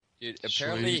Dude,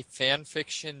 apparently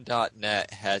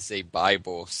fanfiction.net has a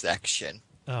Bible section.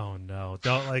 Oh no!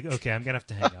 Don't Okay, I'm gonna have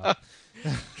to hang up.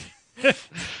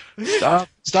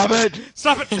 Stop it!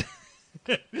 Stop it!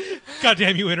 God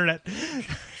damn you, internet!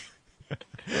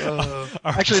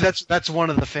 Actually, that's one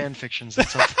of the fan fictions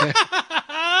that's up there.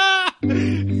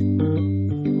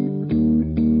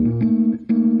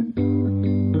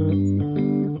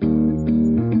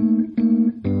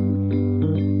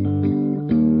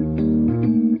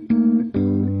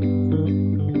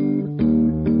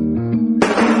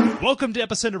 Welcome to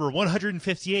episode number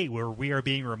 158, where we are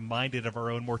being reminded of our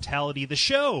own mortality. The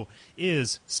show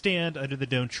is Stand Under the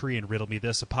Dome Tree and Riddle Me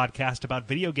This, a podcast about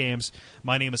video games.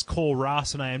 My name is Cole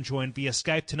Ross, and I am joined via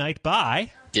Skype tonight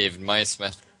by David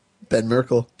Meismith. Ben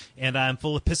Merkel. And I'm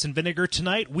full of piss and vinegar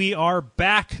tonight. We are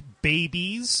back,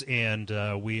 babies, and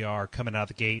we are coming out of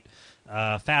the gate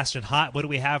fast and hot. What do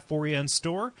we have for you in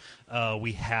store?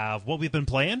 We have what we've been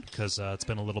playing, because it's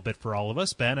been a little bit for all of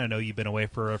us. Ben, I know you've been away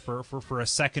for a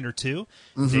second or two.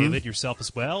 Mm-hmm. David, yourself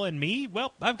as well. And me,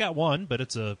 well, I've got one, but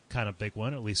it's a kind of big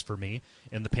one, at least for me,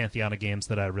 in the pantheon of games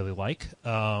that I really like.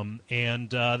 And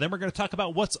then we're going to talk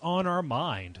about what's on our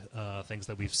mind, things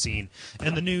that we've seen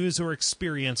in the news or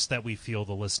experience that we feel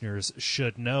the listeners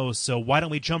should know. So why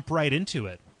don't we jump right into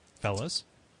it, fellas?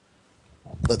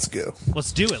 Let's go.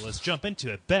 Let's do it. Let's jump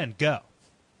into it. Ben, go.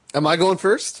 Am I going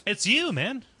first? It's you,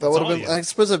 man. That would have been. I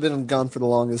suppose I've been gone for the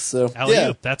longest, so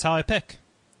yeah. That's how I pick.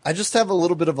 I just have a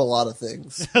little bit of a lot of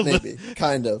things, maybe,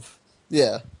 kind of.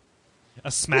 Yeah. A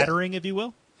smattering, if you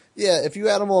will. Yeah, if you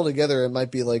add them all together, it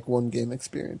might be like one game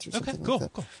experience or something. Okay, cool,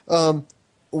 like that. Cool.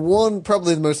 One,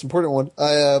 probably the most important one.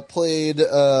 I played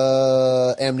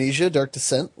Amnesia: Dark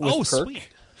Descent with Kirk. Sweet.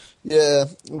 Yeah,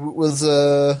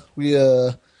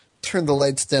 we turned the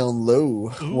lights down low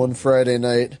one Friday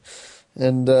night,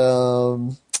 and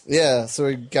yeah, so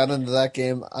we got into that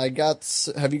game.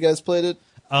 Have you guys played it?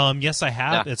 Yes, I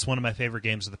have. Yeah. It's one of my favorite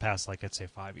games of the past, I'd say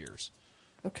 5 years.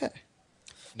 Okay.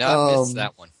 No, I missed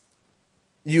that one.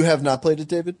 You have not played it,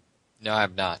 David? No, I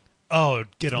have not. Oh,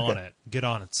 get on it. Get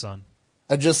on it, son.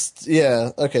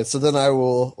 Okay, so then I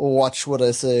will watch what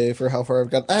I say for how far I've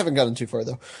gotten. I haven't gotten too far,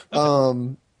 though.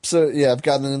 Okay. So, yeah, I've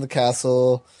gotten in the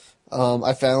castle.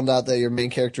 I found out that your main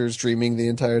character is dreaming the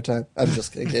entire time. I'm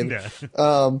just kidding, David.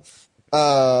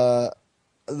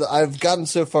 I've gotten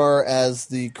so far as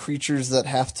the creatures that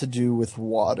have to do with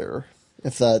water,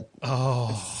 if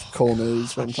Cole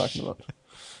knows what I'm talking about.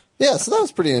 Yeah, so that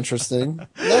was pretty interesting.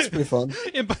 That's pretty fun.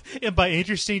 And by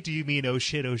interesting, do you mean oh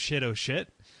shit, oh shit, oh shit?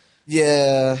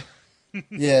 Yeah.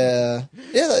 Yeah.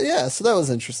 So that was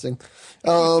interesting.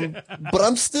 But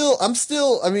I'm still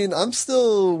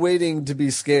waiting to be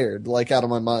scared, like out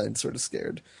of my mind, sort of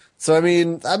scared. So,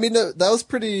 that was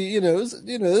pretty, it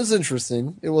was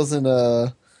interesting. It wasn't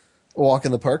a walk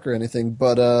in the park or anything,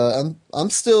 but, I'm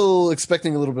still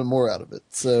expecting a little bit more out of it.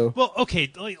 So. Well,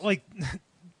 okay.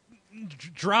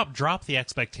 Drop the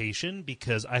expectation,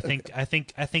 because I think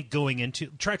going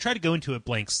into try to go into it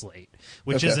blank slate,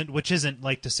 which isn't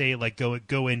like to say like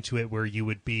go into it where you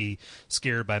would be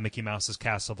scared by Mickey Mouse's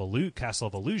Castle of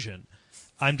Illusion.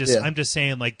 I'm just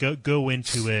saying like go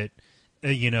into it,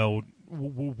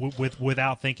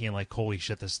 without thinking like holy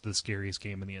shit, this is the scariest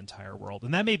game in the entire world,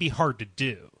 and that may be hard to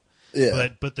do. Yeah.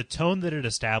 But the tone that it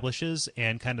establishes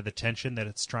and kind of the tension that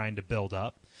it's trying to build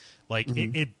up. Like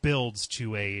it builds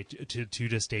to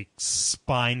just a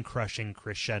spine crushing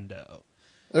crescendo.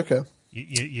 Okay.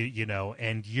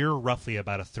 And you're roughly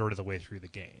about a third of the way through the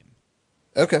game.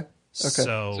 Okay.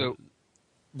 So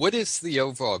what is the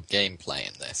overall gameplay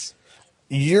in this?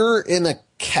 You're in a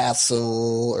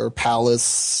castle or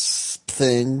palace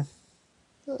thing.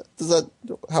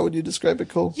 How would you describe it,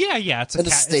 Cole? Yeah.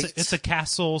 It's a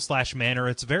castle / manor.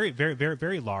 It's very, very, very,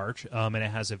 very large. And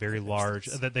it has a very large.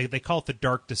 They call it the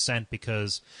Dark Descent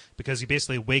because you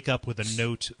basically wake up with a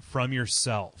note from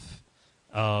yourself,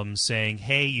 saying,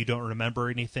 "Hey, you don't remember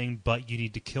anything, but you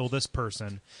need to kill this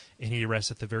person, and he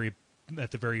rests at the very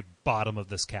bottom of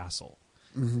this castle."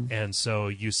 Mm-hmm. And so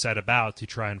you set about to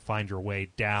try and find your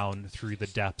way down through the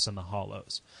depths and the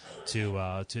hollows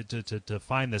to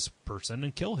find this person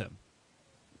and kill him.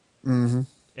 Mm-hmm.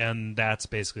 And that's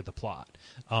basically the plot.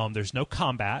 There's no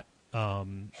combat.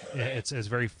 It's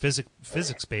very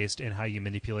physics based in how you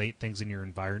manipulate things in your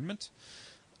environment.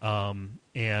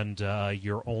 And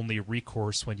your only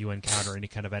recourse when you encounter any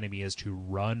kind of enemy is to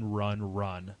run.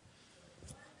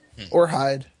 Or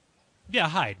hide. Yeah,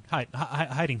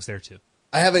 hiding's there too.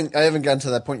 I haven't gotten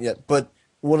to that point yet, but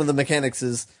one of the mechanics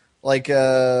is like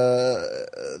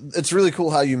it's really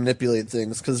cool how you manipulate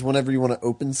things, because whenever you want to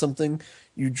open something,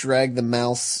 you drag the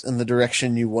mouse in the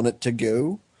direction you want it to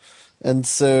go. And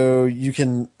so you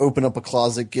can open up a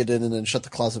closet, get in, and then shut the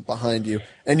closet behind you.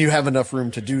 And you have enough room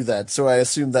to do that. So I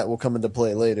assume that will come into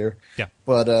play later. Yeah.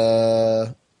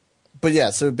 But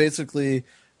yeah, so basically,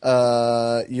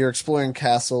 you're exploring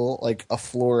castle like a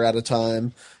floor at a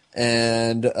time,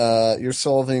 and you're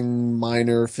solving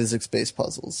minor physics-based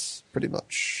puzzles, pretty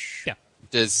much. Yeah.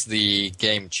 Does the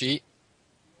game cheat?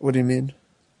 What do you mean?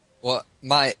 Well,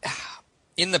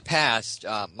 in the past,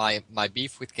 my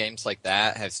beef with games like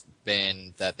that has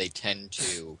been that they tend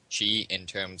to cheat in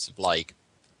terms of like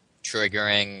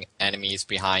triggering enemies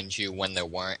behind you when there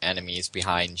weren't enemies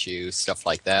behind you, stuff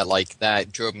like that. Like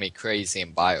that drove me crazy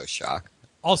in BioShock.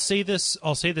 I'll say this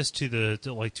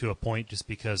to a point, just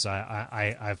because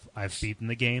I've beaten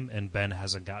the game and Ben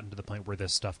hasn't gotten to the point where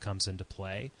this stuff comes into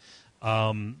play.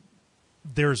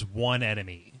 There's one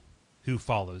enemy who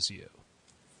follows you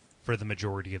for the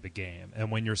majority of the game, and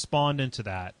when you're spawned into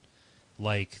that,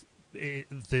 like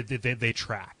they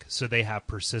track, so they have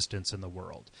persistence in the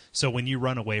world. So when you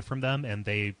run away from them and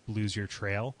they lose your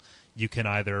trail, you can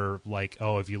either, like,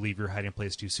 oh, if you leave your hiding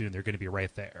place too soon, they're going to be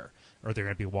right there, or they're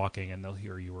going to be walking and they'll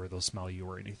hear you or they'll smell you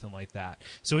or anything like that.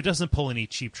 So it doesn't pull any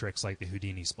cheap tricks like the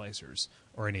Houdini splicers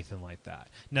or anything like that.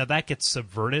 Now that gets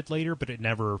subverted later, but it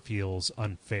never feels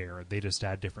unfair. They just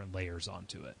add different layers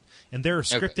onto it. And there are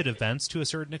scripted events to a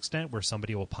certain extent where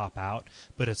somebody will pop out,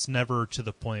 but it's never to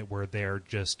the point where they're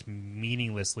just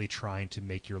meaninglessly trying to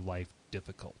make your life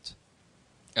difficult.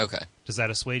 Okay. Does that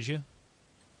assuage you?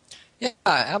 Yeah,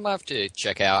 I'm gonna have to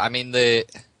check out. I mean, the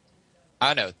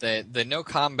no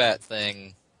combat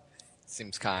thing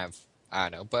seems kind of, I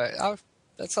don't know, but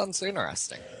that sounds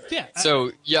interesting. Yeah.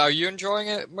 So, yeah, are you enjoying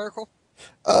it, Merkel?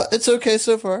 It's okay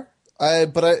so far.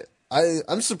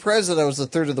 I'm surprised that I was a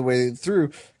third of the way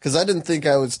through, because I didn't think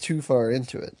I was too far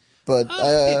into it. But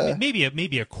maybe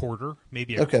a quarter,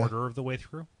 Okay. quarter of the way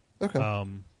through. Okay.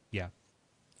 Yeah.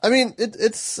 I mean,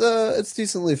 it's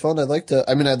decently fun. I'd like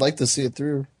to see it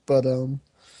through, but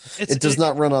it does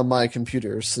not run on my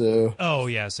computer. So Oh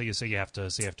yeah, so you have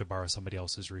to borrow somebody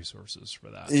else's resources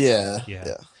for that.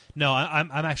 yeah. No,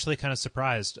 I'm actually kind of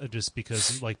surprised, just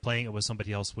because like playing it with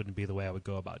somebody else wouldn't be the way I would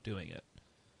go about doing it.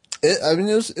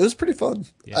 It was pretty fun.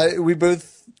 Yeah. We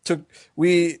both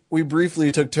we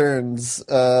briefly took turns,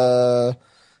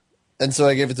 and so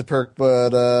I gave it to Perk, but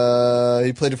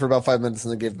he played it for about 5 minutes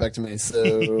and then gave it back to me.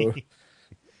 So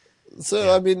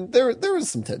Yeah. I mean, there was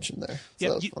some tension there. So Yeah,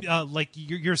 that was fun. like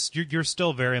you're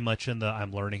still very much in the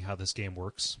I'm learning how this game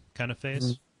works kind of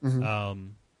phase.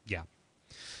 Yeah.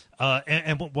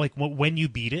 When you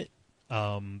beat it,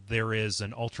 there is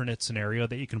an alternate scenario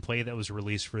that you can play that was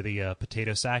released for the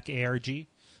Potato Sack ARG,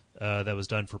 that was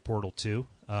done for Portal 2,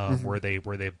 where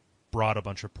they brought a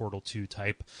bunch of Portal 2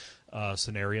 type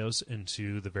scenarios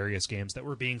into the various games that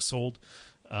were being sold,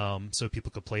 so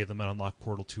people could play them and unlock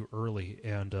Portal 2 early,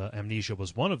 and Amnesia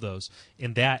was one of those.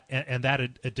 And that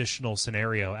additional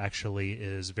scenario actually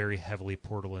is very heavily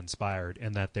Portal inspired,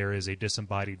 in that there is a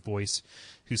disembodied voice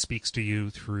who speaks to you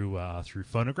through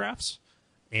phonographs.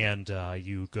 And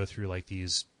you go through like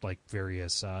these like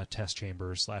various test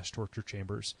chambers / torture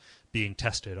chambers, being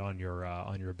tested on your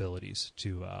abilities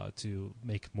to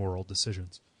make moral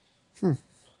decisions.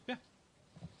 Yeah,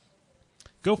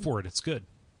 go for it. It's good.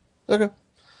 Okay.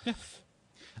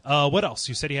 What else?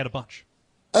 You said you had a bunch.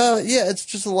 Yeah, it's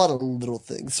just a lot of little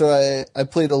things. So I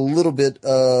played a little bit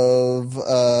of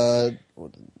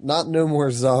not No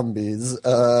More Zombies.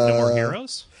 No More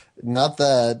Heroes? Not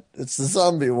that. It's the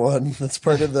zombie one. That's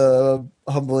part of the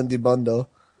Humble Indie bundle.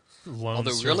 Lone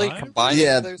Although Survivor? really combining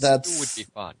Yeah, those that's- two would be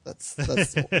fun. That's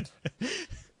the one.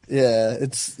 Yeah,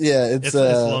 it's It's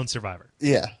Lone Survivor.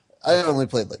 yeah. I only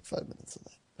played like 5 minutes of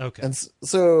that, Okay. and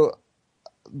so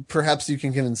perhaps you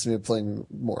can convince me of playing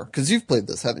more, because you've played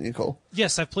this, haven't you, Cole?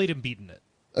 Yes, I've played and beaten it.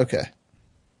 Okay,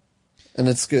 and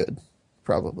it's good,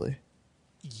 probably.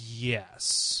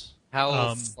 Yes.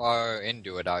 How far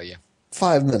into it are you?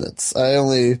 5 minutes. I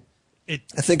It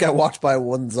think I walked by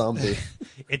one zombie.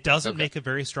 It doesn't Okay. make a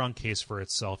very strong case for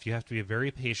itself. You have to be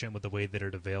very patient with the way that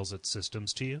it avails its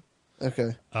systems to you.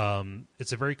 Okay.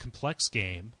 It's a very complex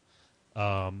game,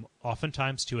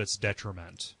 oftentimes to its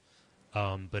detriment.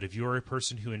 But if you're a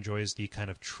person who enjoys the kind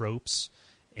of tropes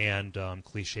and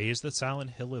cliches that Silent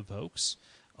Hill evokes,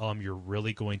 you're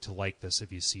really going to like this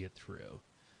if you see it through.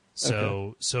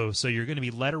 So you're going to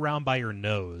be led around by your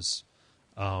nose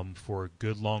for a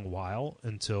good long while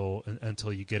until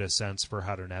you get a sense for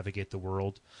how to navigate the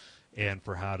world and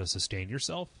for how to sustain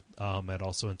yourself, and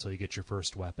also until you get your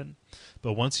first weapon.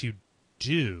 But once you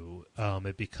do,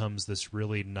 it becomes this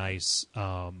really nice,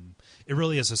 it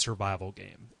really is a survival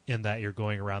game, in that you're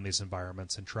going around these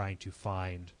environments and trying to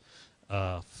find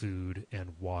food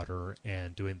and water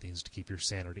and doing things to keep your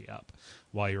sanity up,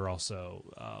 while you're also,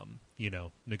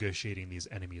 negotiating these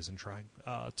enemies and trying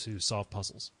to solve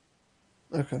puzzles.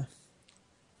 Okay.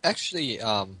 Actually,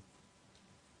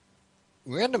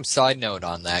 random side note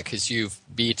on that, because you've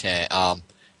beaten it.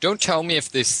 Don't tell me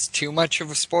if this is too much of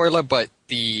a spoiler, but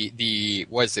the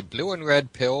was it blue and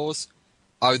red pills?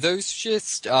 Are those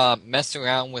just messing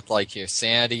around with like your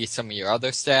sanity, some of your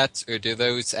other stats, or do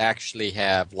those actually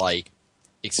have like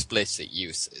explicit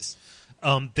uses?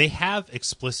 They have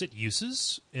explicit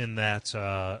uses in that,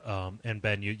 and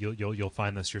Ben, you'll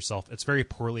find this yourself. It's very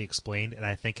poorly explained, and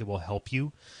I think it will help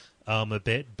you a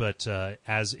bit. But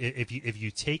if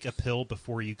you take a pill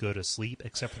before you go to sleep,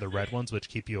 except for the red ones, which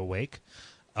keep you awake,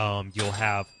 you'll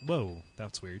have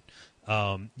that's weird.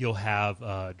 You'll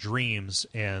have dreams,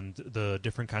 and the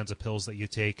different kinds of pills that you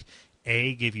take,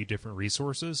 A, give you different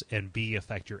resources, and B,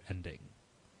 affect your ending.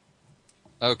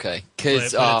 Okay,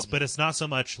 because but it's not so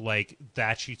much like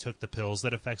that you took the pills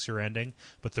that affects your ending,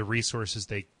 but the resources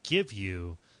they give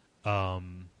you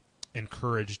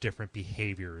encourage different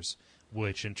behaviors,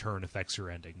 which in turn affects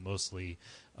your ending, mostly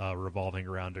revolving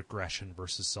around aggression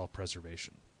versus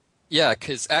self-preservation. yeah,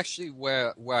 because actually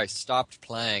where I stopped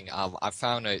playing, I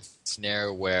found a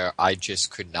scenario where I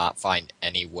just could not find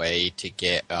any way to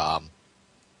get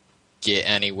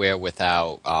anywhere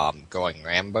without going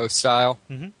Rambo style.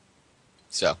 Mm-hmm.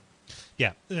 So,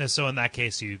 yeah. So in that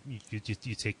case, you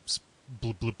take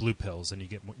blue pills and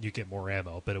you get more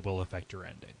ammo, but it will affect your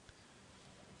ending.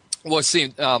 well, see,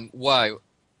 what I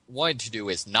wanted to do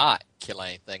is not kill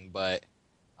anything, but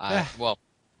well,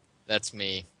 that's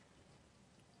me.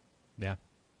 Yeah.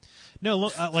 No,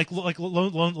 like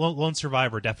Lone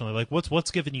Survivor, definitely. Like,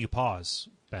 what's giving you pause,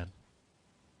 Ben?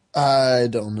 I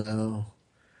don't know.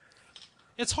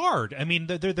 It's hard. I mean,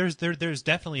 there's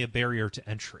definitely a barrier to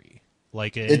entry.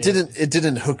 Like It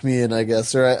didn't hook me in, I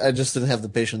guess, or I just didn't have the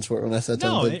patience for it when I sat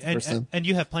down and played the first time. And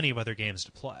you have plenty of other games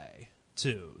to play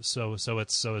too. So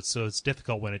it's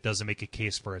difficult when it doesn't make a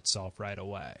case for itself right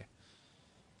away.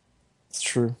 It's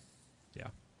true. Yeah.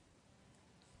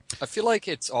 I feel like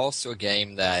it's also a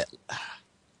game that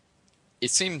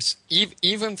it seems,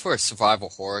 even for a survival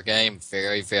horror game,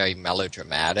 very, very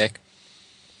melodramatic.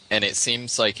 And it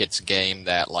seems like it's a game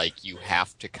that, like, you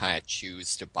have to kind of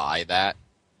choose to buy that.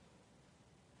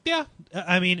 Yeah,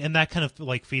 I mean, and that kind of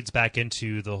like feeds back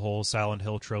into the whole Silent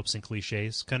Hill tropes and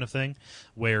cliches kind of thing,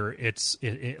 where it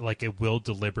will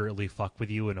deliberately fuck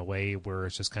with you in a way where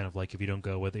it's just kind of like, if you don't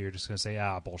go with it, you're just going to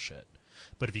say, bullshit.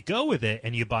 But if you go with it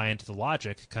and you buy into the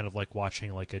logic, kind of like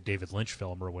watching like a David Lynch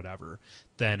film or whatever,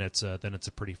 then it's a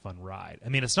pretty fun ride. I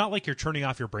mean, it's not like you're turning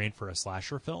off your brain for a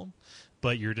slasher film,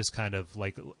 but you're just kind of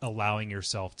like allowing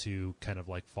yourself to kind of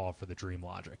like fall for the dream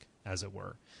logic, as it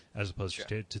were, as opposed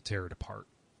to tear it apart.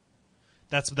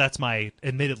 That's my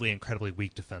admittedly incredibly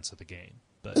weak defense of the game.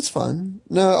 But It's fine.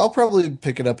 No, I'll probably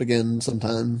pick it up again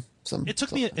sometime. It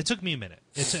took me a minute.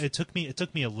 It took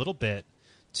me a little bit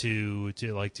to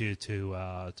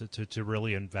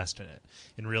really invest in it,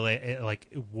 and really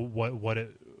what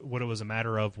it was a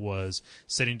matter of was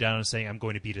sitting down and saying, I'm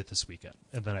going to beat it this weekend,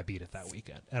 and then I beat it that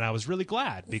weekend, and I was really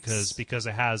glad because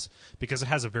it has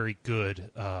a very good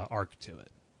arc to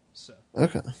it. So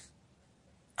Okay.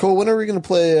 Cool. When are we going to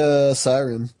play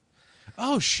Siren?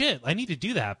 oh shit, I need to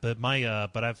do that, but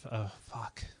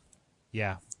fuck.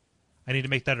 Yeah. I need to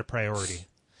make that a priority.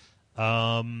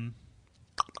 Can't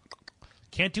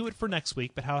do it for next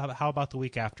week, but how about the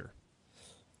week after?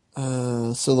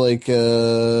 So like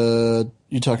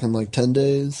you talking like 10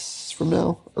 days from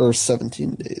now or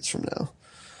 17 days from now?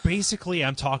 Basically,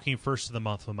 I'm talking first of the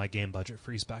month when my game budget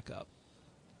frees back up.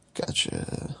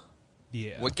 Gotcha.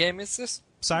 Yeah. What game is this?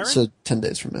 Siren? So 10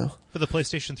 days from now. For the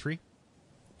PlayStation 3?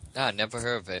 Never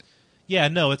heard of it. Yeah,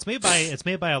 no, it's made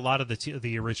by a lot of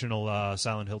the original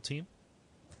Silent Hill team.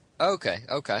 Okay.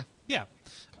 Yeah.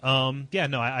 Yeah,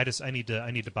 no, I need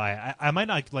to buy it. I might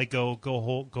not like go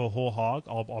whole hog.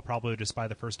 I'll probably just buy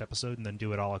the first episode and then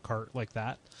do it a la carte like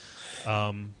that.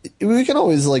 We can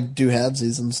always like do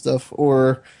halvesies and stuff,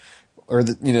 or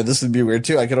this would be weird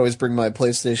too. I could always bring my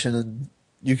PlayStation and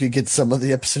you could get some of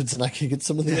the episodes and I could get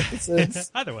some of the episodes.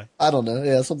 Either way, I don't know.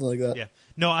 Yeah, something like that. yeah.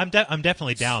 No, I'm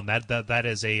definitely down. That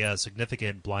is a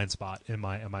significant blind spot in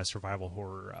my survival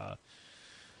horror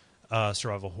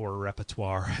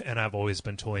repertoire, and I've always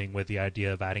been toying with the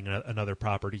idea of adding another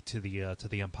property to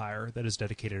the Empire that is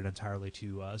dedicated entirely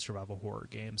to survival horror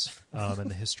games and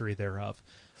the history thereof.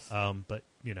 But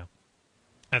I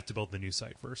have to build the new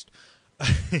site first.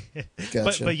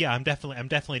 Gotcha. But yeah, I'm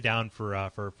definitely down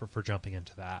for jumping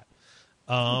into that.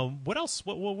 What else?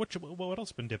 What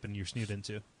else been dipping your snoot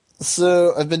into?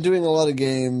 So I've been doing a lot of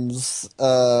games,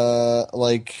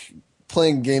 like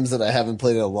playing games that I haven't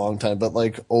played in a long time, but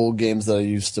like old games that I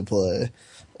used to play.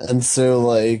 And so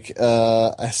like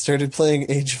I started playing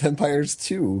Age of Empires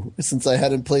 2 since I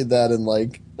hadn't played that in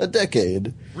like a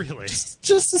decade. Really? Just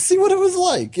to see what it was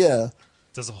like, yeah.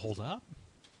 Does it hold up?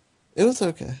 It was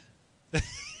okay.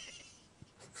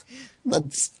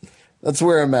 That's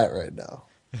where I'm at right now.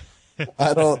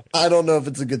 I don't know if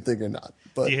it's a good thing or not.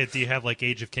 But Do you have like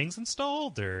Age of Kings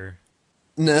installed or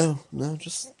no,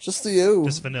 just the O.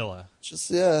 just vanilla?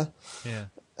 Just yeah. Yeah.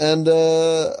 And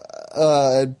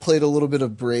I played a little bit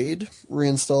of Braid,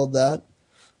 reinstalled that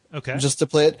Okay. just to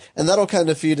play it, and that'll kind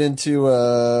of feed into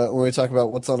when we talk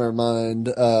about what's on our mind.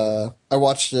 I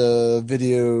watched a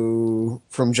video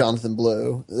from Jonathan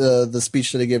Blow, the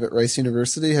speech that he gave at Rice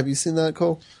University. Have you seen that,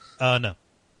 Cole? No.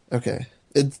 Okay,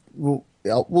 we'll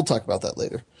talk about that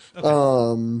later.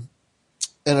 Okay.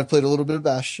 And I played a little bit of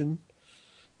Bastion,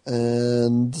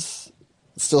 and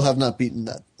still have not beaten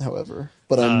that. However,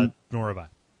 but I'm Nor have I.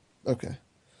 okay.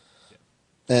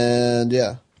 And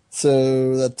yeah,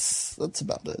 so that's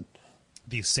about it.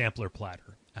 The sampler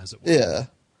platter, as it were. Yeah,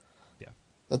 Yeah.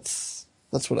 that's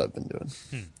what I've been doing.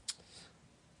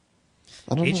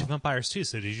 I don't Age know. of Empires 2.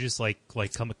 So did you just like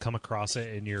come across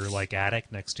it in your like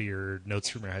attic next to your notes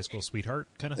from your high school sweetheart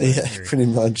kind of thing? Yeah, Or- pretty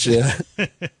much. Yeah.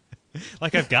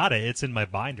 Like I've got it. It's in my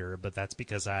binder, but that's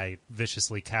because I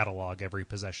viciously catalog every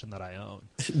possession that I own.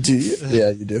 Do you? Yeah,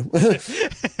 you do.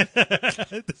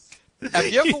 Have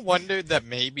you ever wondered that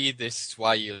maybe this is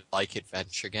why you like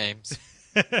adventure games?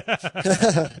 I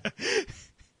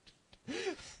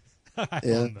Yeah.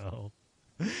 don't know.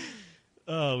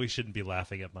 Oh, we shouldn't be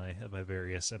laughing at my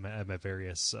various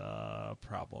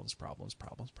problems.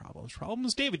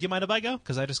 David, you mind if I go?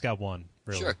 Because I just got one.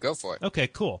 Really. Sure, go for it. Okay,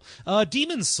 cool.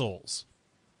 Demon's Souls.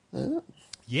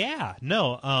 Yeah,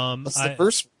 no. That's the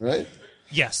first one, right?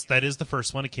 Yes, that is the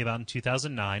first one. It came out in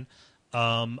 2009.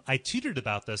 I tweeted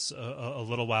about this a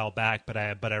little while back, but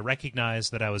I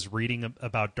recognized that I was reading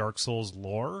about Dark Souls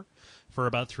lore for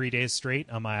about 3 days straight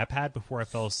on my iPad before I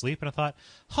fell asleep, and I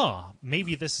thought,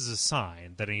 maybe this is a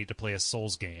sign that I need to play a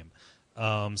Souls game.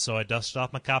 So I dusted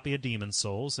off my copy of Demon's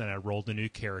Souls and I rolled a new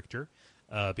character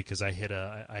because I hit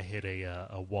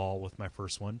a wall with my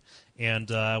first one,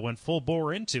 and I went full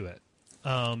bore into it.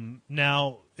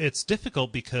 Now it's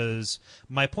difficult because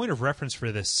my point of reference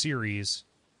for this series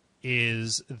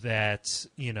is that,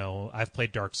 I've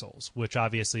played Dark Souls, which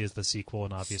obviously is the sequel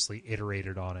and obviously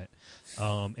iterated on it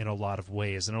in a lot of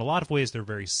ways. And in a lot of ways, they're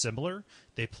very similar.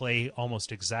 They play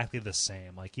almost exactly the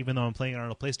same. Like, even though I'm playing it on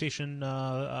a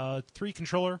PlayStation 3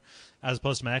 controller as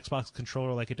opposed to my Xbox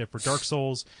controller like I did for Dark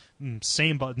Souls,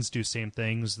 same buttons do same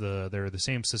things. They're the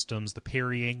same systems. The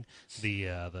parrying, if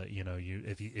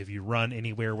you run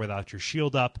anywhere without your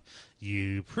shield up,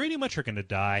 you pretty much are going to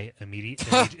die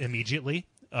immediately.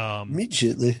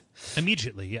 Immediately,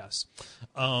 yes.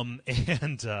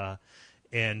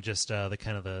 And just the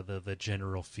kind of the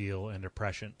general feel and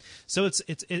impression. So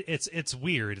it's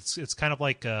weird. It's kind of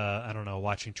like I don't know,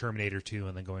 watching Terminator 2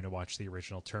 and then going to watch the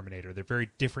original Terminator. They're very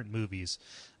different movies,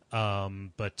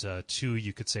 but 2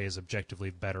 you could say is objectively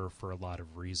better for a lot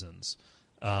of reasons.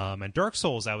 And Dark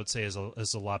Souls I would say is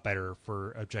a lot better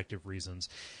for objective reasons,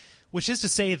 which is to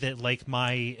say that like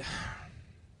my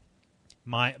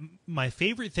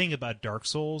favorite thing about Dark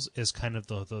Souls is kind of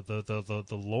the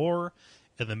lore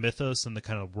and the mythos and the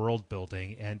kind of world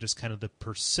building and just kind of the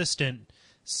persistent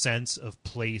sense of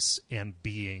place and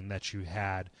being that you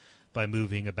had by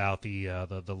moving about the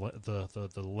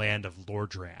land of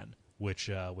Lordran, which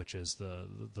is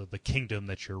the kingdom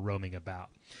that you're roaming about,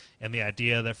 and the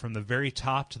idea that from the very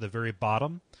top to the very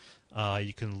bottom,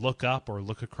 you can look up or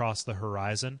look across the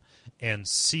horizon and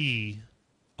see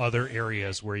other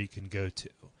areas where you can go to.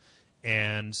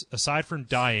 And aside from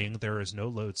dying, there is no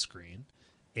load screen.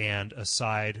 And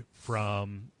aside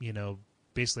from,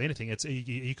 basically anything,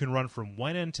 you can run from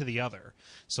one end to the other.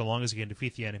 So long as you can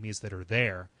defeat the enemies that are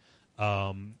there,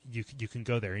 you can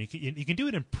go there. And you can do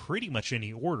it in pretty much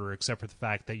any order, except for the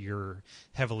fact that you're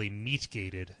heavily meat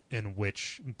gated,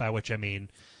 by which I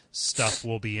mean stuff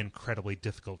will be incredibly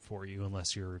difficult for you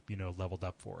unless you're, leveled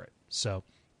up for it. So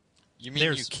You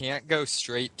mean you can't go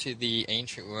straight to the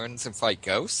ancient ruins and fight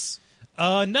ghosts?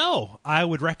 No, I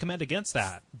would recommend against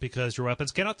that because your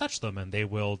weapons cannot touch them, and they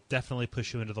will definitely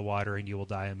push you into the water, and you will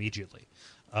die immediately.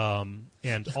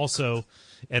 And also,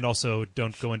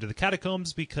 don't go into the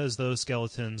catacombs because those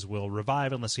skeletons will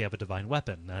revive unless you have a divine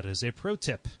weapon. That is a pro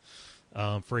tip.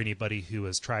 for anybody who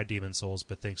has tried Demon Souls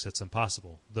but thinks it's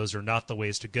impossible. Those are not the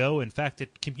ways to go. In fact,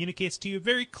 it communicates to you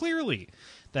very clearly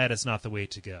that it's not the way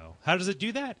to go. How does it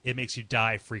do that? It makes you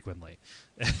die frequently.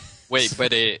 Wait,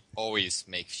 but it always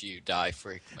makes you die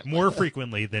frequently. More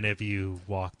frequently than if you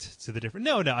walked to the different.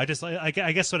 No. I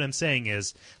guess what I'm saying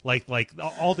is like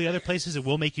all the other places, it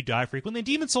will make you die frequently. And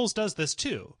Demon Souls does this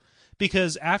too,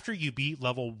 because after you beat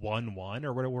level 1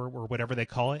 or whatever they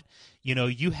call it,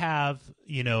 you have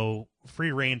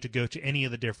free reign to go to any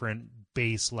of the different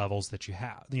base levels that you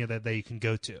have, that you can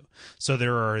go to. So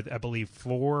there are, I believe,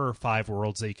 4 or 5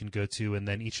 worlds that you can go to, and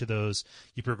then each of those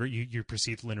you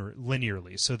proceed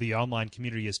linearly. So the online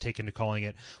community has taken to calling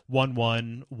it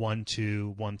 1-1,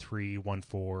 1-2, 1-3,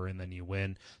 1-4, and then you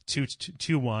win 2-1,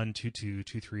 2-2,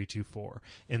 2-3, 2-4.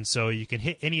 And so you can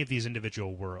hit any of these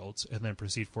individual worlds and then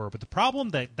proceed forward. But the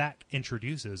problem that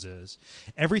introduces is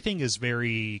everything is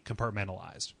very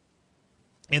compartmentalized,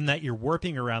 in that you're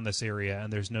warping around this area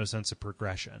and there's no sense of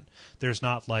progression. There's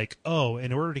not like, oh,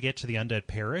 in order to get to the Undead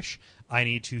Parish, I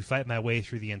need to fight my way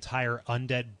through the entire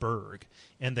Undead Burg.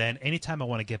 And then anytime I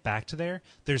want to get back to there,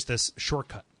 there's this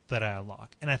shortcut that I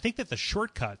unlock. And I think that the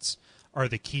shortcuts are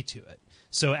the key to it.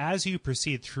 So as you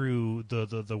proceed through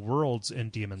the worlds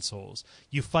in Demon Souls,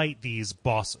 you fight these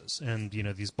bosses. And,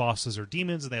 these bosses are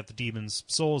demons, and they have the demons'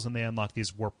 souls, and they unlock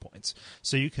these warp points.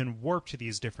 So you can warp to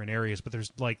these different areas, but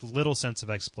there's, little sense of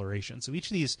exploration. So each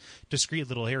of these discrete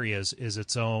little areas is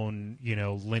its own,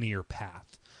 linear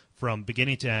path from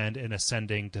beginning to end in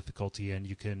ascending difficulty, and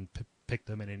you can pick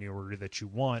them in any order that you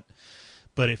want.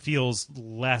 But it feels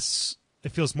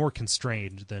more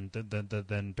constrained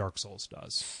than Dark Souls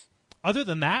does. Other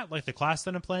than that, like the class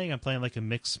that I'm playing like a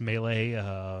mixed melee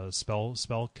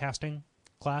spell casting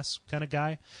class kind of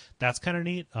guy. That's kind of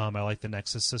neat. I like the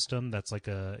Nexus system. That's like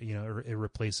it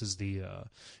replaces the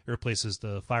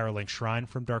Firelink Shrine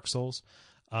from Dark Souls.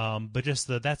 But just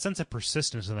that sense of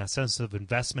persistence and that sense of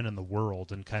investment in the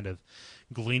world and kind of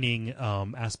gleaning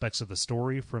aspects of the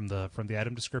story from the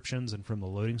item descriptions and from the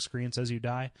loading screens as you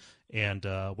die, and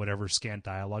whatever scant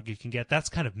dialogue you can get, that's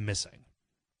kind of missing.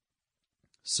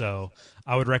 So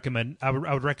I would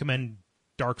recommend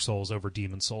Dark Souls over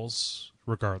Demon Souls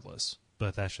regardless,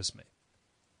 but that's just me.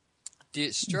 Did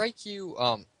it strike you?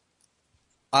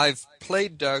 I've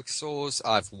played Dark Souls.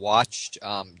 I've watched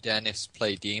Dennis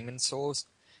play Demon Souls,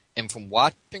 and from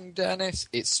watching Dennis,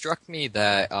 it struck me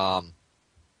that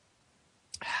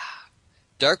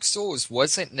Dark Souls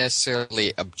wasn't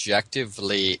necessarily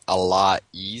objectively a lot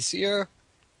easier.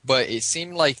 But it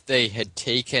seemed like they had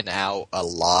taken out a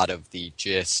lot of the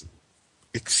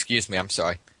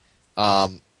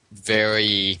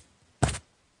very,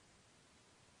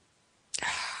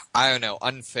 I don't know,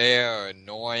 unfair or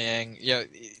annoying.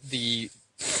 The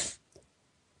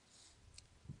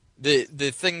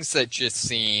things that just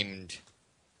seemed,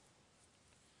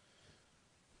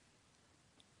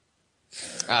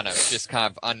 I don't know, just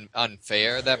kind of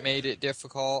unfair that made it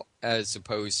difficult, as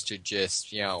opposed to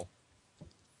just,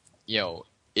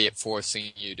 it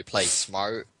forcing you to play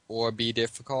smart or be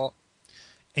difficult.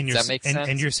 And Does that make sense?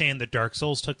 And you're saying that Dark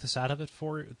Souls took this out of it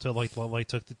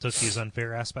took these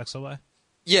unfair aspects away?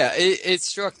 Yeah, it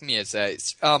struck me as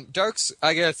that.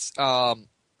 I guess,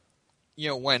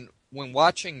 when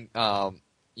watching,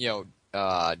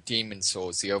 Demon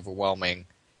Souls, the overwhelming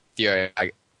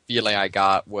feeling I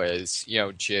got was,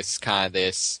 just kind of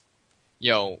this,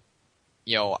 I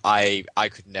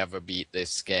could never beat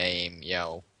this game,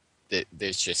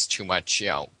 there's just too much,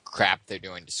 crap they're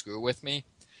doing to screw with me.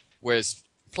 Whereas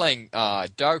playing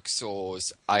Dark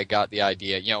Souls, I got the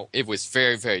idea, it was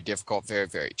very, very difficult, very,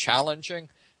 very challenging,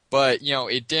 but,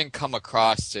 it didn't come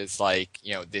across as like,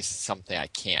 this is something I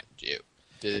can't do.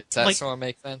 Does that sort of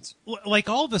make sense? Like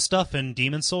all the stuff in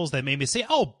Demon Souls that made me say,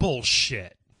 oh,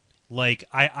 bullshit. Like,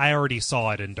 I already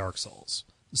saw it in Dark Souls.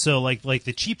 So, like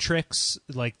the cheap tricks,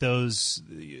 like those,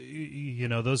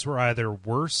 those were either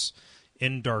worse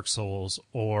in Dark Souls,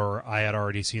 or I had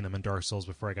already seen them in Dark Souls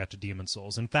before I got to Demon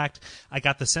Souls. In fact, I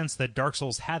got the sense that Dark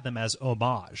Souls had them as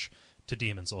homage to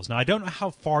Demon Souls. Now, I don't know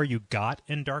how far you got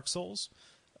in Dark Souls,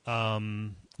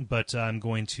 but I'm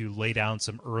going to lay down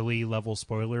some early level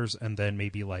spoilers and then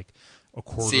maybe like a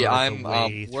quarter of the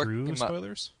way through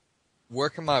spoilers.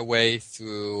 Working my way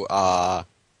through,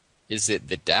 is it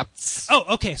the depths? Oh,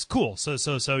 okay, cool. So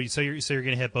you're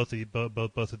gonna hit both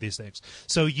of these things.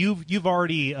 So you've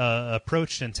already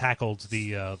approached and tackled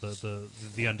the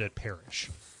Undead Parish.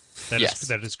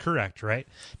 That is correct, right?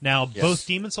 Now, yes. Both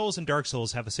Demon Souls and Dark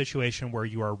Souls have a situation where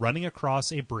you are running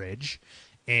across a bridge,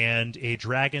 and a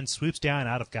dragon swoops down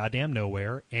out of goddamn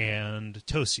nowhere and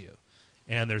toasts you,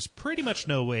 and there's pretty much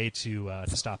no way to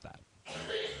stop that.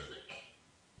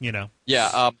 You know.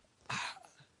 Yeah.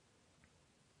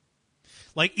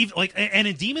 Like even like, and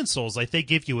in Demon Souls, like they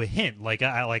give you a hint. Like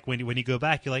I like when you go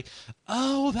back, you're like,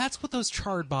 oh, that's what those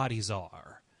charred bodies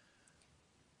are.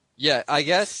 Yeah, I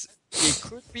guess it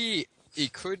could be.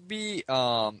 It could be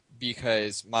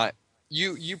because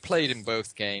you played in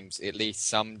both games at least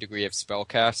some degree of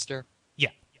spellcaster. Yeah.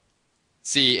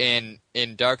 See,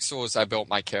 in Dark Souls, I built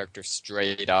my character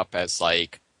straight up as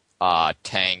like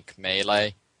tank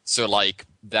melee, so like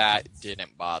that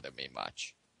didn't bother me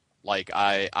much. Like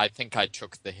I think I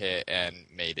took the hit and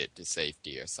made it to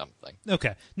safety or something.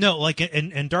 Okay. No, like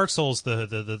in Dark Souls,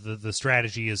 the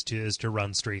strategy is to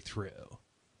run straight through.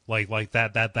 Like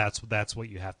that's what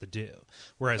you have to do.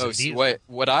 Whereas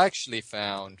what I actually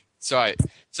found. Sorry.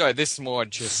 This is more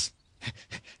just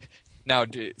now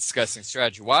discussing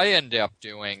strategy. What I ended up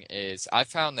doing is I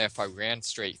found that if I ran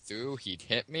straight through, he'd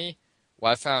hit me.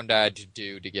 What I found I had to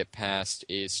do to get past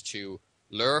is to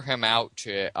lure him out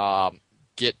to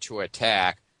get to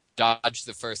attack, dodge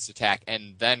the first attack,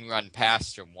 and then run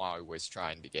past him while he was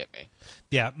trying to get me.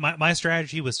 Yeah, my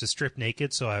strategy was to strip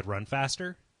naked so I'd run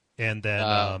faster, and then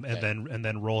and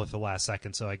then roll at the last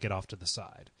second so I get off to the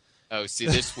side. Oh, see,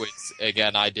 this was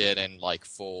again I did in like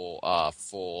full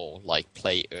like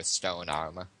plate or stone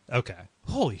armor. Okay.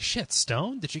 Holy shit,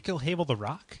 stone? Did you kill Havel the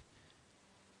Rock?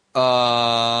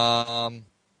 No,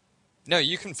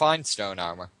 you can find stone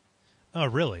armor. Oh,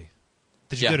 really?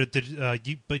 Did you go to?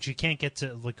 But you can't get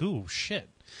to like. Ooh, shit.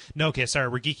 No, okay, sorry,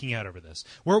 we're geeking out over this.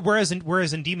 Whereas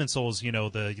in Demon Souls, you know,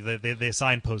 they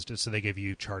signposted so they give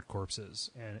you charred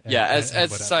corpses. As a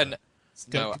side.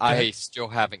 Go I ahead. still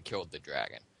haven't killed the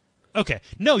dragon. Okay,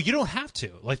 no, you don't have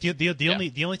to. Like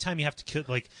the only time you have to kill,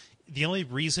 like the only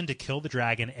reason to kill the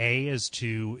dragon, is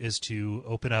to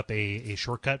open up a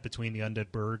shortcut between the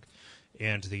Undead Burg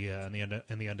and the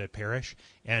Undead Parish,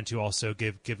 and to also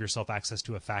give yourself access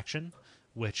to a faction,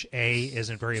 which A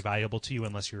isn't very valuable to you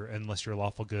unless you're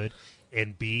lawful good,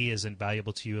 and B isn't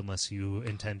valuable to you unless you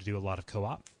intend to do a lot of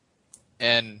co-op.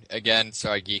 And again,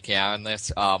 sorry, geeking out on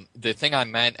this. The thing I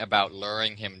meant about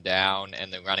luring him down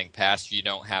and then running past, you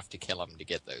don't have to kill him to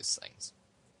get those things.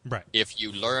 Right. If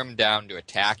you lure him down to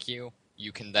attack you,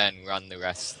 you can then run the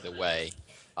rest of the way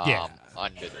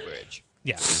under the bridge.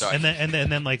 Yeah, Sorry. and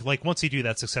then like once you do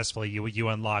that successfully, you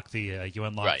unlock the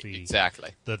exactly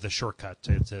the shortcut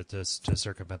to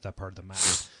circumvent that part of the map.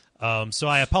 So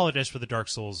I apologize for the Dark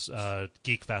Souls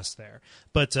geek fest there,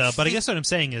 but I guess what I'm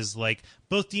saying is like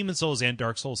both Demon Souls and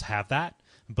Dark Souls have that,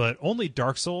 but only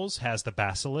Dark Souls has the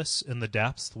Basilisk in the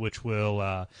depths, which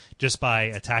will just by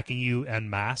attacking you en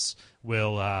masse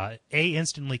will A,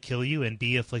 instantly kill you, and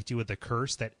B, afflict you with a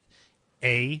curse that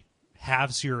A,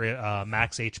 halves your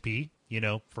max HP,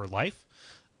 for life.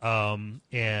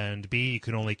 And B, you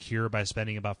can only cure by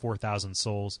spending about 4,000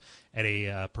 souls at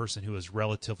a person who is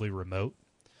relatively remote.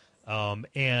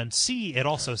 And C, it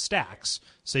also stacks,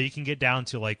 so you can get down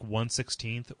to like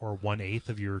 1/16 or 1/8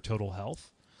 of your total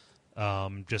health,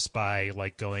 just by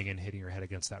like going and hitting your head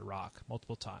against that rock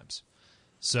multiple times.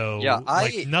 So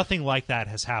nothing like that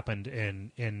has happened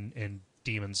in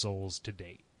Demon Souls to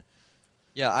date.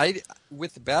 Yeah,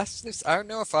 with the Basilisk, I don't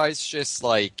know if I was just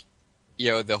like,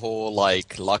 the whole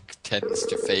like luck tends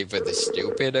to favor the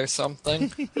stupid or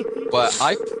something, but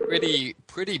I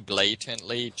pretty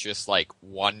blatantly just like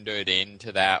wandered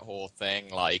into that whole thing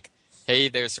like, hey,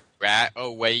 there's a rat.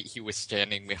 Oh wait, he was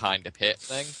standing behind a pit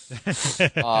thing.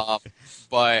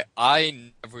 But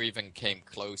I never even came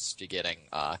close to getting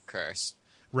cursed.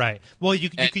 Right. Well,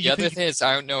 the other thing is,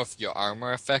 I don't know if your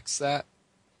armor affects that.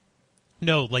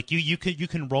 No, like you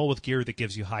can roll with gear that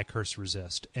gives you high curse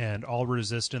resist, and all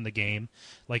resist in the game,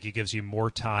 like it gives you more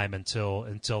time until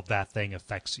that thing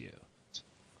affects you.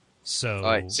 So, all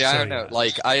right. See, I don't know.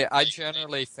 Like I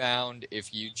generally found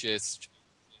if you just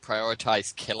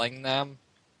prioritize killing them,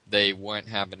 they wouldn't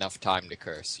have enough time to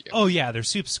curse you. Oh yeah, they're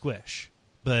soup squish.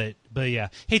 But yeah.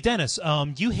 Hey Dennis,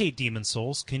 you hate Demon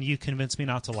Souls. Can you convince me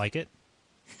not to like it?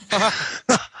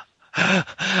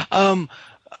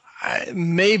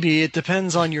 Maybe. It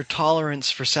depends on your tolerance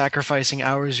for sacrificing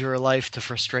hours of your life to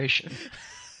frustration.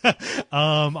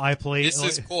 I played. This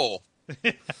is cool.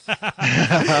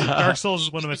 Dark Souls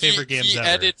is one of my favorite games ever. He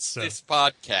edits this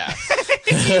podcast.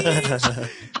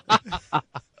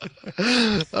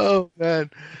 Oh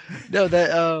man, no,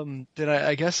 that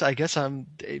I guess I'm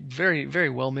a very, very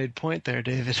well made point there,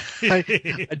 David. I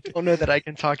don't know that I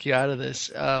can talk you out of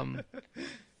this.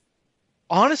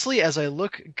 Honestly, as I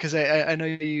look, because I know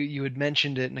you had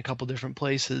mentioned it in a couple different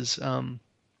places over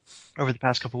the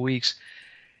past couple weeks,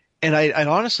 and I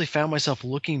honestly found myself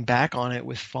looking back on it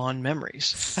with fond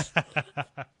memories.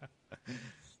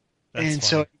 And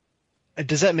so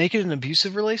Does that make it an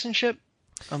abusive relationship?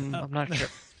 I'm not sure.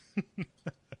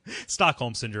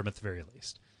 Stockholm syndrome at the very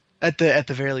least. At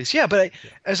the very least, yeah. But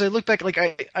as I look back,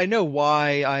 like I know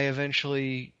why I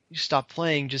eventually stopped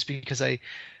playing, just because I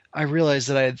realized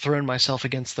that I had thrown myself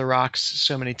against the rocks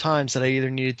so many times that I either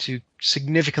needed to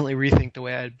significantly rethink the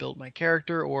way I had built my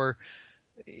character, or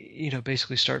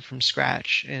basically start from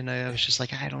scratch. And I was just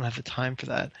like, I don't have the time for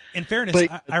that. In fairness,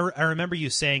 But, I remember you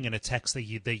saying in a text that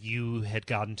you had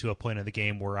gotten to a point in the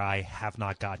game where I have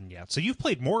not gotten yet. So you've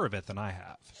played more of it than I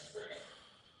have.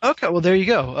 okay, well there you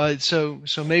go. So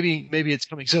maybe it's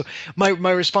coming. So my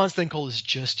response then, Cole, is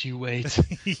just you wait.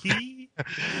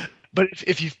 But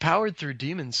if you've powered through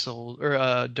Demon's Souls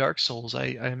or Dark Souls, I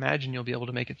imagine you'll be able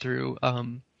to make it through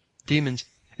Demons.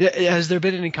 Has there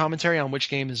been any commentary on which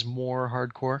game is more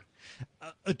hardcore?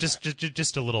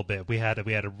 Just a little bit. We had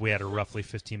a roughly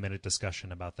 15-minute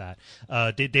discussion about that.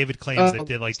 David claims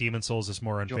that like Demon Souls is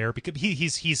more unfair because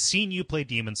he's seen you play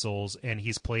Demon Souls, and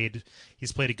he's played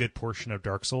a good portion of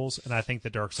Dark Souls, and I think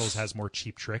that Dark Souls has more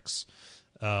cheap tricks.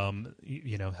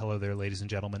 Hello there, ladies and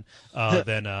gentlemen.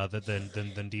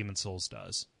 Than Demon Souls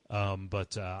does.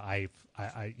 But I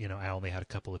only had a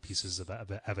couple of pieces of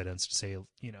evidence to say,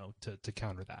 to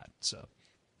counter that. So,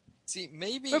 see,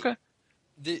 maybe okay.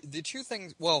 The two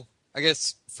things. Well, I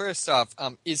guess first off,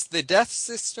 is the death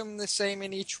system the same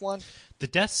in each one? The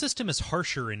death system is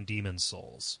harsher in Demon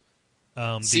Souls.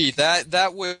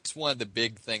 That was one of the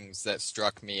big things that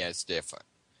struck me as different.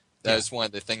 That was one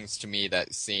of the things to me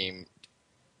that seemed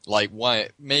like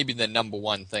maybe the number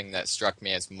one thing that struck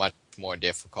me as much more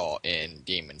difficult in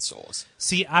Demon Souls.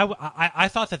 See, I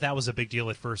thought that was a big deal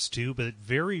at first too, but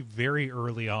very very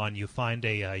early on you find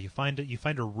a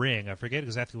ring. I forget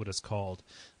exactly what it's called,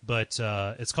 but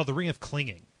it's called the Ring of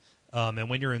Clinging. And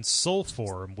when you're in soul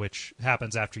form, which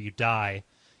happens after you die,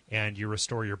 and you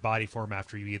restore your body form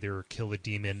after you either kill a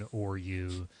demon or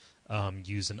you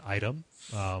use an item.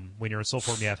 When you're in soul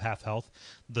form, you have half health.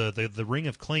 The Ring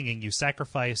of Clinging, you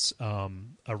sacrifice a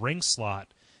ring slot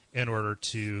in order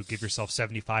to give yourself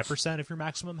 75% of your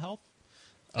maximum health,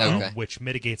 which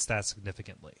mitigates that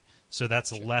significantly. So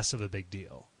that's less of a big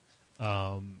deal,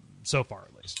 so far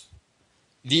at least.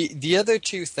 The other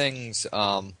two things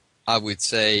I would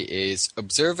say is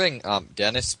observing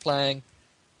Dennis playing.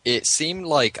 It seemed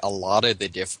like a lot of the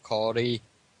difficulty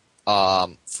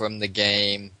from the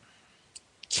game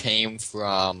came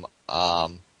from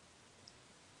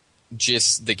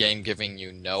just the game giving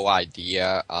you no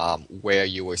idea where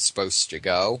you were supposed to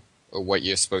go or what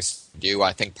you're supposed to do.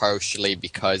 I think partially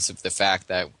because of the fact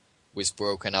that it was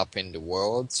broken up into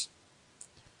worlds.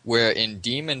 Where in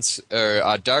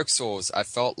Dark Souls, I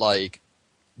felt like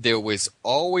there was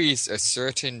always a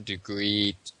certain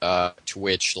degree to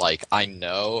which, like, I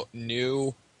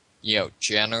knew,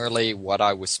 generally what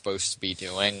I was supposed to be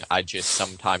doing. I just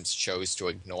sometimes chose to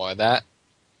ignore that.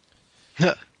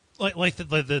 Like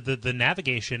the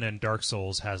navigation in Dark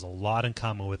Souls has a lot in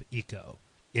common with Eco,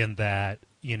 in that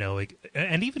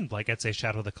and even like I'd say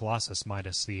Shadow of the Colossus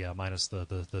minus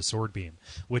the sword beam,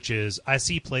 which is I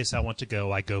see place I want to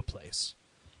go, I go place.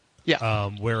 Yeah.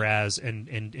 Whereas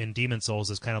in Demon Souls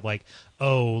it's kind of like,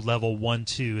 level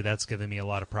 1-2, that's giving me a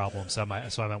lot of problems, so I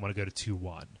might want to go to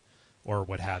 2-1 or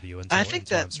what have you. I think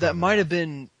that might have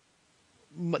been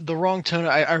the wrong tone.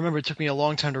 I remember it took me a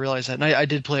long time to realize that, and I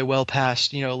did play well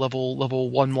past level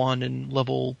 1-1 and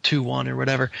level 2-1 or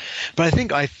whatever, but I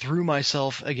think I threw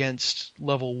myself against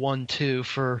level 1-2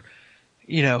 for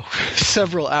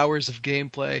several hours of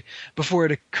gameplay before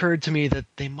it occurred to me that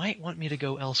they might want me to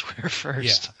go elsewhere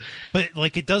first. Yeah, but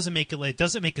like it doesn't make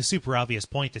a super obvious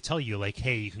point to tell you like,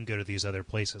 hey, you can go to these other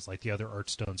places, like the other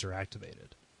Archstones are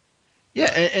activated. Yeah,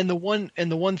 and the one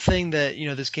thing that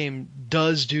this game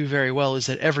does do very well is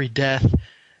that every death,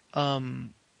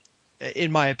 in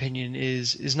my opinion,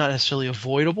 is not necessarily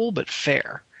avoidable but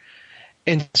fair.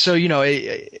 And so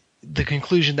the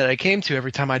conclusion that I came to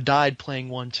every time I died playing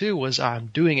 1-2 was I'm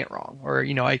doing it wrong, or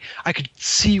I could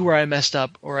see where I messed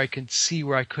up, or I could see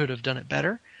where I could have done it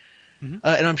better. Mm-hmm.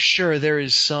 And I'm sure there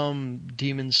is some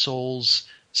Demon Souls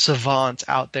savant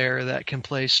out there that can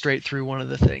play straight through one of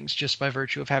the things just by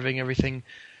virtue of having everything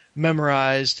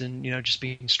memorized and just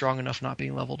being strong enough not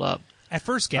being leveled up. At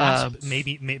first gasp,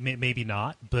 maybe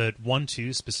not, but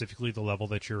 1-2 specifically, the level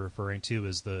that you're referring to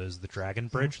is the Dragon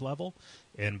Bridge level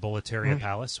in Boletaria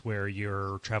Palace, where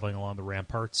you're traveling along the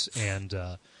ramparts and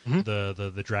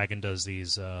the dragon does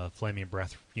these flaming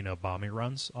breath bombing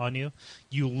runs on you.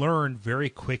 You learn very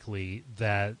quickly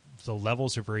that the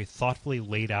levels are very thoughtfully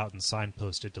laid out and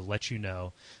signposted to let you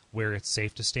know where it's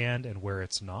safe to stand and where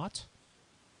it's not.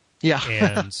 Yeah.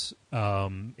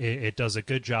 And it does a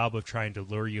good job of trying to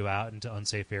lure you out into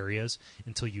unsafe areas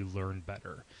until you learn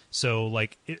better. So,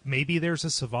 like, maybe there's a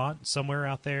savant somewhere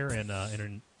out there in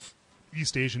an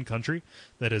East Asian country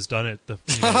that has done it right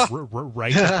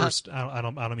the first. I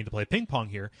don't mean to play ping pong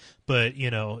here, but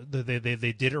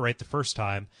they did it right the first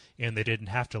time, and they didn't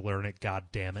have to learn it. God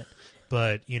damn it!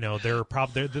 But there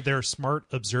are smart,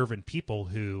 observant people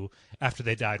who, after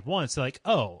they died once, they're like,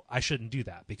 "Oh, I shouldn't do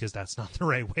that because that's not the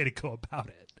right way to go about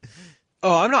it."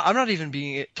 Oh, I'm not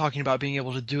even talking about being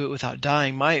able to do it without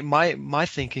dying. My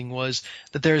thinking was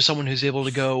that there is someone who's able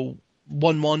to go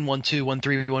 1-1, 1-2,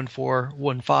 1-3, 1-4,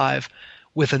 1-5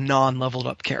 with a non-leveled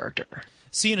up character.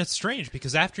 See, and it's strange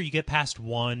because after you get past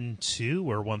 1-2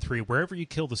 or 1-3, wherever you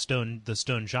kill the stone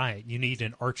giant, you need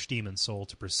an archdemon soul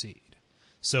to proceed.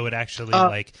 So it actually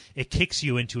it kicks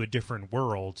you into a different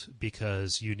world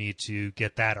because you need to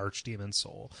get that archdemon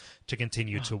soul to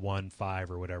continue to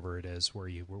 1-5 or whatever it is where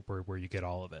you get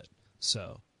all of it.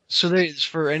 So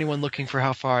for anyone looking for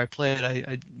how far I played,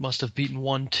 I must have beaten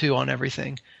 1-2 on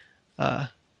everything,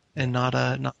 and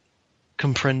not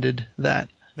comprehended that.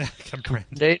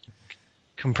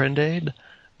 Comprehended,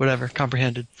 whatever,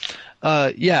 comprehended.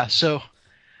 Yeah. So,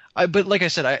 but like I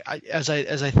said, as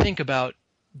I think about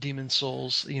Demon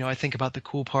Souls, I think about the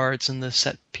cool parts and the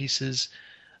set pieces.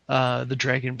 The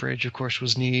Dragon Bridge, of course,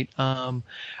 was neat. I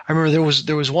remember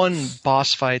there was one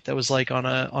boss fight that was like on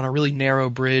a really narrow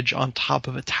bridge on top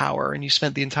of a tower, and you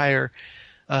spent the entire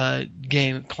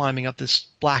game climbing up this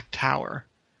black tower.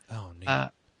 Oh, neat.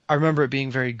 I remember it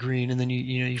being very green, and then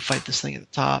you fight this thing at the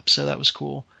top, so that was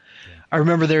cool. Yeah. I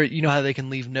remember how they can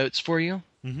leave notes for you.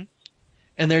 Mm-hmm.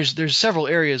 And there's several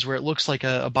areas where it looks like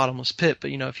a bottomless pit, but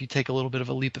if you take a little bit of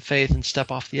a leap of faith and step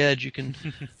off the edge, you can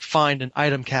find an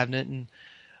item cabinet. And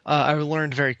I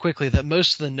learned very quickly that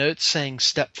most of the notes saying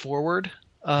 "step forward"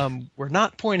 were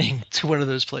not pointing to one of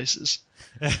those places.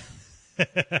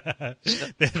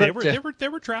 They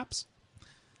were traps.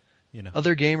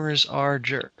 Other gamers are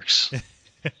jerks.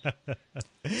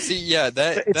 See, yeah,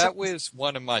 that was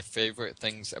one of my favorite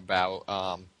things about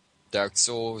Dark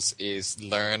Souls is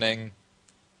learning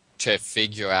to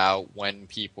figure out when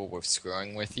people were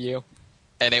screwing with you.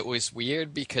 And it was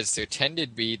weird because there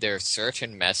are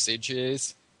certain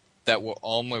messages that were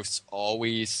almost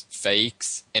always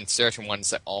fakes and certain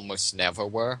ones that almost never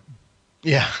were.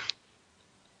 Yeah.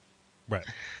 Right.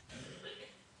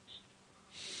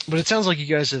 But it sounds like you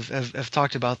guys have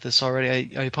talked about this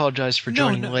already. I apologize for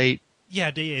joining late. Yeah,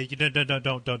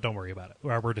 don't worry about it.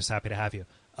 We're just happy to have you.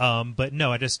 But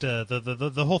no, I just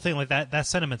the whole thing like that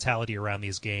sentimentality around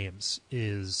these games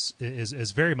is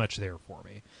very much there for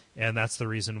me, and that's the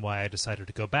reason why I decided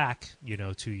to go back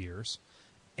 2 years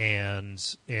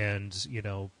and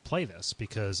play this,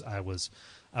 because I was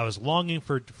longing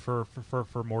for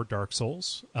more Dark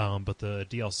Souls, but the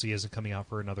DLC isn't coming out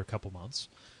for another couple months,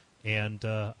 and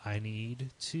I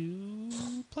need to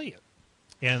play it,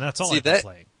 and that's all I've been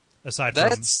playing aside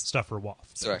from stuff for WoW.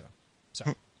 Sorry.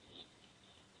 Sorry.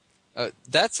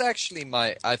 That's actually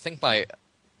my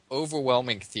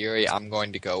overwhelming theory I'm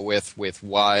going to go with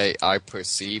why I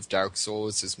perceive Dark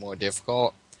Souls as more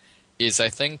difficult, is I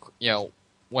think,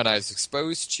 when I was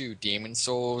exposed to Demon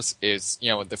Souls is,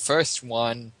 the first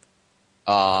one,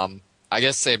 I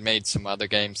guess they made some other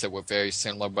games that were very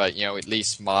similar, but, at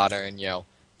least modern,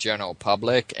 general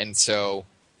public, and so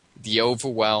the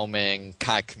overwhelming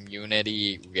kind of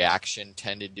community reaction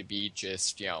tended to be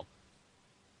just,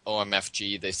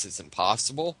 OMFG, this is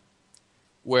impossible.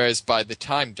 Whereas by the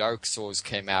time Dark Souls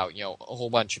came out, a whole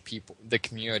bunch of people, the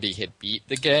community had beat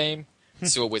the game,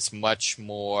 so it was much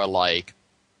more like,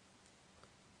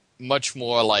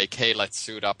 hey, let's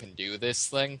suit up and do this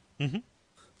thing. Mm-hmm.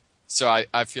 So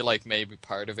I feel like maybe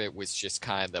part of it was just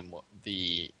kind of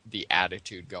the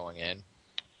attitude going in.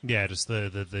 Yeah, just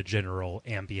the general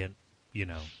ambient,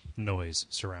 noise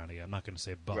surrounding it. I'm not going to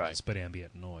say buzz, right, but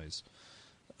ambient noise.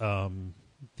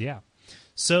 Yeah.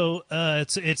 So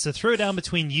it's a throwdown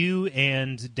between you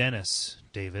and Dennis,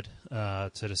 David,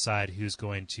 to decide who's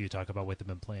going to talk about what they've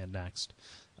been playing next.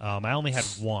 I only had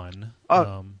one.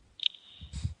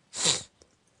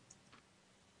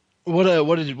 What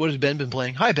has Ben been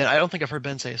playing? Hi, Ben. I don't think I've heard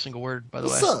Ben say a single word, by the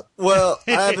way. What's up? Well,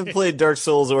 I haven't played Dark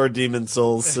Souls or Demon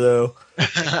Souls, so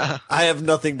I have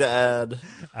nothing to add.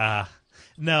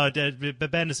 No,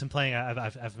 but Ben has been playing.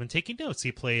 I've been taking notes.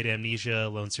 He played Amnesia,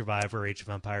 Lone Survivor, Age of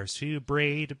Empires 2,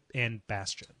 Braid, and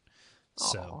Bastion.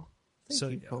 So,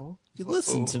 thank you, Cole. You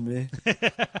listen to me.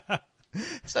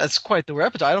 That's quite the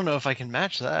repertoire. I don't know if I can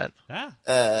match that. Why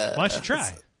don't you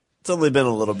try? It's only been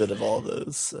a little bit of all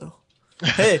those, so.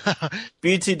 Hey,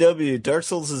 BTW, Dark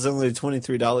Souls is only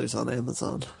 $23 on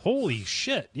Amazon. Holy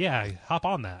shit! Yeah, hop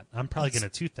on that. I'm probably It's- gonna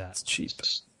toot It's that. cheap.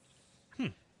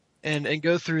 And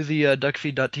go through the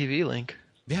duckfeed.tv link.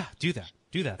 Yeah, do that.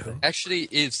 Do that thing. Actually,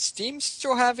 is Steam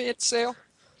still having its sale?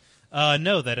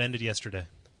 No, that ended yesterday.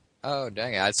 Oh,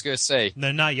 dang it. I was going to say,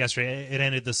 No, not yesterday. It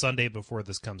ended the Sunday before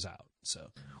this comes out. So.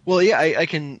 Well, yeah, I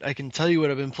can tell you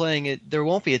what I've been playing. There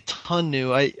won't be a ton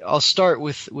new. I'll start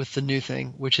with the new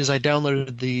thing, which is I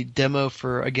downloaded the demo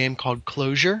for a game called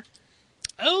Closure.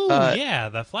 Oh yeah,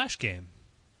 the Flash game.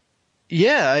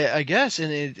 Yeah, I guess,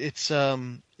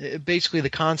 and basically the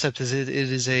concept is it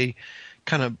is a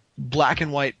kind of black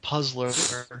and white puzzler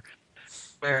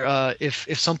where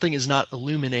if something is not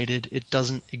illuminated, it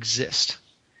doesn't exist.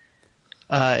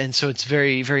 And so it's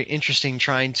very, very interesting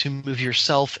trying to move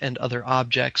yourself and other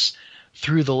objects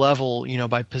through the level,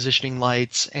 by positioning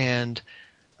lights and,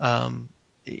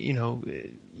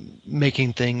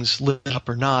 making things lit up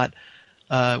or not,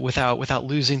 without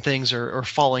losing things or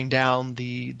falling down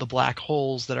the black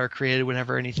holes that are created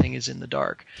whenever anything is in the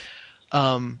dark.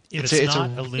 If it's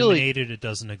not illuminated, it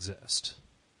doesn't exist.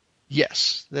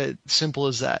 Yes, that simple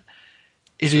as that.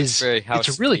 it's very House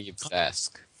It's of a really.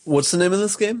 Thieves-esque. What's the name of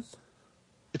this game?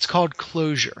 It's called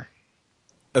Closure.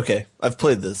 Okay, I've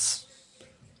played this.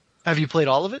 Have you played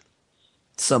all of it?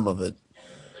 Some of it.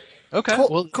 Okay.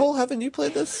 Cole, haven't you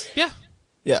played this? Yeah.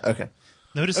 Yeah, okay.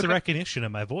 Notice the Okay. recognition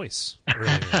in my voice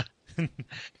earlier.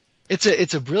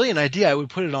 It's a brilliant idea. I would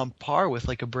put it on par with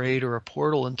like a Braid or a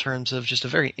Portal in terms of just a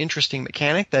very interesting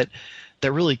mechanic that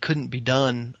really couldn't be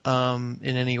done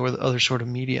in any other sort of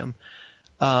medium,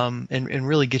 and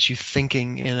really gets you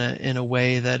thinking in a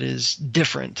way that is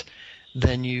different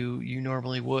than you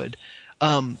normally would.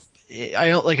 Like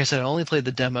I said, I only played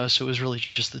the demo, so it was really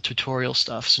just the tutorial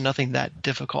stuff, so nothing that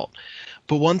difficult.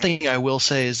 But one thing I will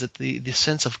say is that the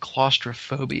sense of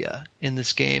claustrophobia in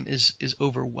this game is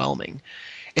overwhelming.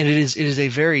 And it is a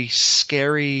very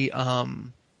scary,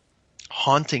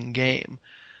 haunting game.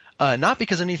 Not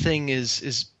because anything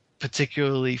is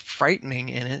particularly frightening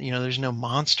in it. There's no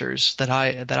monsters that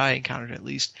I encountered at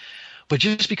least, but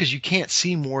just because you can't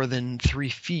see more than 3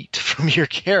 feet from your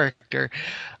character,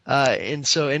 and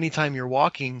so anytime you're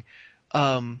walking,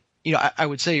 I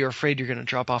would say you're afraid you're going to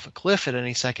drop off a cliff at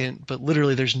any second, but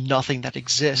literally there's nothing that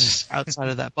exists outside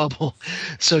of that bubble.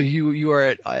 So you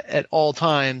are at all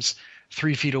times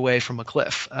 3 feet away from a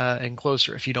cliff, and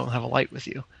closer if you don't have a light with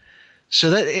you. So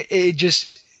that it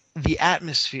just, the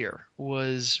atmosphere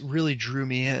really drew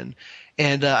me in.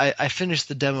 And I finished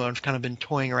the demo and I've kind of been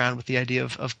toying around with the idea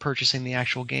of purchasing the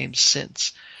actual game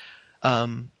since.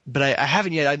 But I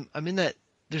haven't yet. I'm in that,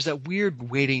 there's that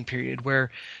weird waiting period where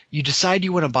you decide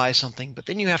you want to buy something, but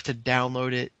then you have to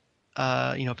download it,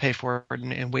 pay for it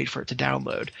and wait for it to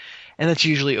download. And that's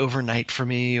usually overnight for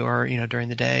me or, during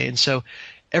the day. And so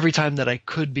every time that I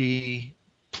could be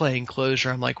playing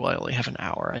Closure, I'm like, well, I only have an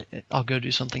hour. I'll go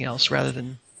do something else rather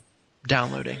than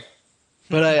downloading.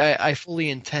 But I fully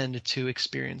intend to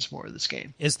experience more of this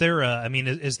game. Is there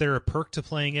a perk to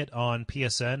playing it on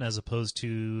PSN as opposed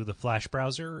to the Flash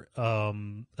browser,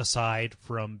 aside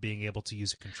from being able to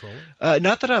use a controller?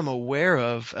 Not that I'm aware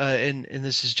of, and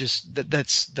this is just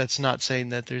that's not saying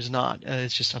that there's not.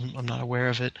 It's just I'm not aware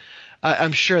of it.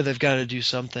 I'm sure they've got to do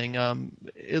something.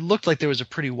 It looked like there was a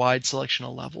pretty wide selection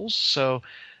of levels, so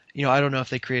I don't know if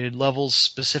they created levels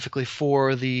specifically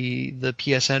for the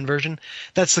PSN version.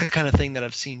 That's the kind of thing that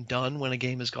I've seen done when a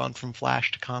game has gone from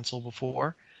Flash to console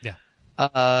before. Yeah.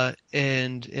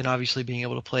 And obviously being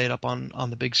able to play it up on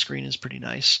the big screen is pretty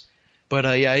nice. But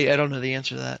I don't know the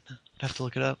answer to that. I'd have to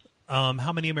look it up.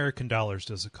 How many American dollars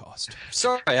does it cost?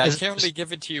 Sorry, I can only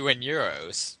give it to you in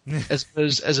euros.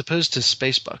 as opposed to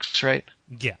Spacebucks, right?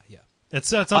 Yeah.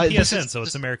 It's on PSN, so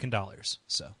it's American dollars.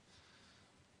 So.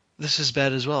 This is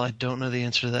bad as well. I don't know the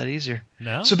answer to that either.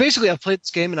 No? So basically, I've played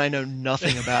this game and I know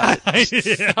nothing about it.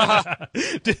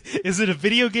 Is it a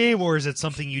video game or is it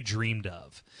something you dreamed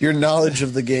of? Your knowledge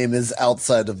of the game is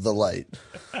outside of the light.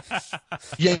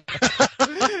 Yeah.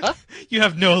 You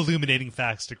have no illuminating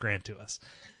facts to grant to us.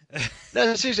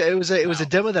 No, seriously, it was a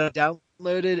demo that I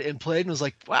downloaded and played and was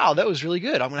like, wow, that was really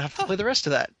good. I'm gonna have to play the rest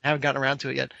of that. I haven't gotten around to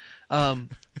it yet.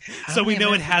 So we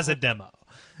know it has a demo.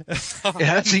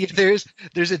 Yeah, see, there's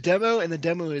a demo and the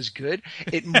demo is good.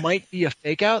 It might be a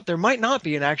fake out. There might not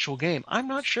be an actual game. I'm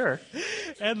not sure.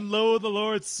 And lo, the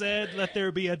Lord said, let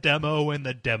there be a demo, and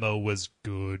the demo was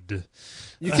good.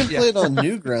 You can play it on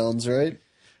Newgrounds, right?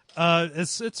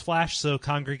 It's Flash, so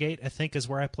Congregate I think is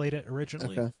where I played it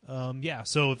originally. Okay. Yeah.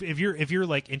 So if you're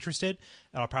like interested,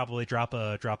 I'll probably drop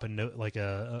a note, like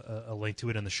a link to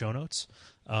it in the show notes.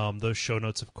 Those show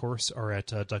notes, of course, are at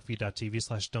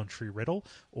duckfeed.tv/don'ttreeriddle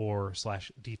or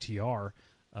 /DTR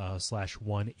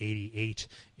 /188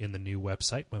 in the new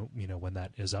website when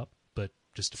that is up. But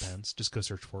just depends. Just go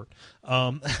search for it.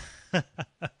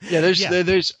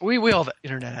 There's we all have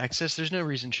internet access. There's no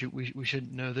reason we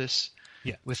shouldn't know this.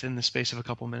 Yeah. Within the space of a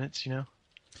couple minutes, Yep.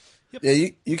 Yeah,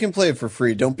 you can play it for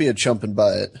free. Don't be a chump and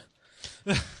buy it.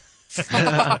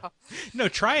 No,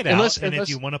 try it out. If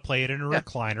you want to play it in a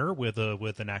recliner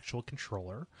with an actual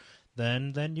controller,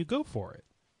 then you go for it.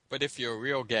 But if you're a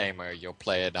real gamer, you'll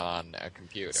play it on a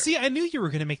computer. See, I knew you were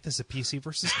going to make this a PC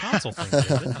versus console thing,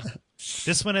 David.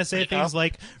 This one I say things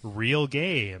like real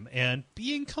game and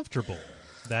being comfortable.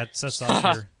 That sets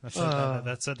off that's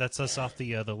us off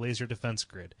the laser defense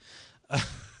grid.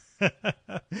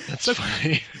 That's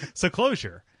funny. So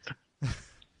Closure.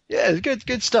 Yeah,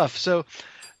 good stuff. So,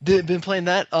 been playing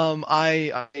that.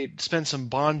 I spent some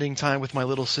bonding time with my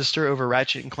little sister over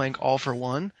Ratchet and Clank All for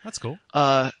One. That's cool.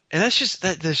 And that's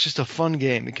just a fun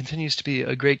game. It continues to be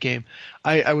a great game.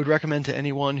 I would recommend to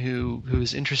anyone who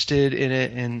is interested in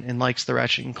it and likes the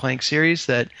Ratchet and Clank series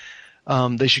that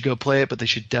they should go play it, but they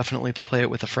should definitely play it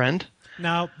with a friend.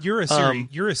 Now, you're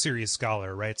a serious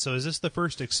scholar, right? So is this the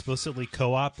first explicitly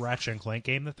co-op Ratchet and Clank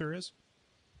game that there is?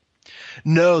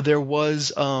 No, there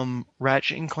was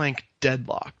Ratchet and Clank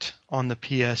Deadlocked on the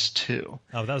PS2.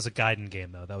 Oh, that was a Gaiden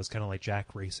game, though. That was kind of like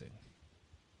Jack Racing.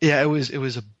 Yeah, it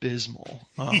was abysmal.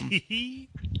 And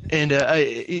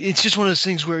it's just one of those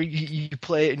things where you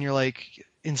play it and you're like,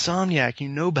 Insomniac, you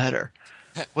know better.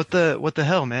 What the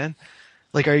hell, man?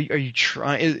 Like, are you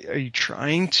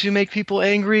trying to make people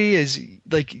angry?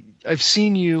 I've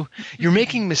seen you're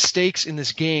making mistakes in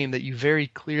this game that you very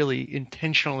clearly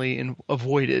intentionally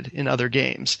avoided in other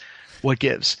games. What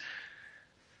gives?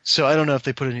 So I don't know if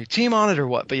they put a new team on it or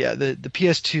what, but yeah, the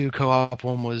PS2 co-op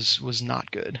one was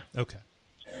not good. Okay.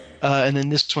 And then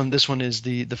this one is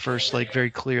the first, like,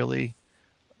 very clearly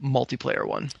multiplayer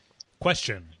one.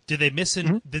 Question: Did they miss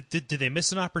did they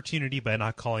miss an opportunity by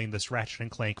not calling this Ratchet and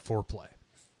Clank Foreplay?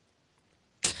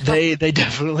 They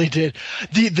definitely did.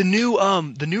 The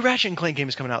new Ratchet and Clank game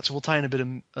is coming out, so we'll tie in a bit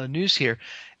of news here.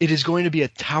 It is going to be a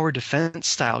tower defense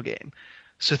style game.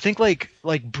 So think like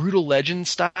Brutal Legend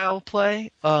style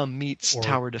play meets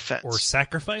tower defense or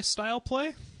Sacrifice style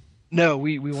play. No,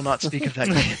 we will not speak of that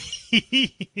game.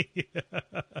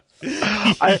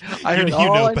 I heard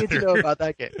all I need to know about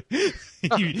that game.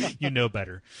 you know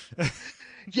better.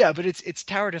 Yeah, but it's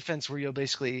tower defense where you'll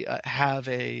basically have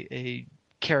a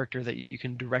character that you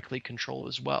can directly control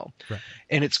as well. Right.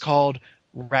 And it's called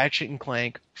Ratchet and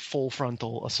Clank Full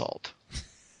Frontal Assault.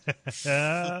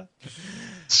 So,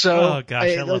 oh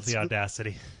gosh, I love the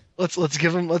audacity. Let's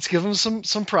give them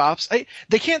some props.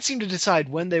 They can't seem to decide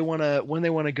when they want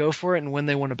to go for it and when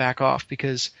they want to back off,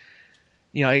 because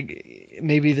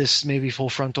maybe Full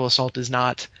Frontal Assault is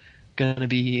not going to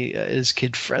be as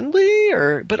kid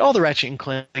friendly, but all the Ratchet and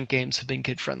Clank games have been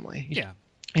kid friendly. Yeah.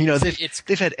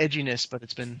 They've had edginess, but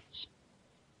it's been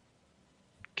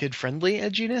kid-friendly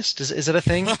edginess. Is that a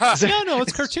thing? No,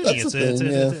 it's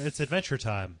cartoony. It's Adventure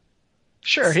Time.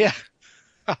 Sure, yeah.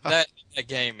 that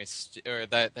game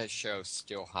that show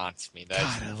still haunts me.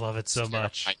 That's God, I love it so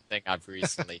much. I think I've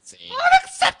recently seen.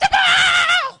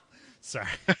 Unacceptable. Sorry.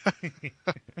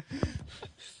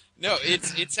 No,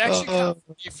 it's actually kind of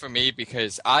funny for me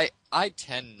because I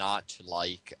tend not to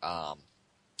like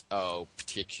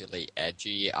particularly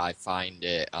edgy. I find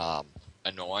it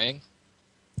annoying.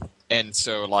 And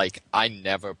so, like, I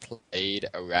never played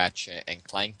a Ratchet and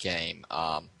Clank game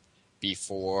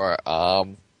before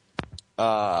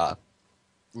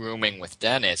rooming with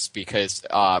Dennis because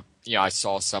I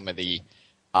saw some of the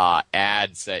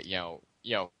ads that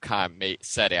kind of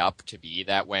set it up to be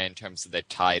that way in terms of the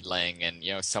titling and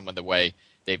some of the way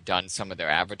they've done some of their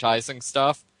advertising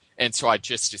stuff. And so I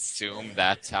just assume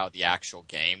that's how the actual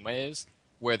game is,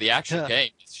 where the actual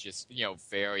game is just,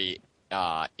 very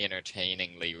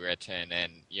entertainingly written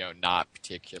and, not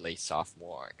particularly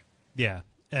sophomoric. Yeah.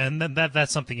 And then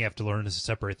that's something you have to learn is to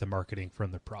separate the marketing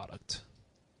from the product.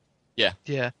 Yeah.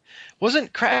 Yeah.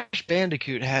 Wasn't Crash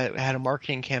Bandicoot had a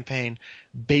marketing campaign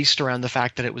based around the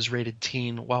fact that it was rated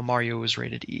teen while Mario was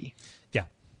rated E? Yeah.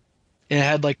 And it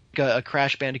had like a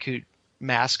Crash Bandicoot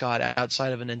mascot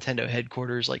outside of a Nintendo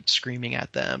headquarters, like screaming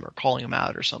at them or calling them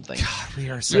out or something. God, we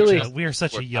are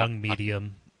such a young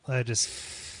medium.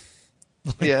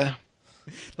 Yeah.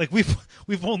 Like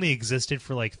we've only existed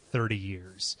for like 30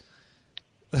 years.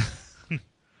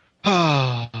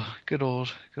 Oh, good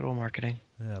old marketing.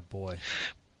 Yeah, boy.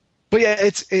 But yeah,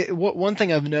 one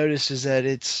thing I've noticed is that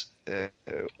it's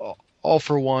all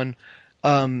for one.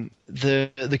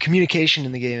 The communication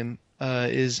in the game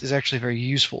is actually very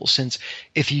useful, since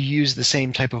if you use the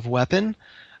same type of weapon,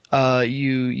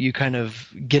 you kind of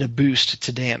get a boost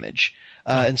to damage.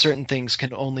 And certain things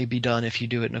can only be done if you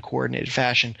do it in a coordinated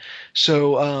fashion.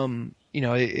 So, I'm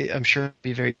sure it'd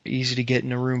be very easy to get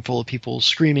in a room full of people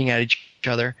screaming at each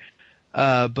other.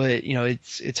 But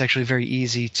it's actually very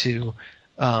easy to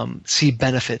see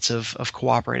benefits of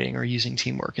cooperating or using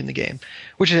teamwork in the game,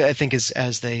 which I think is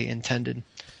as they intended.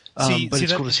 But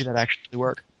it's cool to see that actually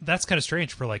work. That's kind of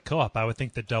strange for like co-op. I would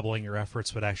think that doubling your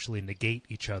efforts would actually negate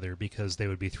each other, because they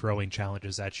would be throwing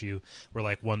challenges at you where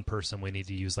like one person would need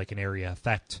to use like an area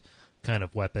effect kind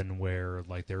of weapon, where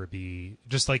like there would be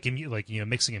just like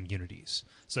mixing immunities.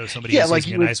 So somebody is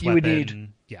using a nice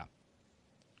weapon.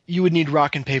 You would need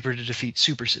rock and paper to defeat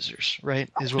super scissors, right?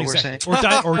 Is what we're saying.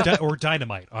 Or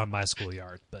dynamite on my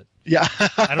schoolyard. But yeah,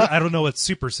 I don't know what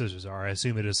super scissors are. I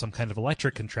assume it is some kind of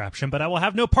electric contraption, but I will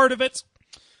have no part of it.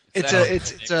 It's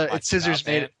scissors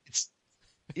made.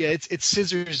 It's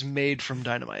scissors made from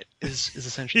dynamite. Is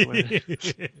essentially what it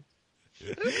is.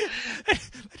 It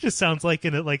just sounds like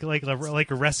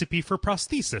a recipe for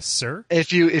prosthesis, sir.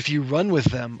 If you run with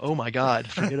them, oh my God,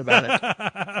 forget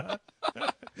about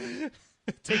it.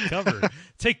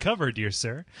 Take cover, dear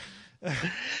sir.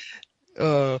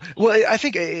 Well, I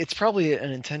think it's probably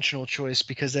an intentional choice,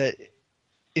 because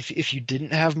if you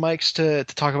didn't have mics to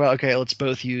talk about, okay, let's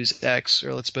both use X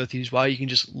or let's both use Y, you can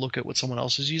just look at what someone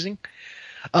else is using.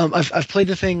 I've played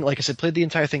the thing, like I said, played the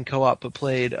entire thing co-op, but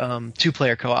played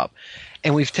 2-player co-op,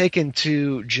 and we've taken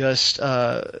to just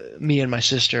me and my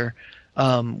sister.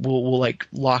 We'll like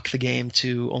lock the game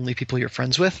to only people you're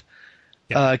friends with.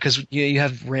 Because you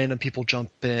have random people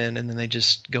jump in and then they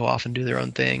just go off and do their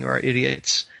own thing, or are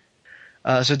idiots.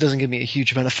 So it doesn't give me a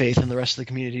huge amount of faith in the rest of the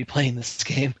community playing this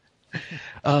game.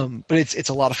 But it's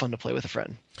a lot of fun to play with a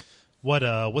friend.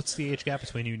 What's the age gap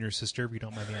between you and your sister, if you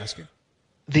don't mind me asking?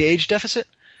 The age deficit?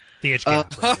 The age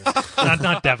gap.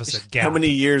 Not deficit, gap. How many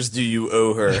years do you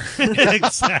owe her?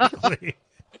 Exactly.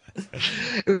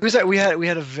 It was that we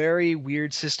had a very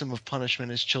weird system of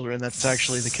punishment as children. That's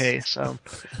actually the case. I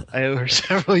owe her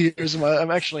several years.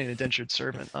 I'm actually an indentured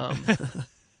servant. So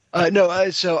I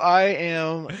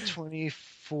am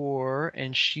 24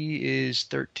 and she is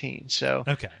 13. So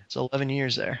okay, it's 11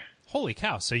 years there. Holy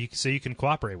cow! So you can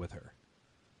cooperate with her.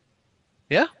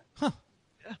 Yeah. Huh.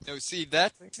 No, see,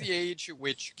 that's the age at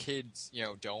which kids,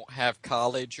 don't have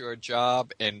college or a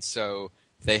job, and so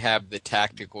they have the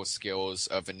tactical skills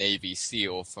of a Navy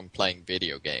SEAL from playing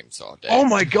video games all day. Oh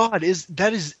my God!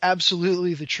 That is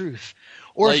absolutely the truth.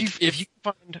 Or like, if you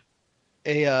find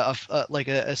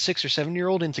a 6 or 7 year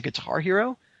old into Guitar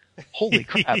Hero, holy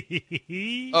crap!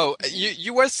 Oh,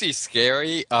 USC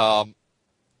scary.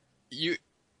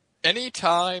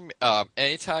 Anytime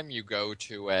you go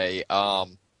to a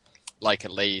like a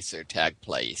laser tag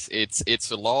place,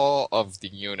 it's a law of the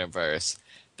universe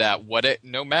that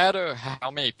no matter how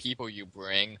many people you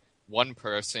bring, one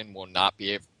person will not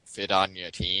be able to fit on your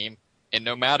team, and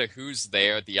no matter who's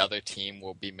there, the other team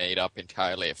will be made up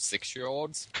entirely of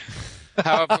 6-year-olds.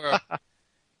 However,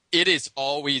 it is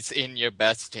always in your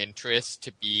best interest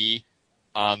to be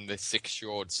on the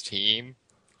 6-year-old's team,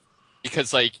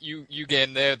 because like you get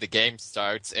in there, the game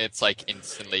starts, and it's like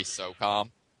instantly SOCOM.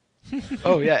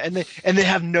 Oh yeah, and they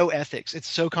have no ethics.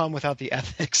 It's SOCOM without the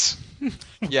ethics.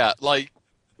 Yeah, like.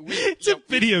 It's a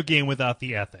video game without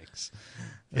the ethics.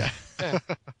 Yeah.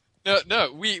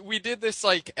 No. We did this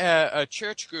like a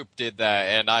church group did that,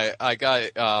 and I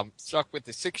got stuck with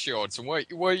the 6-year-olds, and we're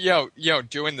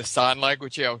doing the sign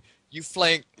language. You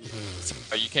flank.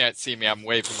 You can't see me. I'm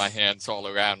waving my hands all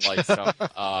around like some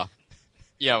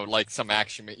like some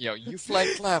action. You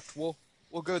flank left. We'll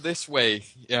go this way.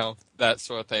 That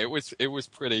sort of thing. It was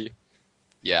pretty.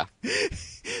 Yeah.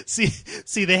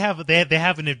 See, they have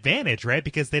an advantage, right?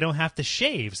 Because they don't have to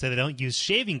shave, so they don't use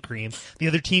shaving cream. The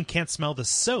other team can't smell the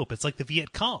soap. It's like the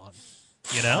Viet Cong,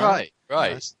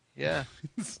 Right. Yeah.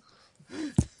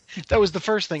 That was the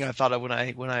first thing I thought of when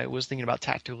I was thinking about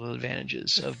tactical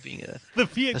advantages of being the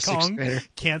Viet Cong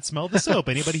can't smell the soap.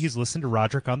 Anybody who's listened to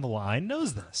Roderick on the Line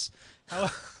knows this.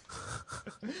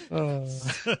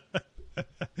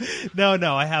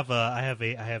 No, I have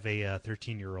a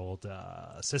 13-year-old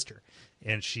sister,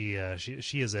 and she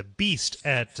is a beast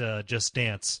at Just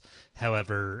Dance.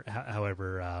 However,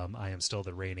 I am still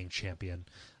the reigning champion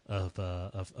of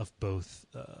both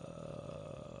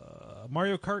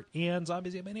Mario Kart and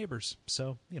Zombies Ate My Neighbors.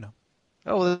 So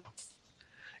Oh,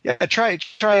 Yeah, try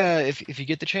if you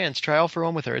get the chance, try All for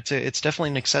One with her. It's definitely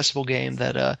an accessible game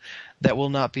that will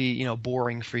not be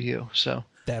boring for you. So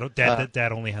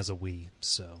That only has a Wii,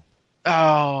 so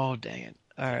oh dang it!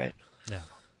 All right, no.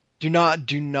 do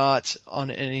not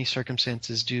on any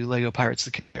circumstances do Lego Pirates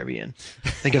of the Caribbean. I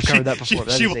think I've covered that before.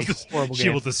 That is a horrible she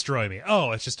game. will destroy me.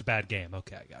 Oh, it's just a bad game.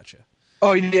 Okay, I gotcha.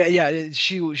 Oh yeah.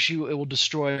 It will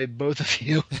destroy both of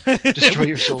you. Destroy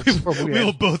your souls. We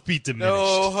will both be diminished.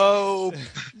 No hope.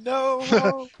 No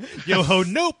hope. Yo ho,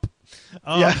 nope.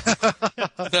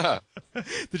 Yeah.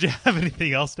 Did you have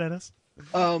anything else, Dennis?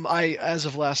 I, as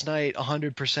of last night,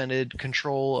 100%ed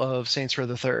control of Saints Row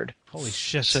the Third. Holy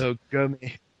shit! So go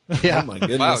me. Oh Yeah. my Wow,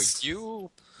 goodness. you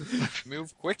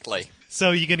move quickly.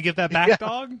 So you gonna give that back, Yeah.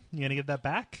 dog? You gonna give that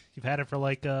back? You've had it for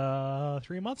like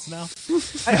 3 months now.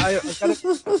 I gotta,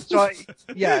 so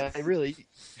I really.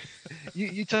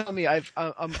 You tell me.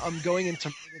 I'm going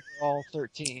into all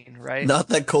 13, right? Not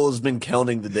that Cole has been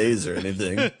counting the days or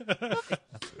anything.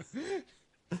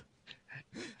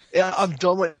 Yeah, I'm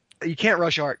done with. You can't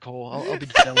rush art, Cole. I'll be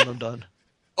done when I'm done.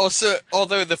 Also,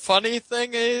 although the funny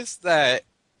thing is that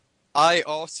I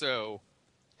also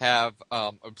have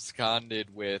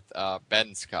absconded with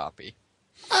Ben's copy.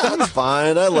 That's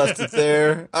fine. I left it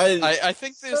there. I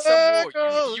think there's some more.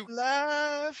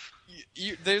 Life.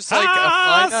 There's like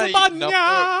a finite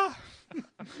number.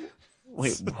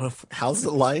 Wait, how's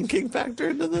the Lion King factor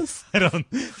into this? I don't.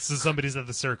 So somebody's at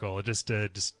the circle. Just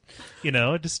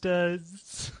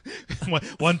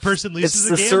one person It's loses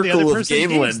the a game, the circle other of person game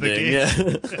gains the lending.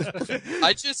 game. Yeah.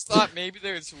 I just thought maybe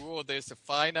there's a rule. There's a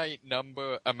finite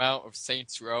amount of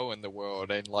Saints Row in the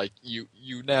world, and like you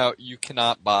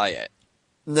cannot buy it.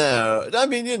 No, I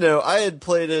mean, I had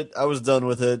played it. I was done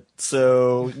with it.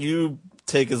 So you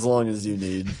take as long as you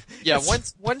need. Yeah,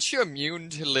 once you're immune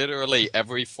to literally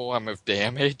every form of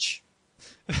damage.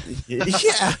 Yeah,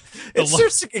 it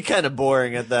starts to get kind of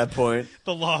boring at that point.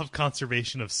 The law of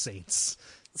conservation of saints.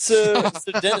 So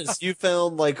Dennis, you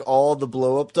found like all the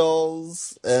blow up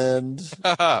dolls and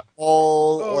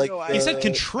all Oh, like no, I- He said I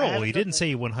control. haven't He done didn't say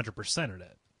he 100%ed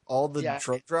it. all the Yeah.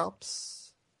 drug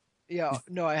drops. Yeah,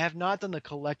 no, I have not done the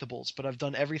collectibles, but I've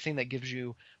done everything that gives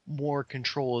you more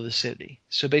control of the city.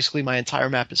 So basically, my entire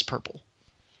map is purple.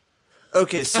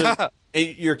 Okay, so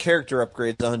your character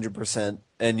upgrades 100%,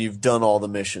 and you've done all the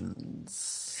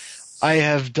missions. I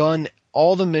have done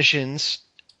all the missions,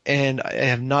 and I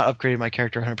have not upgraded my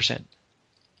character 100%.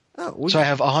 Oh, So I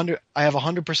have 100. I have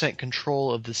 100%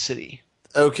 control of the city.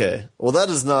 okay. Well, that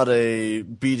is not a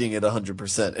beating it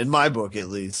 100% in my book, at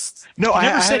least. No, He I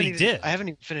never said haven't he even, did. I haven't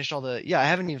even finished all the. Yeah, I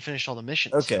haven't even finished all the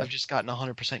missions. Okay. I've just gotten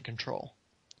 100% control.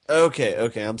 Okay.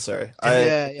 I'm sorry. I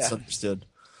Yeah. misunderstood.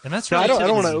 And that's No, really I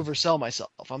don't want to easy. oversell myself.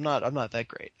 I'm not that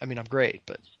great. I mean, I'm great,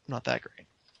 but I'm not that great.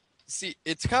 See,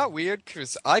 it's kind of weird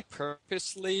because I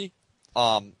purposely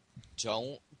don't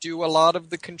do a lot of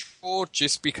the control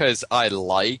just because I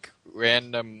like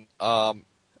random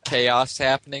chaos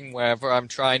happening wherever I'm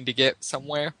trying to get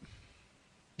somewhere.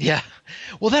 Yeah.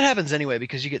 Well, that happens anyway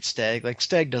because you get stag. Like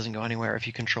stag doesn't go anywhere if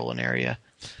you control an area.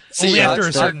 Only yeah, after a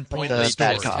I've certain point the only in the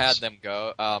bad just story. cops. had them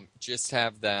go. Just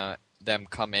have them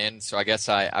come in. So I guess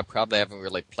I probably haven't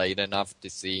really played enough to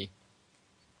see.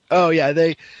 Oh yeah,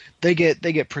 they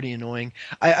get pretty annoying.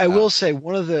 I will say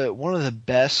one of the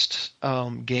best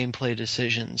gameplay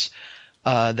decisions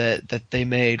that they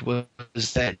made was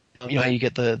that how you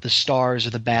get the stars or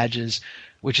the badges,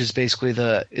 which is basically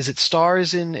is it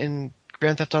stars in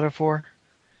Grand Theft Auto 4?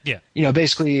 Yeah.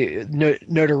 Basically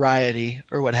notoriety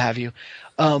or what have you.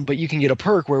 But you can get a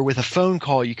perk where with a phone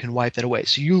call you can wipe that away.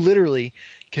 So you literally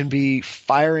can be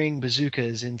firing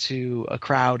bazookas into a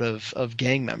crowd of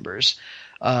gang members.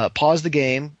 Pause the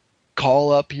game,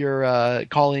 call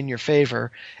in your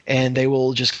favor, and they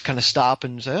will just kind of stop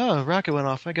and say, "Oh, rocket went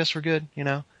off. I guess we're good,"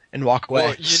 and walk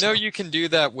away. Well, you can do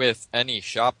that with any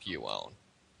shop you own.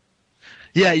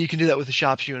 Yeah, you can do that with the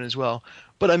shops you own as well.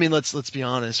 But I mean, let's be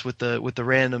honest, with the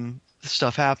random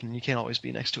stuff happening, you can't always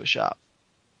be next to a shop.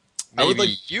 I would Maybe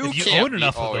like- you if you can't own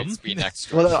enough of always them. be next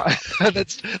to a Well, shop.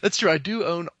 that's true. I do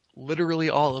own literally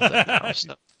all of them now.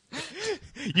 So.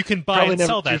 You can buy Probably and never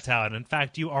sell that too- town. In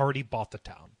fact, you already bought the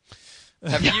town.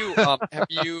 Have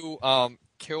you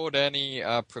killed any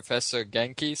Professor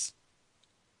Genkis?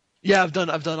 Yeah, I've done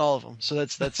all of them. So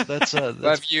that's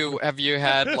Have you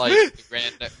had like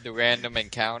the random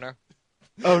encounter?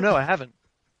 Oh no, I haven't.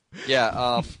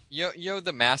 Yeah, you know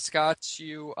the mascots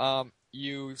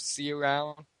you see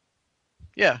around.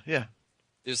 Yeah.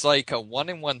 There's like a 1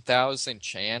 in 1,000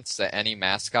 chance that any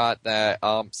mascot that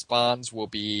spawns will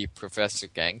be Professor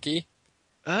Genki,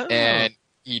 Oh. and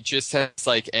he just has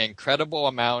like an incredible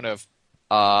amount of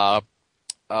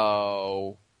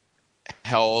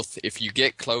health. If you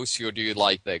get close, you'll do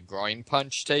like the groin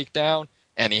punch takedown,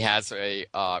 and he has a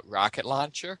rocket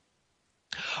launcher.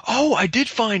 Oh, I did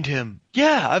find him.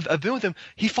 Yeah, I've been with him.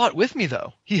 He fought with me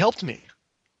though. He helped me.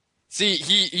 See,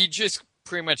 he just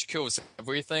pretty much kills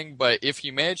everything, but if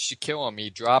you manage to kill him, he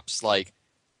drops like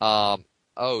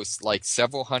it's like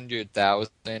several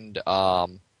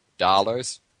 $100,000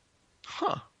 dollars.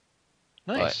 Huh.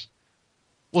 Nice.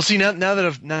 Well, see now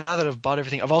that I've bought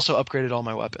everything, I've also upgraded all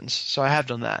my weapons, so I have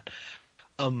done that.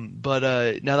 But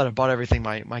now that I've bought everything,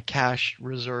 my cash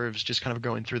reserves just kind of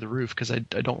going through the roof because I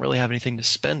don't really have anything to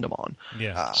spend them on.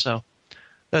 Yeah. So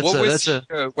that's what was that's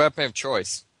your weapon of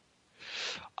choice?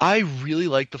 I really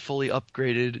like the fully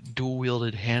upgraded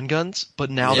dual-wielded handguns, but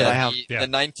now that I have the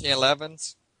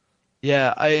 1911s.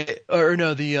 Yeah,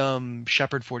 the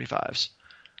Shepherd 45s.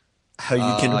 How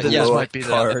you can this blow might up be the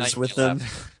cars with them.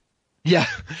 Yeah,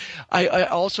 I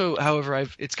also, however,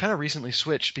 it's kind of recently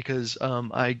switched because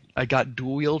I got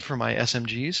dual wield for my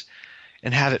SMGs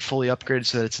and have it fully upgraded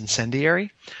so that it's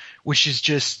incendiary, which is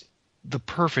just the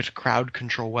perfect crowd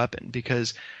control weapon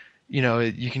because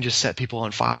you can just set people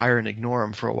on fire and ignore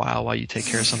them for a while you take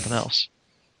care of something else.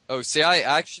 Oh, see, I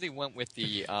actually went with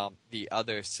the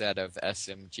other set of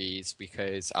SMGs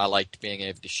because I liked being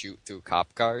able to shoot through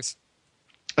cop cars.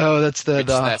 Oh, that's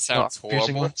that sounds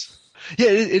piercing horrible. ones. Yeah,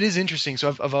 it is interesting. So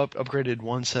I've upgraded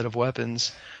one set of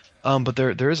weapons, but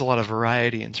there is a lot of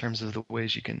variety in terms of the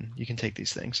ways you can take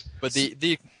these things. But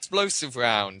the explosive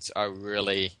rounds are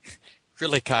really,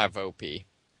 really kind of OP.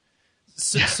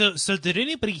 So did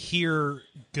anybody here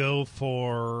go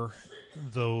for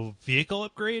the vehicle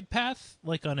upgrade path,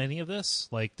 like on any of this?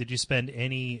 Like, did you spend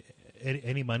any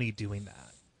money doing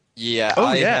that? Yeah,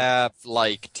 I have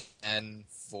like 10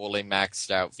 fully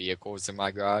maxed out vehicles in my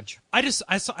garage. I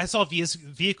saw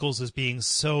vehicles as being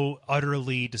so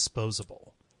utterly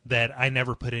disposable that I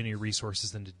never put any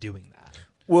resources into doing that.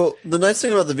 Well, the nice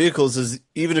thing about the vehicles is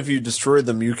even if you destroy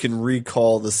them, you can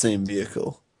recall the same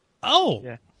vehicle. Oh,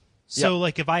 yeah. So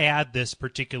like if I add this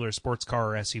particular sports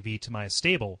car or SUV to my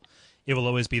stable, it will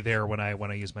always be there when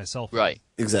I use my cell phone. Right.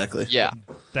 Exactly. Yeah.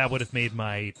 That would have made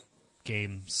my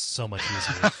game so much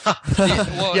easier.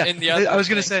 And the other I was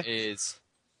gonna say is,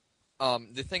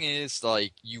 the thing is,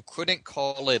 like, you couldn't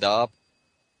call it up.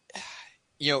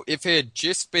 If it had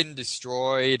just been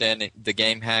destroyed and the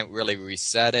game hadn't really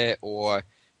reset it, or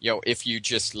if you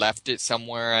just left it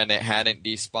somewhere and it hadn't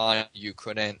despawned, you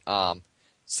couldn't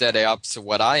set it up. So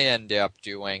what I ended up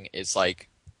doing is like,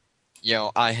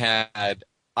 I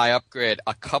upgraded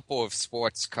a couple of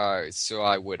sports cars, so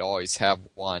I would always have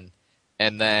one.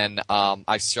 And then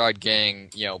I started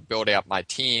getting, building up my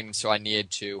team, so I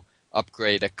needed to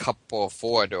upgrade a couple of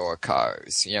four-door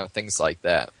cars, things like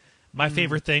that. My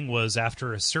favorite thing was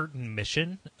after a certain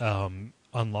mission,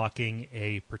 unlocking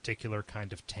a particular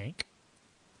kind of tank.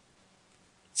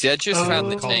 See, I just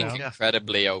found the Call tank down.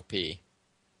 incredibly OP.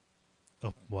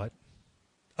 Oh, what?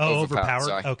 Oh, Overpowered, overpowered?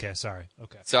 sorry. Okay, sorry.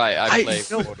 Okay. So I play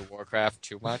no. World of Warcraft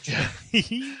too much.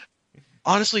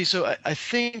 Honestly, so I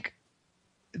think,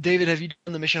 David, have you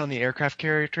done the mission on the aircraft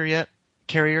carrier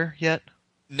yet?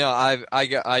 No,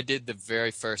 I did the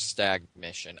very first stag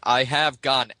mission. I have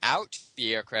gone out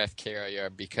the aircraft carrier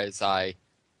because I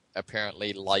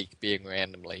apparently like being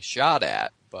randomly shot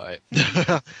at, but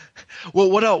Well,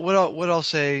 what I'll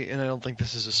say, and I don't think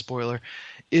this is a spoiler,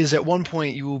 is at one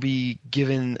point you will be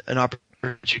given an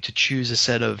opportunity to choose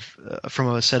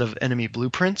from a set of enemy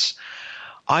blueprints.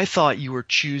 I thought you were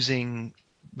choosing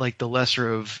like the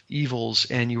lesser of evils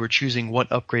and you were choosing what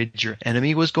upgrades your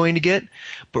enemy was going to get,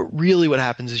 but really what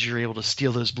happens is you're able to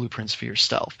steal those blueprints for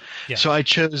yourself. Yeah. So I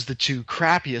chose the two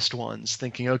crappiest ones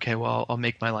thinking, okay, well, I'll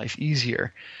make my life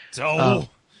easier.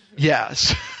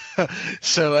 Yes.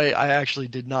 So I actually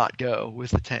did not go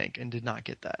with the tank and did not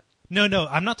get that. No,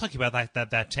 I'm not talking about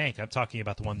that tank. I'm talking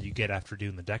about the one that you get after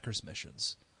doing the Deckers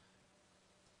missions.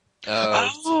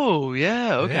 Oh,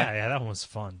 yeah, okay. Yeah, that one was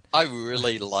fun. I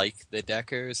really like the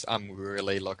Deckers. I'm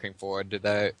really looking forward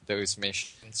to those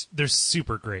missions. They're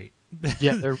super great.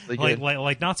 Yeah, they're really good.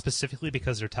 like not specifically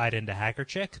because they're tied into Hacker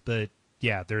Chick, but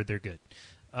yeah, they're good.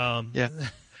 Yeah.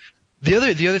 The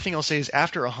other thing I'll say is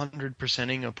after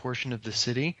 100%ing a portion of the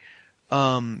city,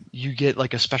 you get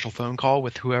like a special phone call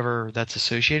with whoever that's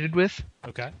associated with.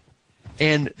 Okay.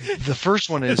 And the first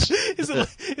one is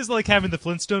It's like having the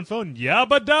Flintstone phone.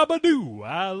 Yabba dabba doo.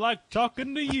 I like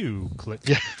talking to you. Click.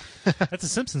 Yeah. That's a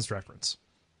Simpsons reference.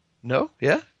 No,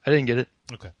 yeah, I didn't get it.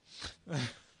 Okay.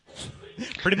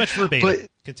 Pretty much verbatim. But-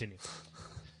 Continue.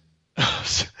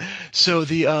 So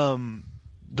the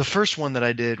first one that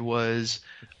I did was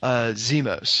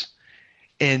Zemos,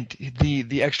 and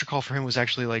the extra call for him was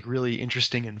actually like really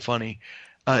interesting and funny.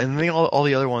 And then all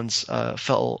the other ones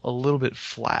fell a little bit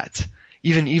flat.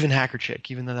 Even Hacker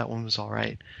Chick, even though that one was all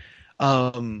right.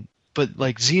 But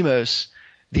like Zemos,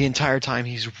 the entire time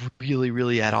he's really,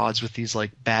 really at odds with these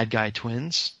like bad guy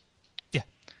twins. Yeah.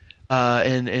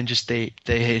 And just they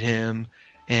hate him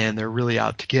and they're really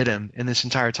out to get him. And this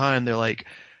entire time they're like,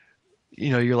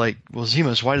 you're like, well,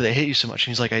 Zemos, why do they hate you so much?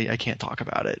 And he's like, I can't talk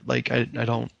about it. Like I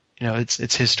don't,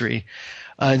 it's history.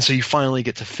 And so you finally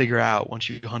get to figure out once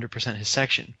you 100% his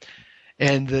section.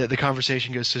 And the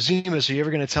conversation goes, so Zemos, are you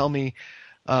ever going to tell me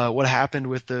what happened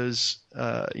with those,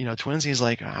 twins? He's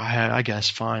like, I guess,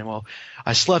 fine. Well,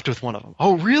 I slept with one of them.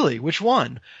 Oh, really? Which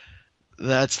one?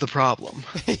 That's the problem.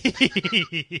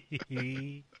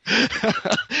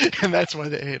 And that's why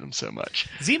they hate him so much.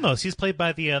 Zemos, he's played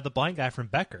by the blind guy from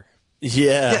Becker.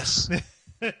 Yeah. Yes.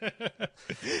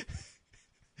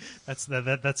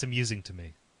 That's amusing to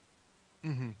me.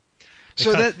 Mm-hmm.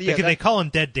 They call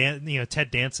him Ted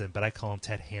Danson, but I call him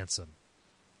Ted Handsome.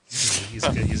 He's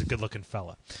a good looking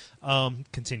fella.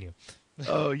 Continue.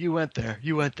 Oh, you went there.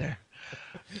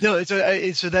 No, so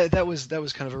that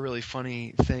was kind of a really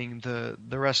funny thing.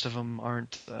 The rest of them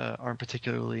aren't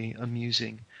particularly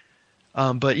amusing.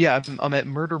 But yeah, I'm at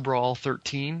Murder Brawl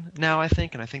 13 now, I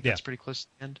think, and I think that's pretty close to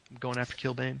the end. I'm going after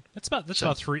Killbane. That's about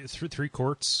three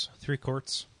courts.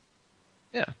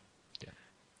 Yeah.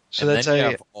 So and that's then you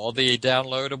have all the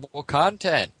downloadable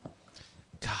content.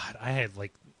 God, I had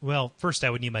first I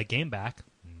would need my game back.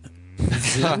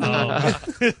 Did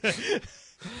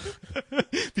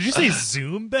you say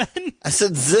Zoom, Ben? I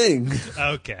said Zing.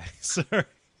 Okay, sorry.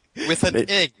 With an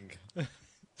ing.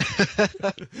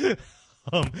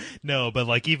 No,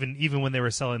 but even when they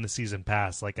were selling the season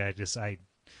pass, I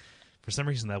for some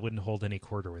reason that wouldn't hold any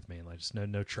quarter with me. Just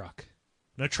no truck,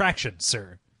 no traction,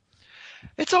 sir.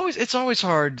 It's always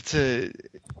hard to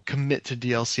commit to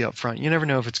DLC up front. You never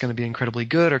know if it's going to be incredibly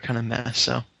good or kind of mess.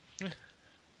 So,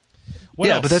 what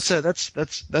else? But that's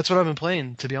what I've been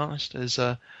playing. To be honest, is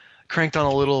cranked on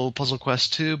a little Puzzle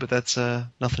Quest 2, but that's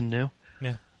nothing new.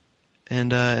 Yeah,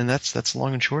 and that's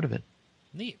long and short of it.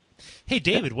 Neat. Hey,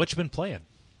 David, what you been playing?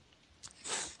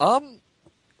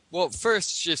 Well,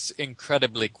 first, just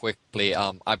incredibly quickly,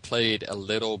 I played a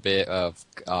little bit of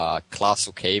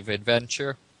Colossal Cave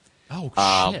Adventure.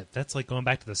 Oh, shit. That's like going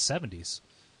back to the 70s.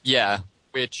 Yeah,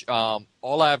 which all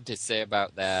I have to say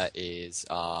about that is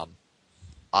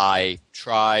I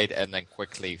tried and then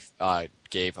quickly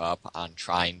gave up on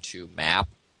trying to map.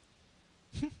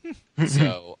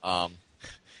 So,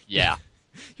 yeah.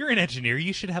 You're an engineer.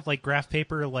 You should have graph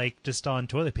paper just on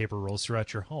toilet paper rolls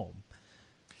throughout your home.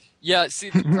 Yeah, see,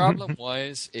 the problem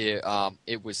was it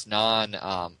was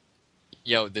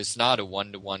there's not a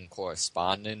one-to-one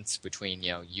correspondence between,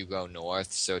 you go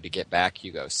north, so to get back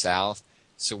you go south.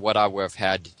 So what I would have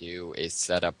had to do is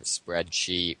set up a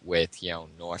spreadsheet with,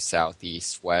 north, south,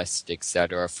 east, west,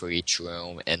 etc. for each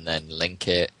room, and then link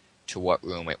it to what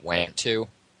room it went to.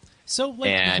 So,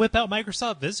 whip out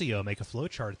Microsoft Visio, make a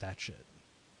flowchart of that shit.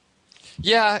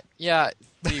 Yeah,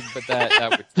 but that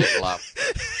would take a lot.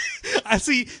 I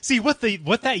see what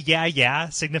that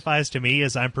signifies to me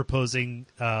is I'm proposing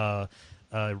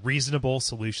reasonable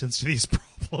solutions to these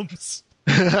problems.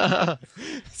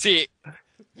 See,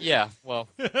 yeah, well,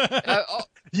 what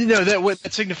that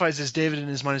signifies is David in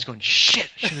his mind is going, shit,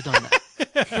 I should have done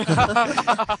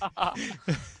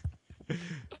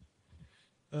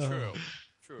that.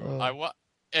 True.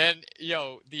 And,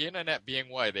 the internet being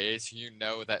what it is,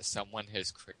 that someone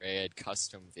has created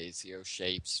custom Visio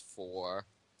shapes for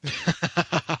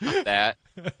that.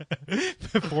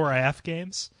 For IF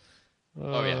games?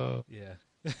 Oh, yeah.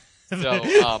 Yeah.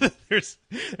 So, there's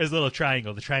a little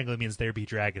triangle. The triangle means there be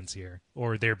dragons here,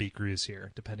 or there be Grus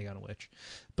here, depending on which.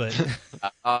 But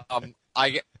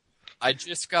I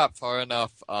just got far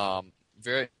enough,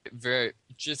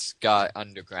 just got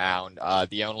underground.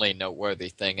 The only noteworthy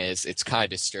thing is it's kind of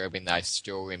disturbing that I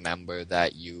still remember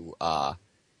that you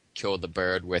killed the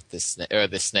bird with the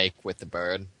snake with the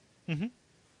bird. Mm-hmm.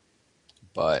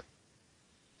 But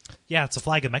yeah, it's a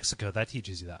flag of Mexico that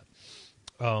teaches you that.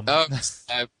 Is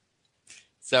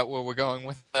that where we're going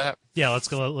with that? Yeah, let's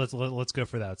go. Let's go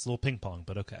for that. It's a little ping pong,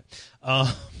 but okay.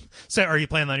 So, are you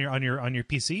playing on your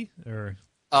PC or?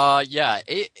 Yeah,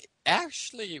 it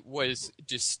actually was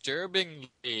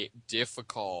disturbingly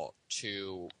difficult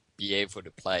to be able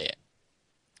to play it.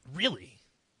 Really?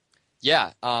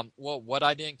 Yeah. Well, what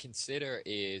I didn't consider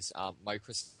is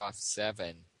Microsoft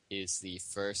 7 is the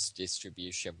first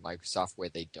distribution of Microsoft where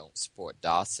they don't support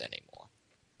DOS anymore.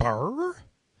 Brr?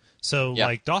 So, yeah.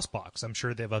 like DOSBox, I'm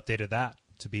sure they've updated that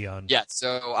to be on. Yeah,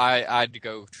 so I had to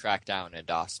go track down a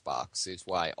DOS box is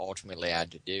what I ultimately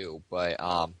had to do. But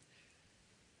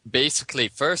basically,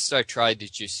 first I tried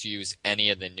to just use any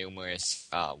of the numerous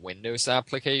Windows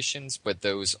applications, but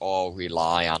those all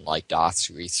rely on like DOS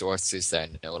resources that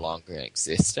are no longer in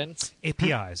existence.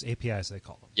 APIs they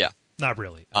call them. Yeah. Not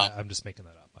really. I'm just making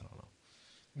that up. I don't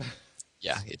know.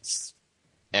 Yeah, it's...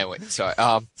 Anyway, sorry.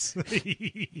 I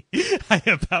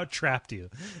about trapped you.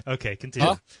 Okay,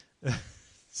 continue. Huh?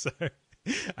 Sorry.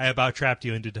 I about trapped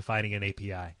you into defining an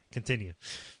API. Continue.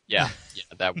 Yeah,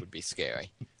 that would be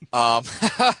scary. And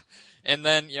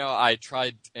then, I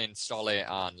tried to install it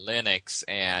on Linux,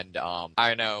 and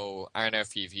I don't know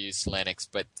if you've used Linux,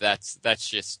 but that's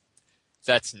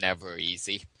never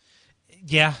easy.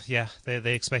 Yeah.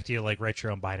 They expect you to like write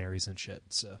your own binaries and shit.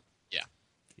 So yeah.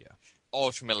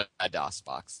 Ultimately, I DOS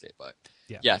boxed it, but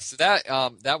yeah. So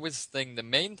that was the thing. The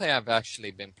main thing I've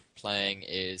actually been playing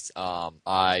is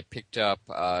I picked up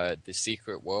The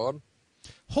Secret World.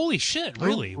 Holy shit!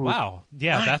 Really? Ooh. Wow.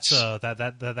 Yeah, Nice.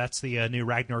 that's the new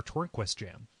Ragnar Tornquist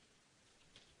jam.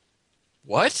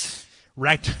 What?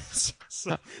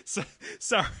 Sorry.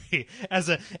 As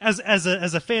a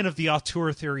fan of the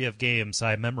auteur theory of games,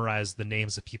 I memorized the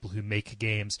names of people who make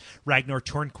games. Ragnar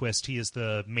Tornquist, he is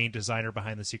the main designer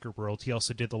behind The Secret World. He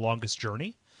also did The Longest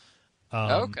Journey.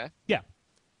 Okay. Yeah.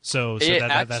 So It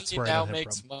that's actually where I now got him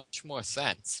makes from. much more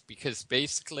sense because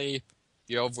basically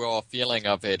the overall feeling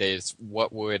of it is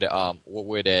what would a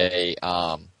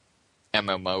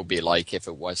MMO be like if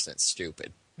it wasn't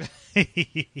stupid?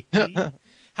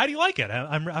 How do you like it?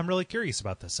 I'm really curious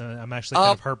about this. I'm actually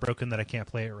kind of heartbroken that I can't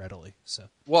play it readily. So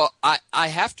Well, I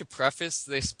have to preface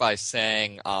this by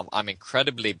saying I'm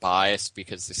incredibly biased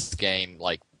because this game,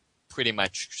 like, pretty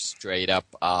much straight up,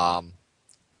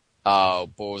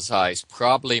 Bullseye's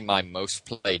probably my most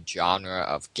played genre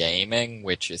of gaming,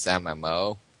 which is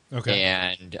MMO. okay.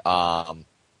 And,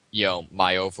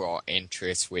 my overall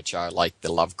interests, which are like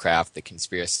the Lovecraft, the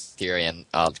conspiracy theory, and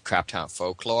Craptown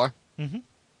folklore. Mm-hmm.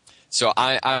 So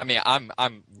I'm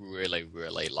really,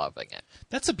 really loving it.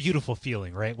 That's a beautiful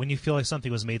feeling, right? When you feel like something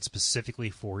was made specifically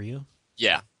for you.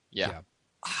 Yeah.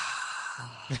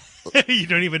 You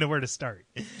don't even know where to start.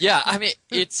 Yeah, I mean,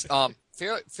 it's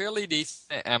fairly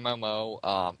decent MMO.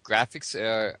 Graphics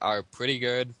are pretty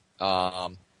good.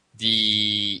 Some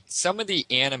of the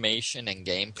animation and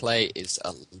gameplay is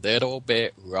a little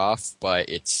bit rough, but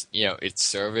it's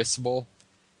serviceable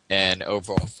and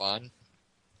overall fun.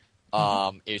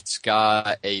 It's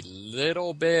got a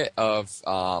little bit of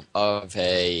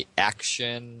a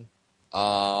action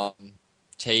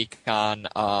take on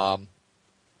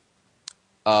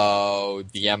the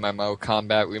MMO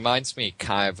combat. Reminds me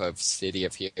kind of City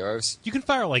of Heroes. You can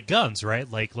fire like guns,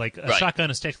 right? Like a Right. shotgun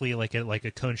is technically like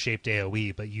a cone-shaped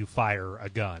AOE, but you fire a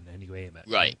gun and you aim it.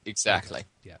 Right, exactly.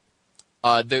 Yeah.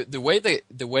 The way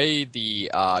the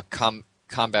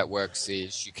combat works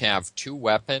is you can have two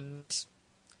weapons,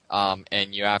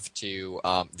 and you have to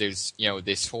there's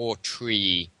this whole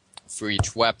tree for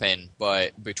each weapon,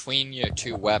 but between your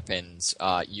two weapons,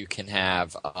 you can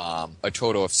have a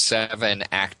total of 7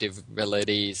 active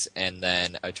abilities and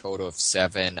then a total of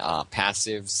 7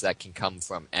 passives that can come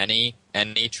from any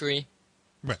tree.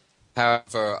 Right.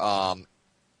 However,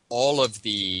 all of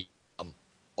the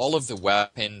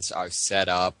weapons are set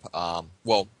up.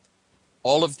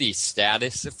 All of the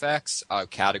status effects are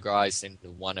categorized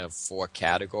into one of 4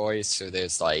 categories. So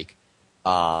there's like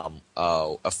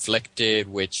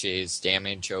afflicted, which is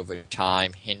damage over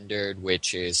time; hindered,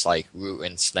 which is like root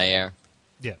and snare;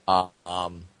 Yeah.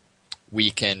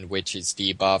 weakened, which is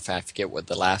debuff. I forget what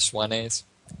the last one is.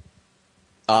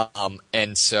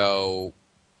 And so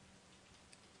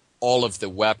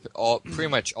pretty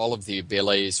much all of the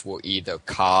abilities will either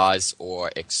cause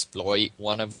or exploit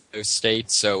one of those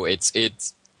states. So it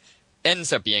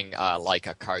ends up being like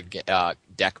a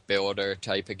deck builder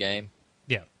type of game.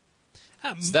 Yeah.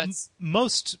 So that's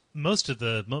Most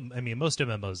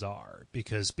MMOs are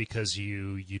because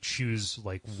you choose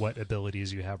like what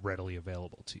abilities you have readily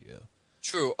available to you.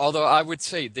 true. Although I would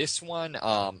say this one,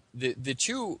 the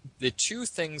two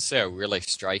things that are really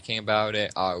striking about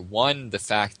it are, one, the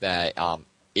fact that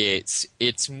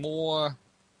it's more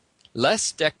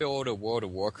less deck builder World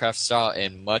of Warcraft style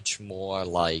and much more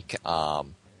like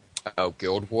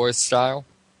Guild Wars style.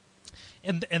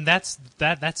 And that's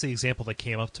the example that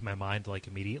came up to my mind like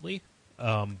immediately.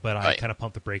 But I Right. kind of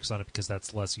pumped the brakes on it because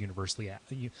that's less universally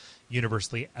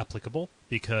applicable.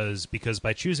 Because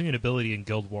by choosing an ability in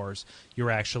Guild Wars, you're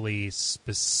actually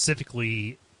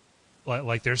specifically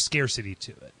like there's scarcity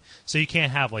to it, so you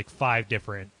can't have like 5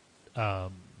 different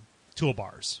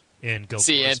toolbars. in Guild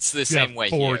See, Wars. it's the You same have way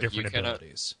 4 here. different You can,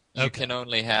 abilities. you Okay. can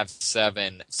only have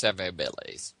seven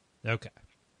abilities. Okay.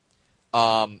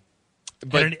 But At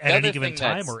the any other given thing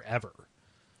time that's- or ever?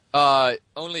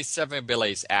 only 7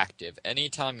 abilities active.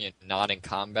 Anytime you're not in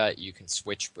combat, you can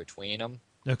switch between them.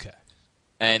 Okay.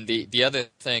 And the other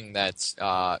thing that's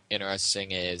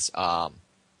interesting is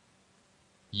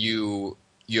you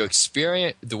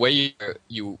experience the way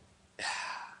you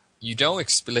don't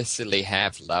explicitly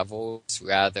have levels.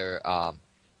 Rather,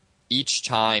 each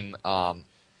time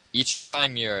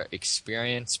your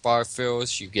experience bar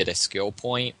fills, you get a skill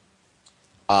point,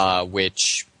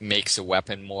 which makes a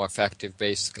weapon more effective,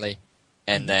 basically.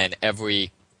 And then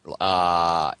every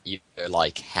either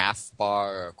like half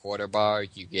bar or a quarter bar,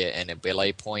 you get an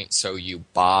ability point. So you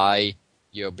buy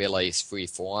your abilities free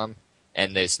form,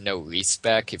 and there's no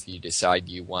respec. If you decide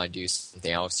you want to do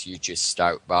something else, you just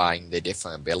start buying the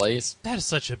different abilities. That is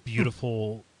such a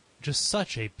beautiful, just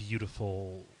such a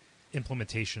beautiful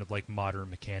implementation of like modern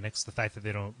mechanics. The fact that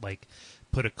they don't like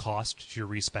put a cost to your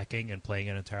respecing and playing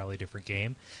an entirely different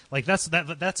game. Like that's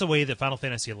a way that Final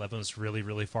Fantasy XI was really,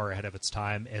 really far ahead of its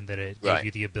time, and that it gave Right.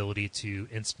 you the ability to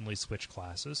instantly switch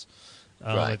classes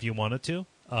Right. if you wanted to.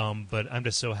 But I'm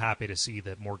just so happy to see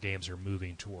that more games are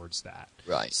moving towards that.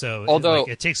 Right. So Although-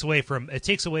 it takes away from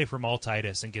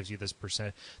Altitis and gives you this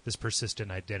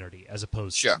persistent identity, as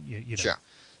opposed Sure. to you know, Sure.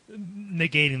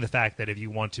 negating the fact that if you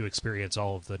want to experience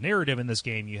all of the narrative in this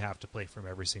game, you have to play from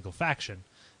every single faction.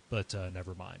 But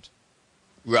never mind.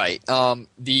 Right.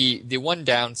 The one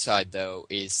downside though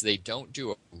is they don't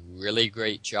do a really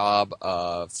great job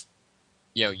of,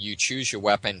 you choose your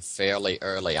weapon fairly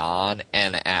early on,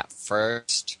 and at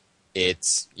first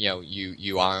it's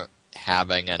you aren't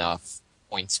having enough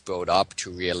points built up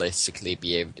to realistically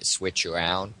be able to switch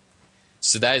around.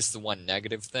 So that is the one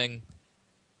negative thing.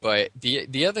 But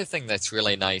the other thing that's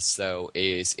really nice though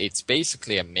is it's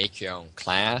basically a make your own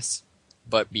class.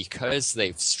 But because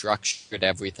they've structured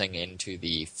everything into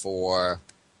the four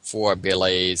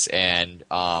abilities, and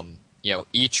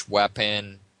each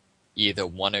weapon, either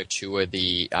one or two of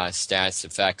the status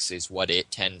effects is what it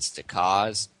tends to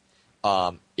cause.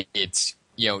 It's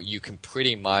you can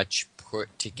pretty much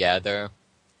put together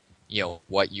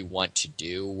what you want to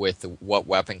do with what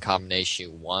weapon combination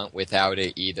you want, without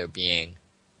it either being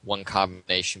one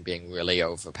combination being really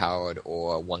overpowered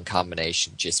or one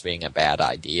combination just being a bad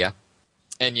idea.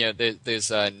 And there's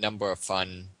a number of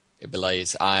fun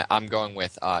abilities. I'm going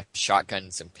with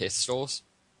shotguns and pistols.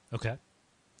 Okay.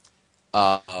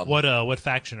 Um, What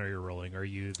faction are you rolling? Are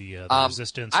you the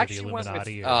Resistance I or the actually went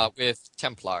Illuminati? with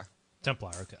Templar.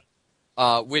 Templar, okay.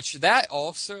 Which that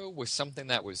also was something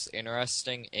that was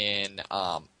interesting in.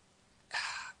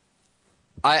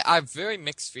 I have very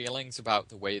mixed feelings about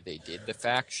the way they did the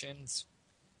factions,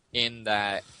 in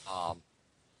that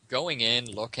going in,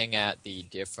 looking at the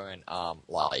different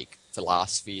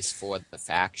philosophies for the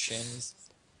factions,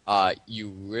 you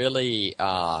really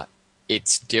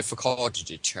it's difficult to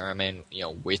determine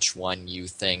which one you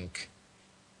think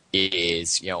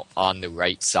is on the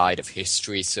right side of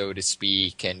history, so to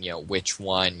speak, and which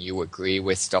one you agree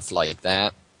with, stuff like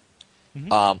that.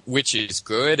 Which is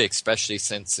good, especially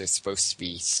since they're supposed to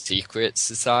be secret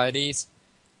societies.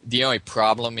 The only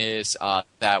problem is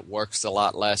that works a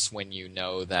lot less when you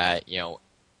know that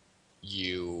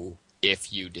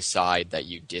if you decide that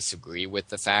you disagree with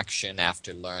the faction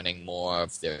after learning more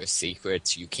of their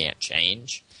secrets, you can't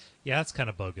change. Yeah, that's kind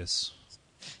of bogus.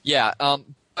 Yeah, but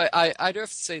I'd have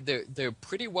to say they're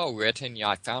pretty well written.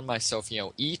 I found myself,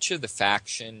 each of the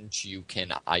factions you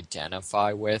can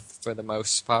identify with for the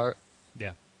most part.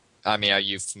 Yeah. I mean, are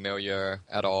you familiar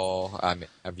at all?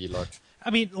 Have you looked? I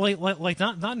mean, like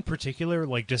not in particular,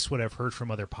 like just what I've heard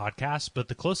from other podcasts, but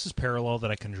the closest parallel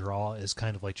that I can draw is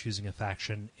kind of like choosing a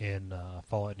faction in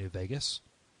Fallout New Vegas.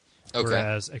 Okay.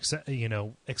 Whereas,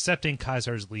 accepting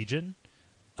Kaiser's Legion,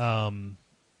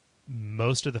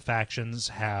 most of the factions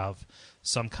have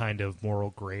some kind of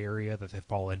moral gray area that they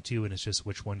fall into, and it's just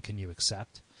which one can you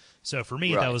accept. So for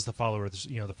me, Right. that was the followers,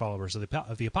 the followers of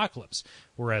the Apocalypse.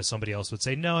 Whereas somebody else would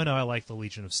say, no, I like the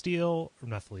Legion of Steel, or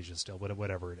not the Legion of Steel, but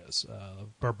whatever it is,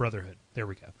 Brotherhood. There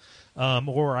we go.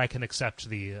 Or I can accept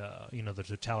the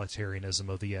the totalitarianism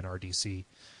of the NRDC,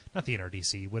 not the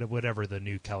NRDC, whatever the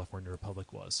new California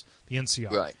Republic was, the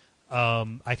NCR. Right.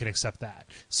 I can accept that.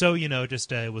 So,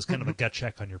 just it was kind of a gut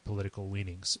check on your political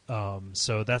leanings.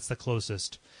 So that's the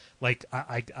closest. Like,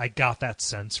 I got that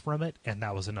sense from it, and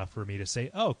that was enough for me to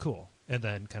say, oh, cool, and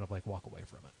then kind of like walk away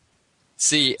from it.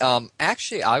 See,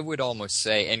 actually, I would almost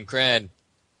say, and granted,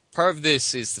 part of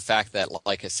this is the fact that,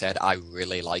 like I said, I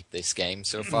really like this game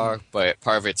so far, but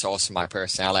part of it's also my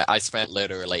personality. I spent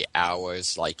literally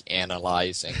hours like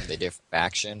analyzing the different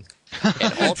factions,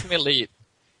 and ultimately,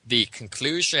 the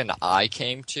conclusion I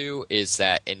came to is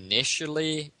that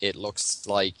initially it looks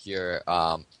like you're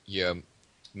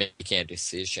making a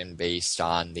decision based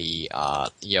on the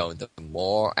the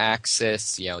moral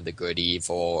axis, the good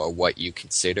evil, or what you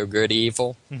consider good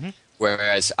evil. Mm-hmm.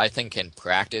 Whereas I think in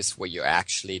practice, what you're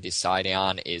actually deciding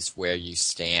on is where you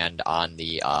stand on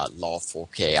the lawful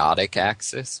chaotic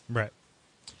axis. Right.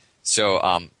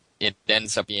 So it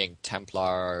ends up being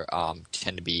Templar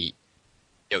tend to be,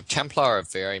 Templar are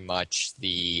very much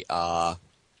they're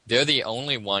the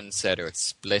only ones that are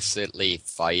explicitly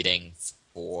fighting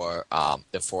for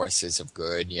the forces of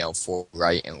good, for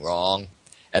right and wrong.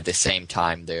 At the same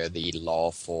time, they're the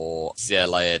lawful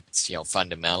zealots,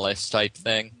 fundamentalist type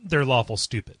thing. They're lawful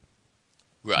stupid.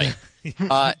 Right.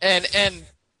 And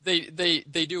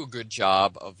they do a good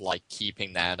job of like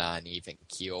keeping that on an even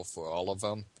keel for all of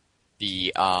them.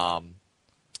 The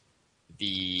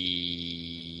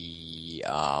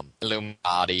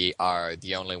Illuminati are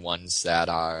the only ones that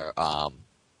are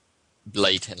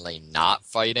blatantly not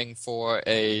fighting for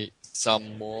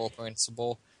some moral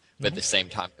principle, but at the same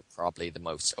time they're probably the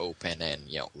most open and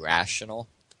rational.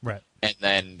 Right. And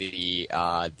then the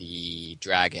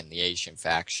Dragon, the Asian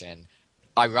faction,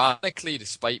 ironically,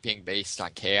 despite being based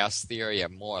on chaos theory, are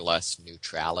more or less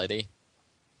neutrality.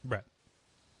 Right.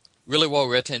 Really well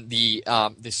written. The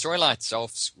storyline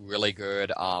itself's really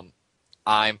good.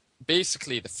 I'm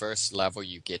basically the first level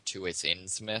you get to is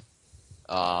Innsmouth.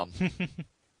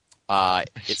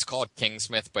 It's called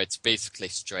Kingsmouth, but it's basically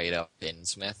straight up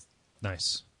Innsmouth.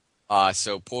 Nice.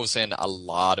 So pulls in a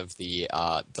lot of the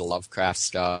Lovecraft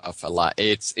stuff. A lot.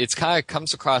 It's kind of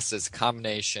comes across as a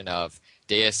combination of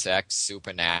Deus Ex,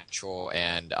 Supernatural,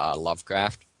 and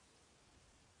Lovecraft.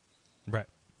 Right.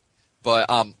 But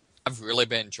I've really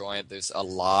been enjoying it. There's a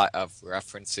lot of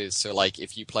references. So like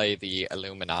if you play the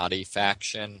Illuminati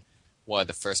faction, one of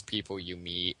the first people you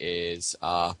meet is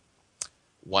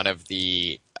one of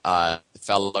the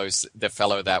fellows, the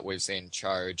fellow that was in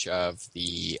charge of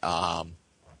the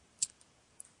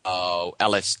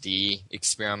LSD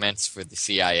experiments for the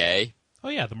CIA. Oh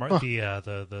yeah, the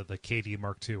KD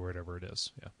Mark II or whatever it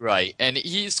is. Yeah. Right, and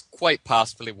he's quite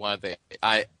possibly one of the.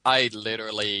 I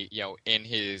literally, in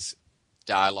his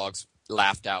dialogues,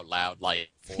 laughed out loud like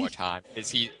 4 times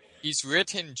because he's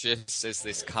written just as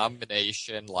this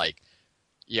combination, like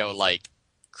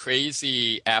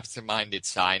crazy absent-minded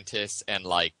scientist and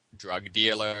like drug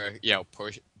dealer,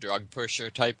 drug pusher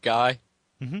type guy.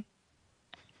 Mm-hmm.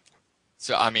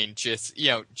 So I mean, just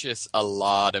a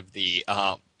lot of the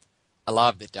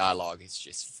dialogue is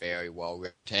just very well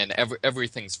written.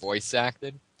 Everything's voice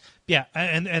acted. Yeah,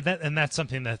 and that's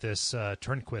something that this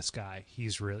Turnquist guy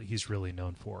he's really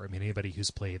known for. I mean, anybody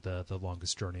who's played the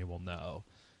Longest Journey will know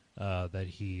that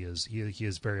he is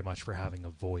very much for having a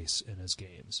voice in his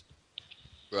games.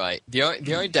 Right. The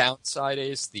only downside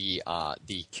is the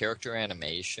character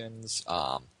animations.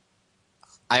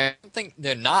 I don't think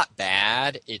they're not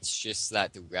bad. It's just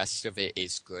that the rest of it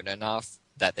is good enough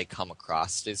that they come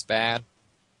across as bad.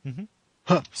 Mm-hmm.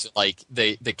 Huh. So like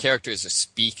the characters are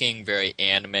speaking very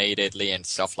animatedly and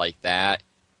stuff like that,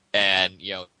 and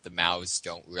the mouths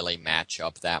don't really match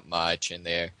up that much, and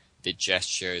the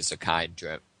gestures are kind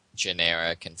of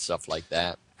generic and stuff like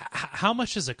that. How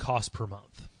much does it cost per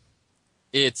month?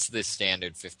 It's the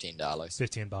standard $15.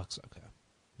 $15. Okay.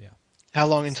 Yeah. How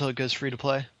long until it goes free to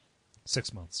play?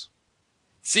 6 months.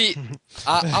 See,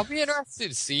 I'll be interested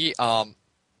to see.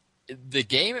 The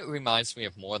game it reminds me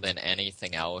of more than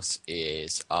anything else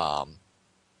is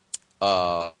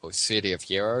City of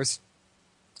Heroes,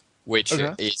 which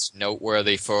is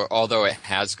noteworthy for, although it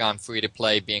has gone free to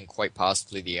play, being quite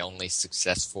possibly the only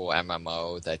successful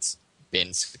MMO that's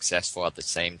been successful at the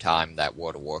same time that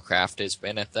World of Warcraft has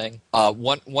been a thing.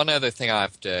 One other thing I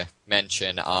have to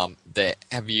mention,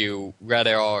 have you read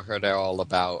at all or heard at all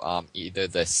about either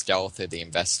the stealth or the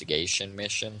investigation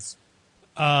missions?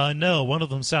 No, one of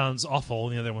them sounds awful,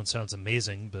 the other one sounds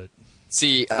amazing, but...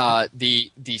 See,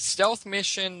 the stealth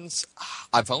missions,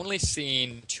 I've only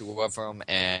seen 2 of them,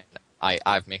 and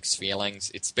I've mixed feelings.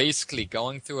 It's basically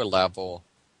going through a level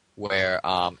where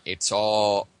it's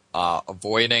all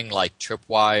avoiding like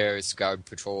tripwires, guard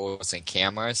patrols, and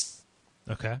cameras.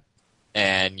 Okay.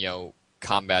 And,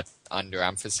 combat's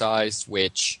underemphasized,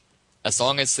 which, as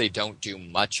long as they don't do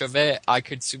much of it, I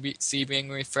could see being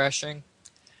refreshing.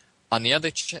 On the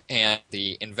other hand,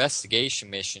 the investigation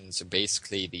missions are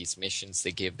basically these missions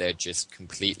they give they're just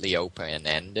completely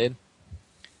open-ended.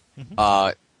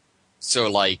 Mm-hmm. So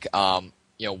like,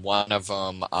 one of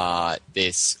them, I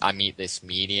meet this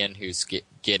median who's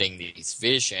getting these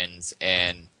visions,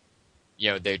 and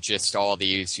they're just all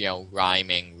these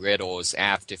rhyming riddles. I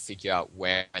have to figure out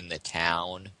where in the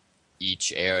town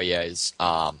each area is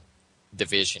the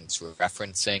visions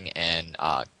referencing and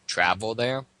travel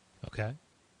there. Okay.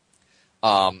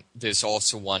 There's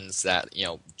also ones that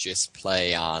just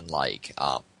play on like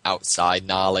outside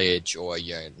knowledge or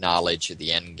your knowledge of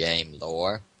the end game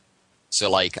lore. So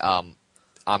like I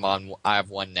have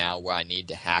one now where I need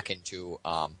to hack into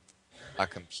a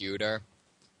computer,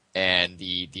 and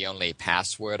the only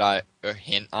password or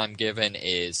hint I'm given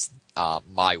is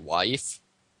my wife,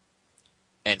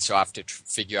 and so I have to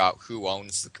figure out who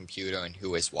owns the computer and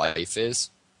who his wife is.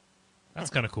 That's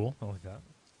kind of cool. I like that.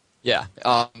 Yeah.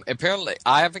 Apparently,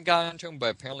 I haven't gotten into them,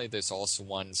 but apparently there's also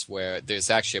ones where there's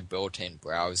actually a built-in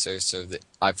browser. So that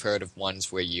I've heard of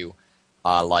ones where you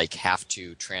like have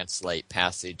to translate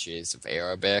passages of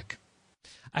Arabic.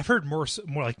 I've heard more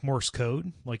like Morse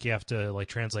code. Like you have to like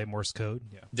translate Morse code.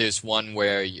 Yeah. There's one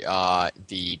where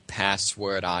the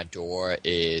password on a door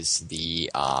is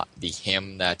the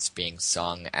hymn that's being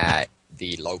sung at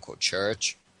the local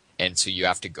church. And so you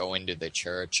have to go into the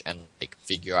church and like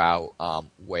figure out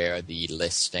where the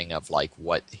listing of like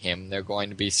what hymn they're going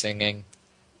to be singing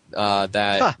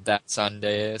that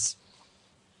Sunday is.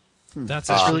 That's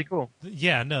really cool.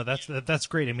 Yeah, no, that's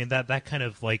great. I mean that kind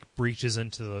of like breaches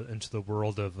into the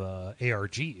world of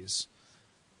ARGs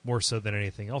more so than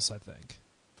anything else, I think.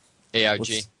 ARG.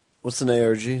 What's an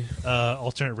ARG?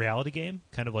 Alternate reality game,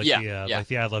 kind of like like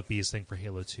the I Love Bees thing for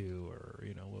Halo 2 or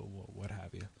what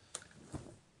have you.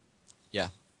 Yeah.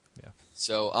 Yeah.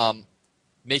 So,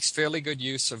 makes fairly good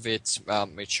use of its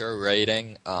mature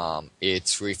rating.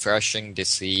 It's refreshing to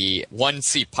see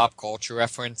pop culture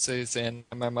references in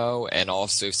MMO, and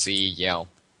also see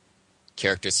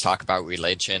characters talk about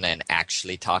religion and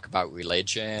actually talk about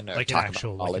religion or like talk an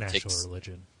actual about politics. like an actual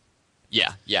religion.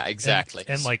 Yeah, exactly.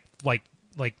 And like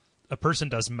a person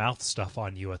does mouth stuff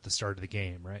on you at the start of the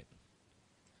game, right?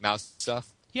 Mouse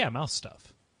stuff. Yeah, mouth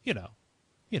stuff.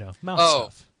 Mouth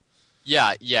stuff.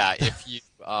 Yeah. If you,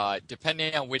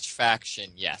 depending on which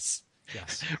faction, yes.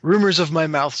 Yes. Rumors of my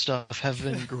mouth stuff have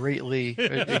been greatly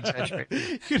exaggerated.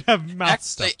 You could have mouth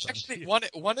stuff. Actually,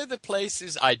 one of the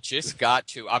places I just got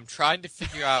to, I'm trying to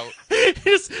figure out.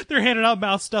 They're handing out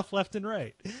mouth stuff left and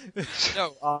right.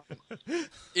 No,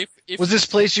 if Was this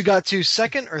place you got to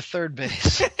second or third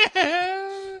base?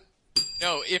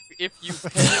 No, if you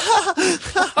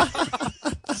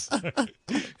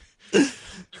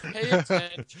pay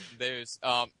attention, there's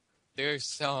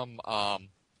some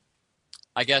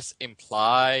I guess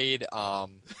implied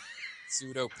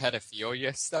pseudo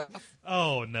pedophilia stuff.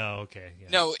 Oh no, okay. Yeah.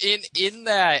 No, in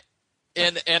that,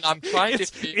 and I'm trying to.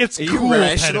 It's Are cool you pedophilia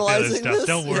rationalizing stuff. this?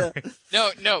 Don't worry.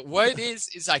 No. What it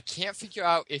is I can't figure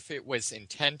out if it was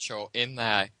intentional. In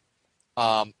that,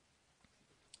 not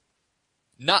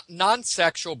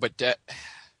non-sexual, but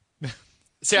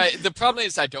see, the problem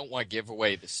is I don't want to give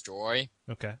away the story.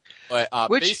 Okay. But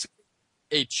basically,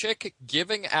 a chick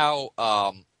giving out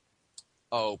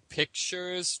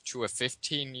pictures to a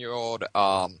 15-year-old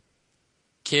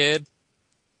kid,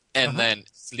 and then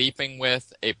sleeping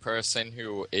with a person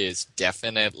who is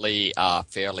definitely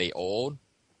fairly old.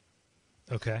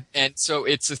 Okay. And so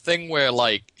it's a thing where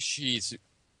like she's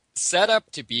set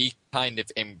up to be kind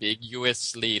of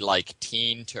ambiguously like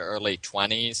teen to early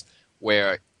 20s,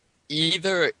 where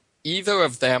either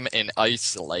of them in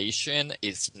isolation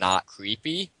is not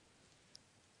creepy.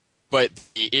 But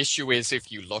the issue is,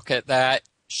 if you look at that,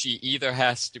 she either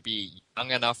has to be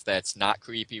young enough that's not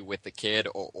creepy with the kid,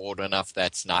 or old enough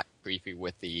that's not creepy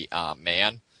with the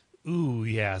man. Ooh,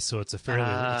 yeah. So it's a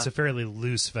fairly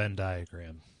loose Venn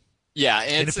diagram. Yeah,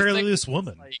 and a fairly loose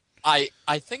woman. Like,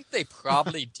 I think they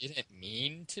probably didn't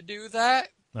mean to do that.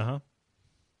 Uh-huh.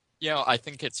 I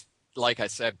think it's, like I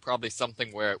said, probably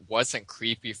something where it wasn't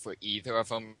creepy for either of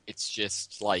them. It's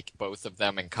just like both of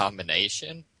them in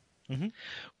combination. Mm-hmm.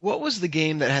 What was the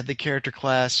game that had the character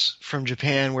class from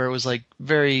Japan where it was like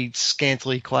very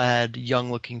scantily clad,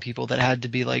 young-looking people that had to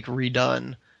be like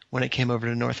redone when it came over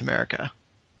to North America?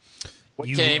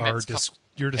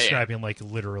 You're describing like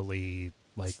literally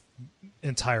like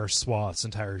entire swaths,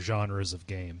 entire genres of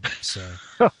game. So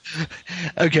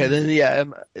okay, then yeah,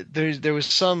 there was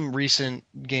some recent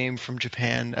game from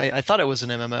Japan. I thought it was an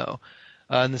MMO,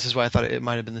 and this is why I thought it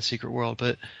might have been the Secret World.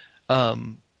 But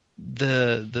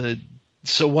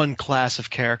so one class of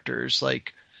characters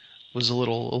like was a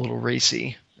little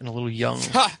racy and a little young.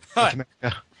 North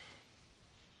America.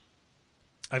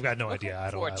 I've got no idea. I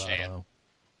don't know.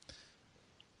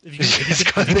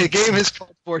 The game is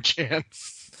called 4chan.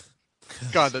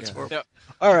 God, that's horrible. No.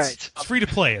 All right. It's free to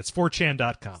play. It's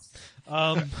 4chan.com.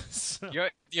 So,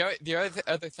 The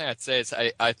other thing I'd say is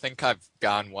I think I've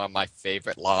gotten one of my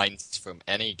favorite lines from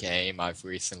any game I've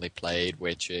recently played,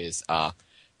 which is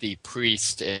the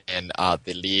priest in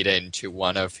the lead-in to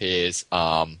one of his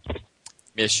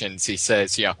missions. He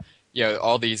says,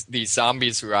 all these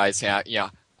zombies rise out.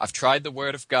 I've tried the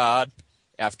word of God.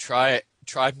 I've tried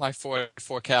my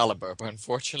 44 caliber, but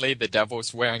unfortunately the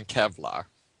devil's wearing Kevlar.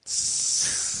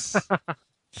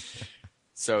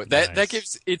 So that Nice.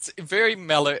 gives, it's very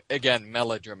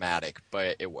melodramatic,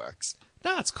 but it works.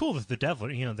 no, it's cool that the devil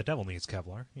needs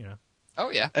Kevlar, Oh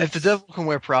yeah. If the devil can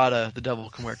wear Prada, the devil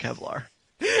can wear Kevlar.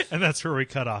 and that's where we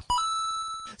cut off.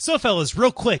 So, fellas,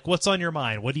 real quick, what's on your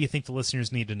mind? What do you think the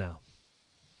listeners need to know?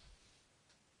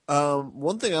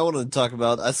 One thing I wanted to talk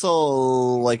about, I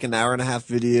saw like an hour and a half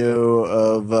video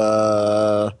of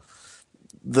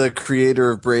the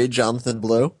creator of Braid, Jonathan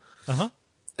Blow,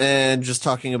 and just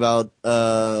talking about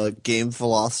game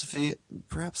philosophy.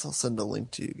 Perhaps I'll send a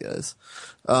link to you guys.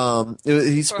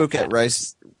 He spoke at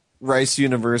Rice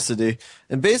University,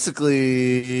 and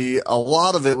basically a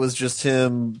lot of it was just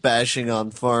him bashing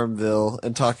on Farmville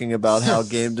and talking about how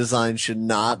game design should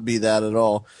not be that at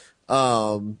all.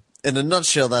 In a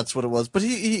nutshell, that's what it was. But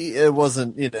it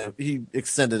wasn't, he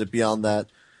extended it beyond that.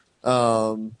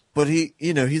 But he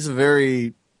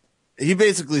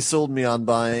basically sold me on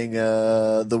buying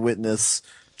The Witness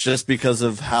just because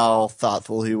of how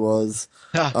thoughtful he was.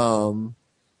 So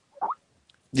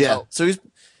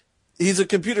he's a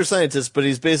computer scientist, but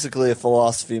he's basically a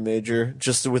philosophy major,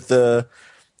 just with the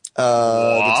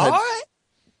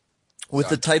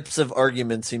types of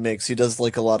arguments he makes. He does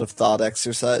like a lot of thought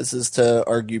exercises to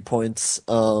argue points.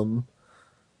 So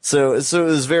it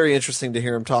was very interesting to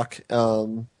hear him talk.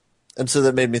 And so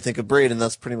that made me think of Braid, and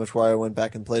that's pretty much why I went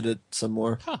back and played it some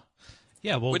more. Huh.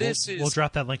 Yeah, we'll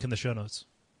drop that link in the show notes.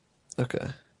 Okay.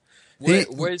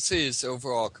 Where's his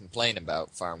overall complaint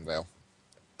about Farmville?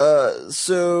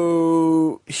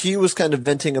 So he was kind of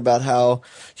venting about how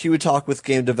he would talk with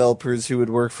game developers who would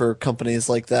work for companies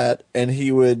like that, and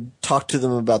he would talk to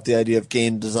them about the idea of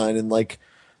game design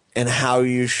and how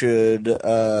you should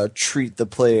treat the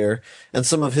player. And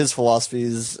some of his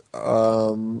philosophies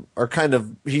are kind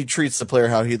of, he treats the player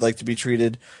how he'd like to be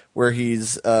treated, where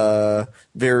he's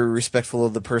very respectful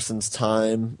of the person's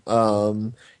time.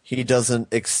 He doesn't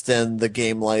extend the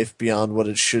game life beyond what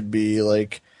it should be.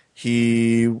 Like,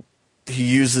 he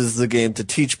uses the game to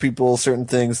teach people certain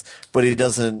things, but he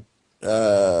doesn't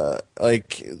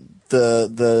like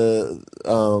the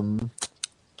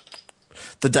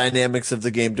dynamics of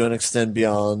the game don't extend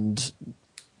beyond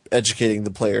educating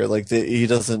the player. Like he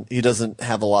doesn't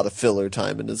have a lot of filler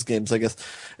time in his games, I guess.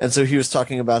 And so he was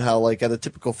talking about how like at a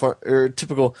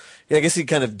I guess he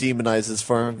kind of demonizes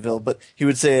Farmville, but he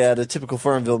would say at a typical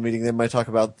Farmville meeting they might talk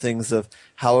about things of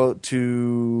how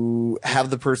to have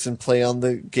the person play on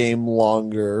the game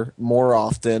longer, more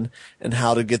often, and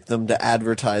how to get them to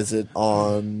advertise it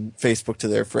on Facebook to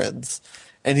their friends.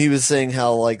 And he was saying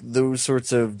how like those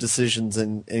sorts of decisions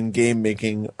in game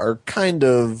making are kind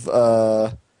of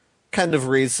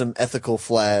raise some ethical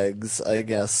flags, I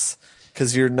guess,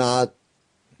 because you're not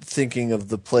thinking of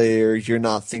the player, you're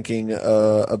not thinking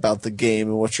about the game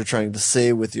and what you're trying to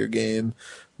say with your game,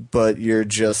 but you're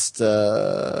just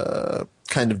kind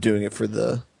of doing it for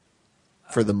the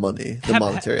money, the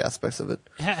monetary aspects of it.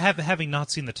 Having not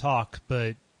seen the talk,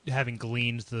 but having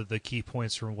gleaned the key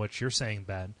points from what you're saying,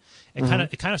 Ben,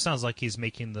 it kind of sounds like he's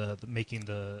making the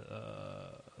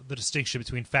distinction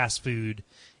between fast food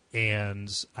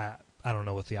and I don't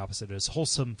know what the opposite is,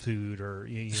 wholesome food or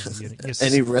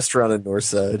any restaurant in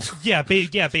Northside. Yeah,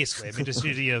 basically. I mean, just the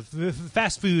idea of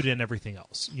fast food and everything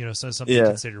else. So something to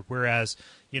consider. Whereas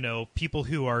people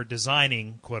who are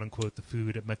designing quote unquote the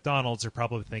food at McDonald's are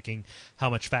probably thinking how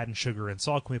much fat and sugar and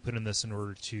salt can we put in this in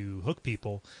order to hook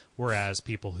people. Whereas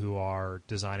people who are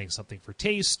designing something for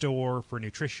taste or for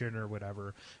nutrition or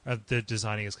whatever, the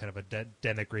designing is kind of a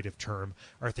denigrative term,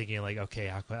 are thinking like, okay,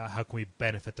 how can we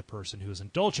benefit the person who is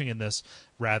indulging in this,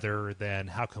 rather than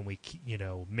how can we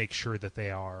make sure that they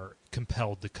are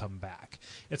compelled to come back.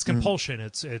 It's compulsion.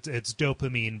 It's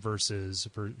dopamine versus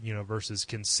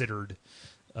considered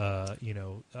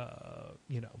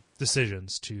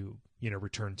decisions to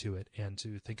return to it and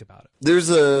to think about it. There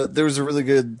was a really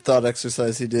good thought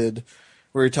exercise he did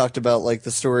where he talked about like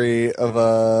the story of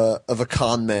a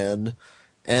con man,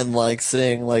 and like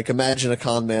saying like, imagine a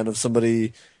con man of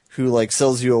somebody who like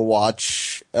sells you a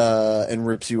watch and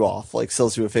rips you off, like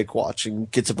sells you a fake watch and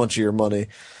gets a bunch of your money.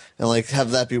 and like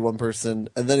have that be one person.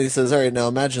 And then he says, all right, now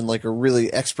imagine like a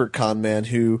really expert con man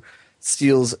who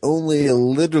steals only a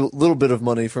little bit of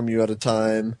money from you at a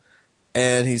time,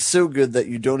 and he's so good that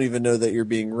you don't even know that you're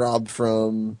being robbed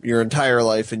from your entire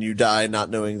life, and you die not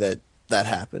knowing that that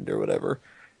happened or whatever.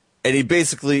 And he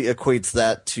basically equates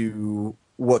that to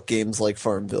what games like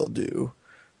Farmville do.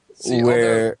 See,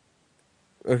 where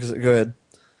go ahead.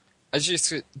 As you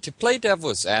to play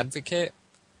devil's advocate,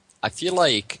 I feel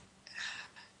like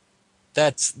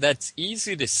that's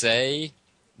easy to say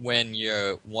when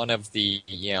you're one of the,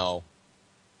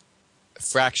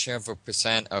 fraction of a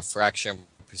percent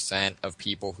of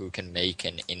people who can make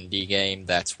an indie game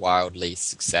that's wildly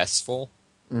successful.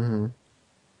 Mm-hmm.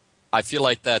 I feel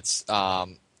like that's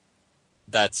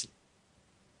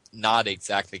not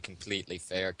exactly completely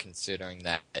fair, considering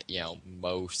that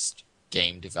most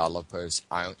game developers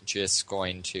aren't just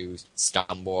going to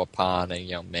stumble upon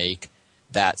and make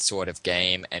that sort of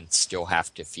game and still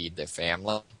have to feed their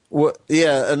family. Well,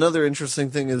 yeah, another interesting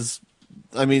thing is,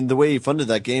 I mean, the way he funded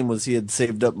that game was he had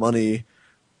saved up money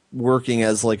working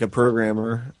as like a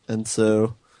programmer, and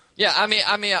so. Yeah, I'm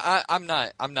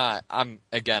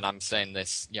saying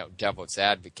this, devil's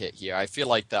advocate here. I feel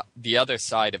like the other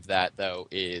side of that though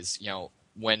is,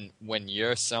 when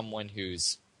you're someone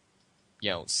who's,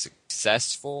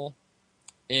 successful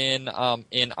in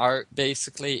art,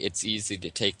 basically, it's easy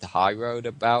to take the high road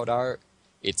about art.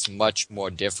 It's much more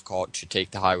difficult to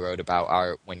take the high road about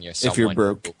art when you're someone. If you're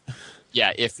broke.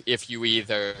 Yeah, if you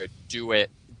either do it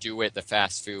the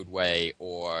fast food way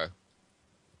or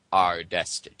are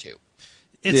destitute.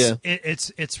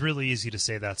 It's really easy to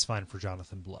say that's fine for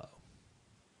Jonathan Blow.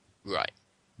 Right.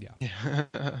 Yeah.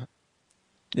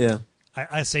 Yeah.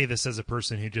 I say this as a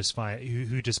person who just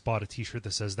bought a T-shirt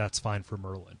that says "That's fine for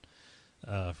Merlin,"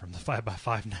 from the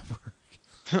 5x5 network.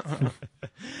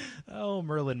 Oh,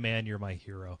 Merlin, man, you're my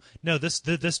hero. No, this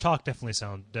talk definitely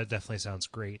sounds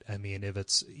great. I mean,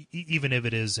 even if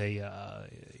it is a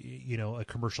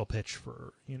commercial pitch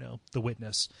for The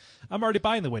Witness, I'm already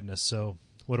buying The Witness. So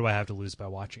what do I have to lose by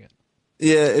watching it?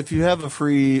 Yeah, if you have a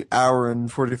free hour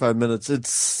and 45 minutes,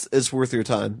 it's worth your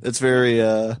time. It's very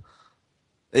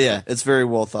it's very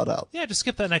well thought out. Yeah, just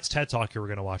skip that next TED Talk you were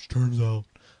going to watch. Turns out.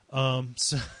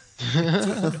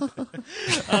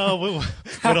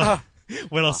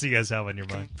 What else do you guys have on your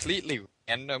mind? Completely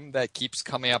random that keeps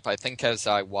coming up. I think as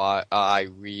I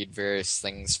read various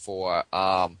things for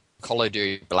Call of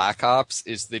Duty Black Ops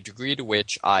is the degree to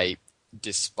which I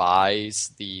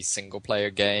despise the single player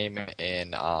game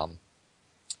in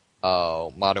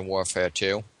Modern Warfare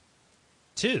 2.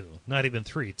 2, not even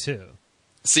 3. 2.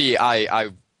 See,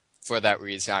 I for that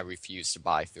reason I refuse to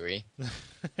buy 3.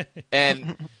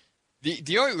 And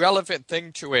the only relevant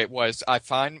thing to it was I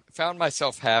found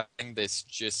myself having this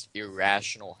just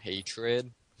irrational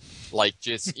hatred. Like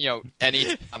just,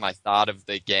 any time I thought of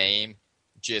the game,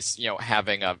 just,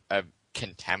 having a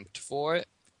contempt for it.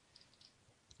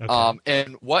 Okay.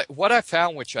 And what I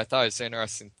found, which I thought was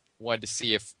interesting, wanted to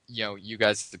see if, you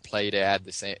guys had played it, had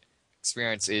the same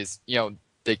experience, is,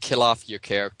 they kill off your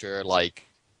character, like,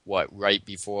 right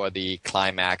before the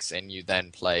climax, and you then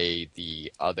play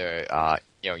the other,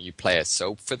 you play a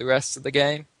soap for the rest of the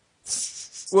game.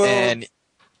 Well, and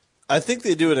I think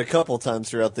they do it a couple times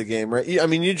throughout the game, right? I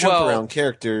mean, you jump around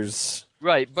characters,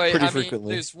 right? But pretty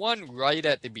frequently. There's one right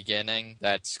at the beginning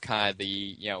that's kind of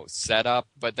the setup,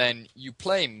 but then you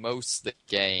play most of the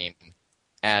game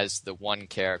as the one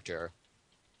character,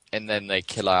 and then they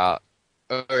kill out,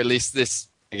 or at least this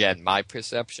again, my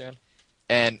perception.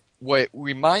 And what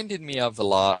reminded me of a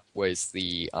lot was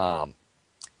the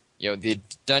the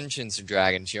Dungeons and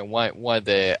Dragons. One of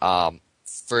the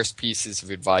first pieces of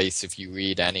advice if you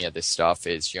read any of this stuff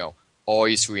is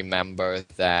always remember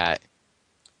that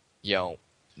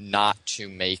not to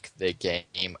make the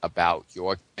game about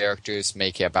your characters,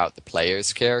 make it about the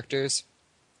players' characters.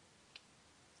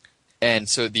 And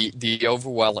so the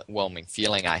overwhelming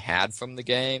feeling I had from the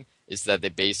game is that they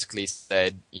basically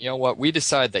said, you know what, we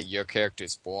decided that your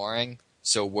character's boring,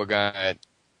 so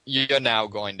you're now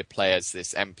going to play as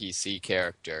this NPC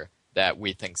character that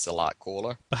we think's a lot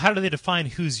cooler. But how do they define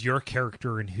who's your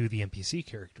character and who the NPC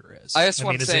character is? I just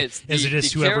want to say, is it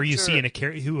just whoever you see in a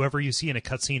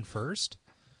cutscene first?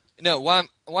 No, what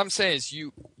I'm saying is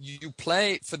you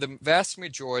play, for the vast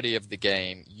majority of the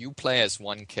game, you play as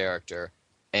one character,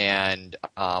 and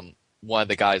one of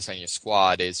the guys on your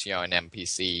squad is an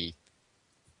NPC.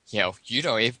 One of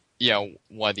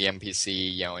the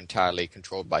NPC entirely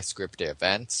controlled by scripted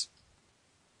events,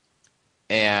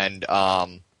 and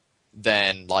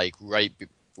then like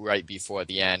right before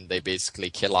the end, they basically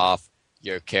kill off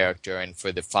your character, and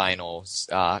for the final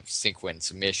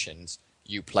sequence of missions,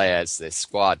 you play as this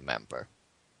squad member.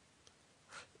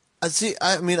 I see.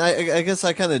 I mean, I guess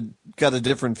I kind of got a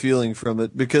different feeling from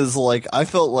it because, like, I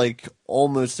felt like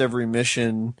almost every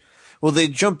mission, well, they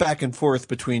jump back and forth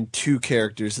between two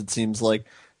characters. It seems like,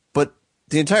 but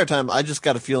the entire time, I just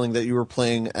got a feeling that you were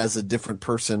playing as a different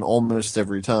person almost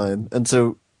every time, and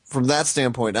so from that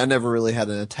standpoint, I never really had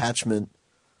an attachment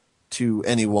to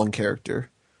any one character.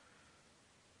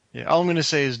 Yeah, all I'm going to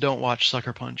say is don't watch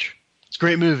Sucker Punch. It's a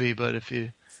great movie, but if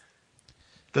you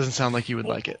doesn't sound like you would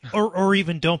like it. Or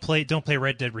even don't play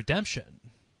Red Dead Redemption.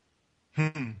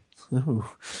 Ooh.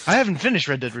 I haven't finished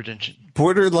Red Dead Redemption.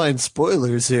 Borderline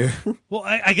spoilers here. Well,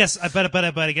 I guess, but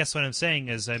I guess what I'm saying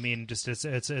is, I mean, just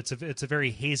it's a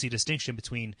very hazy distinction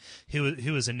between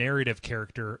who is a narrative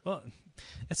character. Well,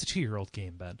 it's a 2-year-old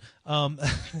game, Ben.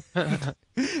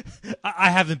 I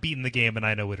haven't beaten the game, and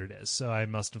I know what it is, so I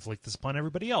must inflict this upon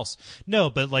everybody else. No,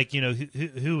 but like, you know,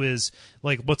 who is,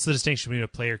 like, what's the distinction between a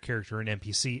player character and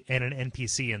NPC and an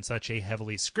NPC in such a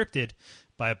heavily scripted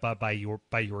by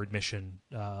your admission,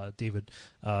 David,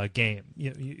 game?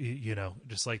 You know,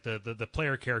 just like the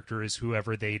player character is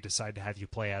whoever they decide to have you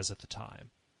play as at the time.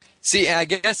 See, I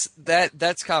guess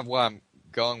that's kind of what I'm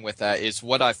going with. That is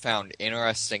what I found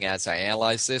interesting as I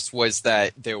analyzed this, was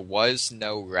that there was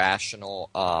no rational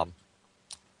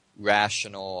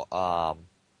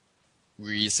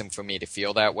reason for me to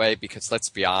feel that way, because let's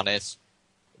be honest,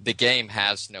 the game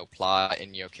has no plot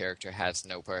and your character has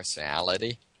no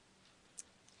personality.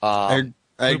 I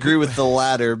agree with the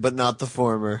latter, but not the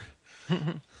former.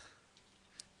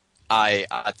 I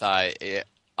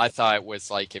thought it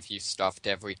was like if you stuffed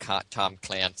every Tom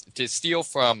Clancy, to steal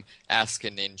from Ask a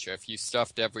Ninja, if you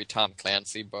stuffed every Tom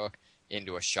Clancy book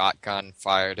into a shotgun,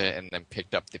 fired it, and then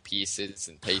picked up the pieces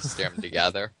and pasted them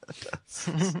together.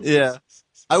 Yeah,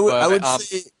 I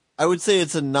would say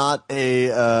it's not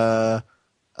a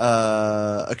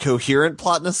coherent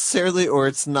plot necessarily, or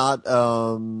it's not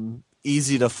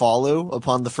easy to follow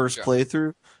upon the first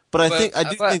playthrough. But I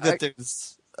do think that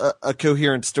there's a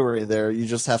coherent story there. You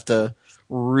just have to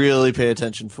really pay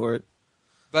attention for it.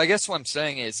 But I guess what I'm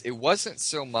saying is, it wasn't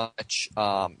so much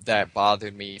that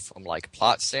bothered me from like a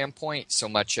plot standpoint, so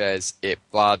much as it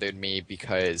bothered me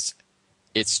because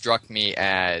it struck me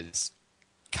as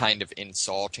kind of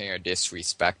insulting or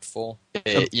disrespectful.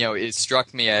 It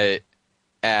struck me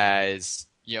as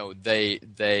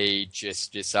they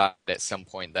just decided at some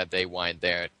point that they wanted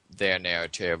their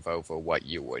narrative over what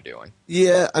you were doing.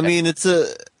 Yeah, I mean, it's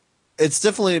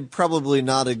definitely probably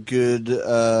not a good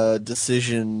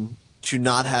decision to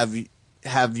not have you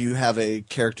have a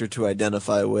character to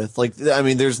identify with. Like, I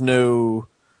mean, there's no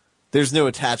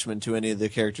attachment to any of the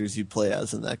characters you play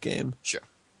as in that game. Sure.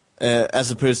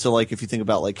 As opposed to, like, if you think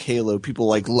about like Halo, people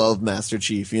like love Master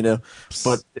Chief, you know,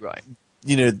 but Right.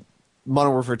 you know,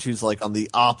 Modern Warfare 2 is like on the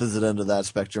opposite end of that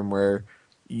spectrum, where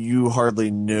you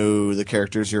hardly know the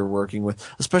characters you're working with,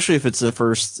 especially if it's the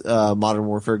first Modern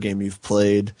Warfare game you've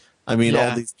played. I mean,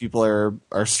 all these people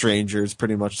are strangers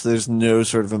pretty much. So there's no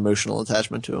sort of emotional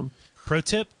attachment to them. Pro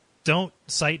tip: don't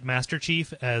cite Master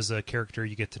Chief as a character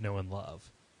you get to know and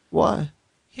love. Why?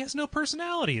 He has no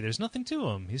personality. There's nothing to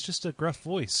him. He's just a gruff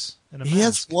voice and a He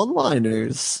has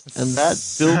one-liners, and that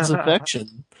builds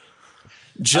affection.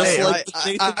 Just like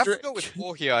Nathan I have Drake. to go with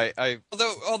Paul here.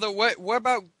 Although what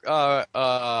about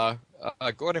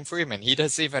Gordon Freeman? He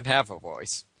doesn't even have a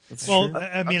voice. Well,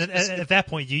 I mean, at that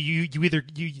point, you either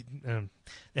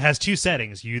it has two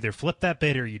settings. You either flip that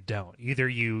bit or you don't. Either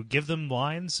you give them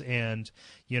lines and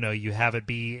you have it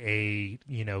be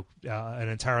an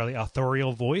entirely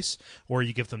authorial voice, or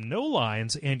you give them no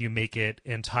lines and you make it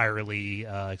entirely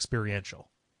experiential.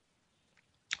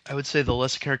 I would say the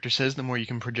less a character says, the more you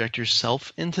can project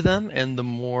yourself into them, and the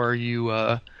more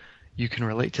you can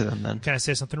relate to them. Then, can I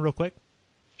say something real quick?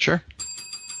 Sure.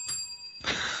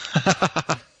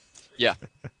 Yeah,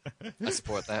 I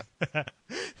support that.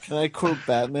 Can I quote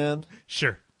Batman?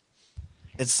 Sure.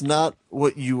 It's not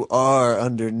what you are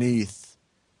underneath.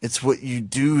 It's what you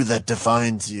do that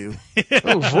defines you.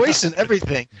 Oh, voice and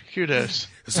everything. Kudos.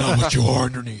 It's not what you are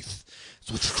underneath.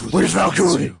 It's what you truly Where's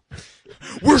Valkyrie?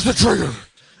 Where's the trigger?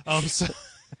 So,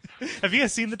 have you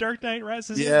guys seen The Dark Knight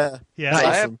Rises? Yeah. Yeah.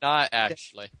 I have not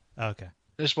actually. Okay.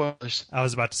 There's spoilers. I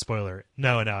was about to spoiler it.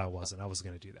 No, I wasn't. I wasn't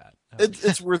going to do that.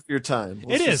 It's worth your time.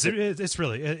 It is. It's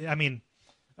really. I mean,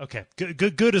 okay.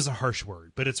 Good is a harsh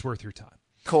word, but it's worth your time.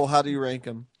 Cole, how do you rank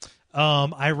them?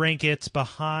 I rank it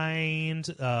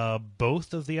behind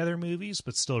both of the other movies,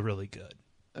 but still really good.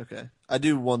 Okay. I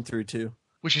do 1 through 2.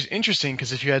 Which is interesting,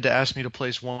 because if you had to ask me to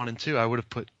place 1 and 2, I would have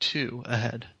put 2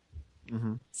 ahead.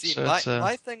 Mm-hmm. See, So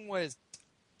my thing was,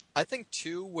 I think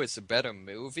 2 was a better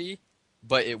movie,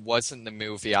 but it wasn't the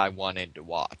movie I wanted to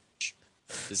watch.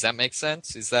 Does that make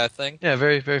sense? Is that a thing? Yeah,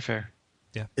 very, very fair.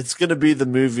 It's going to be the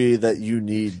movie that you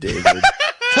need, David.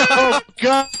 Oh,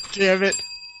 God damn it.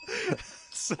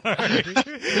 Sorry.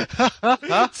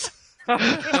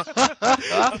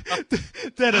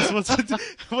 Dennis,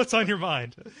 what's on your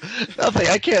mind? Nothing.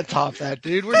 I can't top that,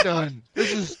 dude. We're done.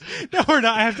 This is. No, we're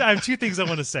not. I have two things I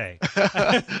want to say.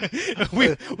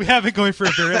 we have been going for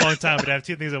a very long time, but I have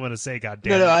two things I want to say. God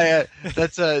damn it.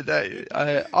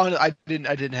 I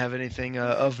didn't have anything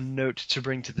of note to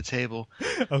bring to the table.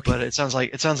 Okay. But it sounds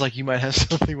like you might have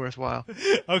something worthwhile.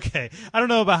 Okay. I don't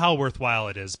know about how worthwhile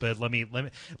it is, but let me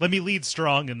lead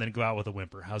strong and then go out with a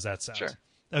whimper. How's that sound? Sure.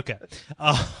 Okay.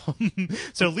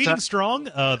 So leading strong,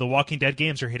 the Walking Dead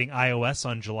games are hitting iOS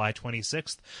on July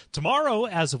 26th. Tomorrow,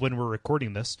 as of when we're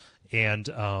recording this, and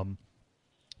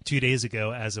 2 days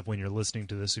ago, as of when you're listening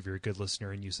to this, if you're a good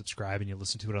listener and you subscribe and you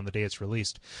listen to it on the day it's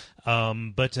released.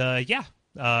 If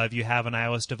you have an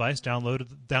iOS device,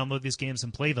 download these games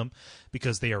and play them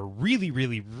because they are really,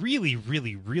 really, really,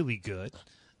 really, really good.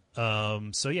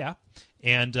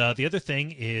 And the other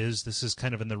thing is, this is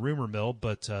kind of in the rumor mill,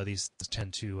 but these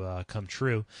tend to come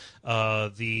true.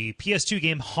 The PS2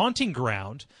 game Haunting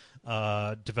Ground,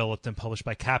 developed and published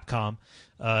by Capcom,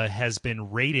 has been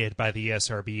rated by the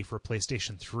ESRB for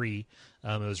PlayStation 3.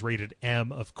 It was rated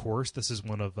M, of course. This is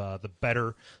one of the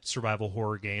better survival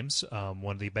horror games,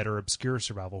 one of the better obscure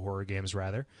survival horror games,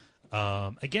 rather.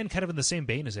 Again, kind of in the same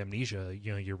vein as Amnesia.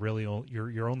 You know,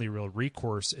 your only real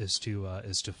recourse is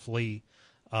to flee.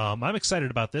 I'm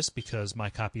excited about this because my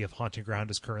copy of Haunting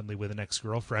Ground is currently with an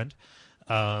ex-girlfriend.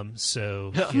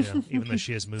 So, even though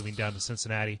she is moving down to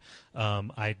Cincinnati,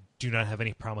 I do not have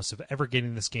any promise of ever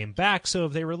getting this game back. So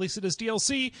if they release it as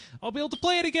DLC, I'll be able to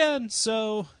play it again.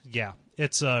 So yeah,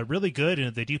 it's really good. And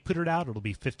if they do put it out, it'll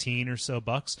be $15 or so,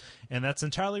 and that's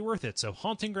entirely worth it. So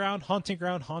Haunting Ground, Haunting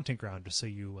Ground, Haunting Ground, just so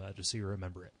you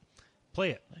remember it. Play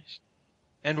it. Nice.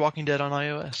 And Walking Dead on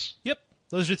iOS. Yep.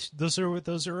 Those are two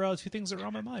things that are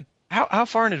on my mind. How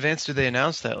far in advance do they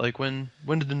announce that? Like when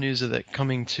did the news of that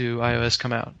coming to iOS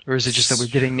come out, or is it just that we're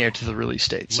getting near to the release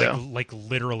date? So like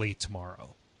literally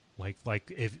tomorrow. Like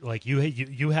if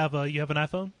you have an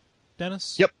iPhone,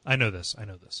 Dennis? Yep. I know this.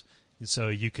 So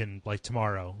you can, like,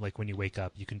 tomorrow, like when you wake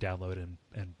up, you can download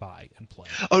and buy and play.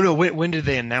 Oh no! When did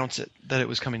they announce it that it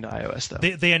was coming to iOS though?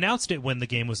 They announced it when the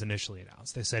game was initially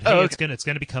announced. They said, "Hey, okay. it's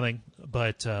gonna be coming,"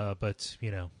 but we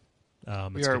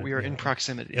are in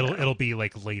proximity. It'll be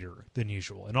like later than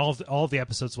usual, and all of the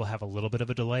episodes will have a little bit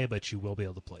of a delay, but you will be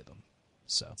able to play them.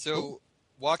 So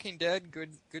Walking Dead,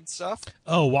 good stuff.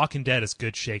 Oh, Walking Dead is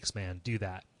good shakes, man. Do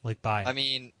that, buy it. I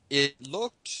mean, it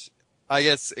looked, I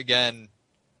guess, again,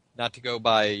 not to go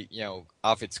by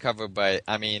off its cover, but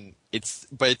I mean it's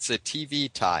a TV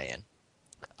tie-in.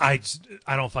 I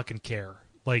don't fucking care.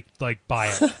 Like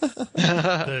buy it.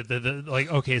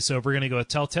 Okay, so if we're gonna go with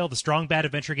Telltale, the Strong Bad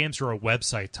Adventure games were a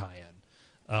website tie-in,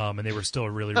 and they were still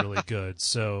really really good.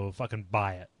 So fucking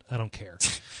buy it. I don't care.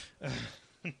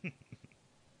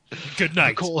 Good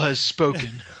night. Cole has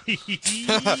spoken.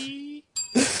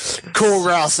 Cole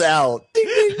Rouse out.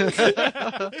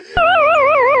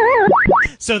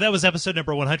 So that was episode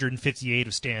number 158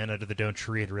 of Stand Under the Dome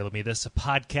to Reiterate Me This, a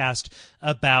podcast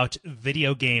about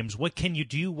video games. What can you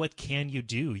do? What can you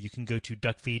do? You can go to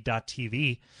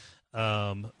duckfeed.tv,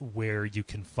 where you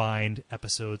can find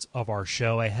episodes of our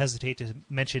show. I hesitate to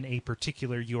mention a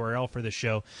particular URL for the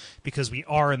show because we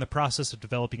are in the process of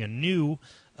developing a new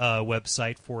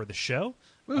website for the show.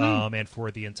 And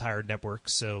for the entire network.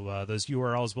 So those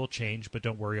URLs will change, but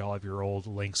don't worry, all of your old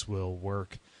links will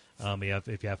work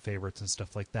if you have favorites and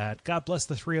stuff like that. God bless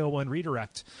the 301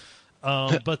 redirect.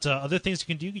 But other things you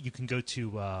can do, you can go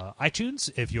to iTunes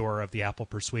if you're of the Apple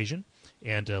persuasion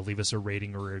and leave us a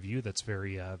rating or a review. That's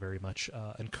very, very much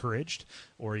encouraged.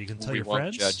 Or you can tell your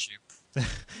friends. We won't judge you.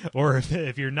 Or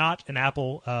if you're not an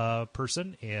Apple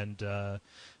person and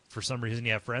for some reason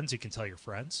you have friends, you can tell your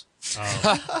friends.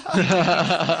 Yeah.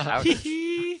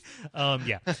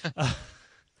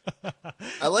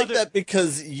 I like that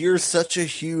because you're such a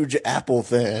huge Apple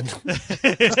fan.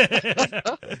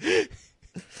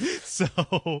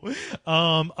 So,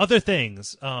 other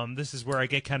things. This is where I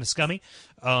get kind of scummy.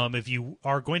 If you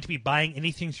are going to be buying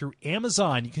anything through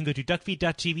Amazon, you can go to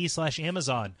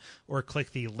duckfeed.tv/Amazon or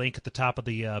click the link at the top of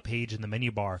the page in the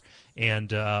menu bar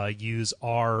and use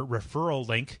our referral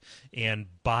link and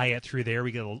buy it through there.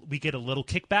 We get a little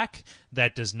kickback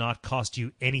that does not cost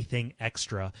you anything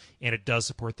extra, and it does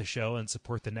support the show and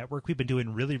support the network. We've been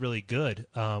doing really, really good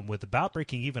with about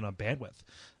breaking even on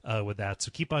bandwidth with that.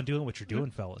 So keep on doing what you're doing,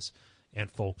 fellas.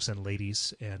 folks and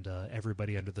ladies and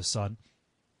everybody under the sun.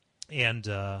 And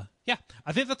yeah,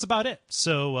 I think that's about it.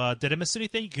 So did I miss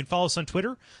anything? You can follow us on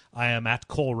Twitter. I am at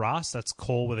Cole Ross. That's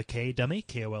Cole with a K, dummy,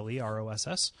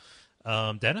 KOLEROSS.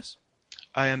 Dennis?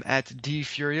 I am at D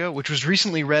Furia, which was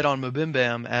recently read on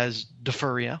Mabimbam as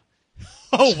Defuria.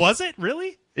 Oh, was it?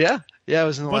 Really? Yeah, it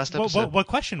was in the last episode. What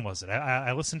question was it?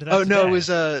 I listened to that. Oh today. no, it was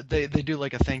they do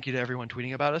like a thank you to everyone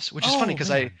tweeting about us, which is funny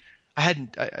because I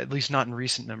hadn't, at least not in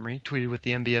recent memory, tweeted with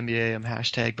the MBMBAM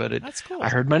hashtag, but That's cool. I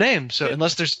heard my name. So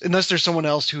unless there's someone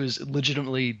else who is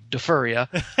legitimately Defuria,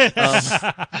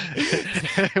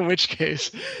 in which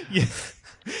case, Yeah.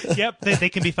 Yep, they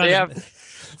can be found. They have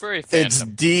furry It's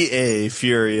fandom. DA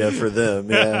Furia for them.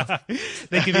 Yeah.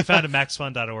 They can be found at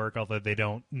maxfun.org, although they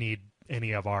don't need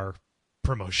any of our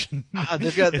promotion.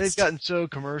 they've gotten so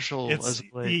commercial as of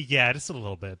late. Yeah, just a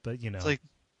little bit, but It's like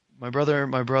my brother,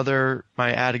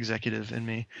 my ad executive, and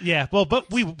me. yeah. Well,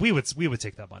 but we would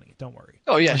take that money. Don't worry.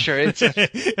 Oh yeah, sure. It's,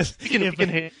 we we can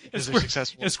hate because they're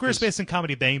successful. If Squarespace and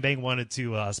Comedy Bang Bang wanted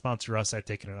to sponsor us, I'd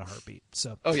take it in a heartbeat.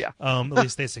 So, Oh, yeah. at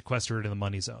least they sequester it in the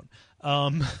money zone.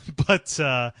 But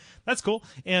that's cool.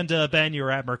 And Ben, you're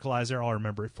at Merkelizer. I'll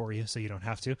remember it for you, so you don't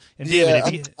have to. And Yeah,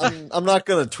 David, if you, I'm not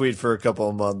gonna tweet for a couple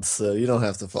of months, so you don't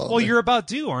have to follow. well, me. you're about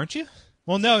due, aren't you?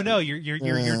 Well, no, you're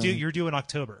due in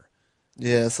October,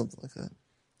 Yeah, something like that.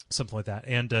 something like that.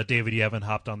 And David, you haven't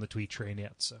hopped on the tweet train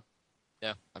yet, so.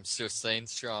 Yeah, I'm still staying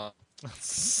strong.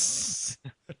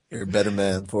 You're a better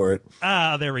man for it.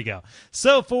 There we go.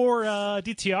 So for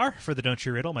DTR, for the Don't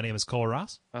You Riddle, my name is Cole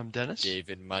Ross. I'm Dennis.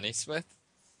 David Moneysmith.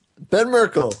 Ben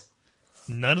Merkel.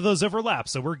 None of those overlap,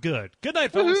 so we're good. Good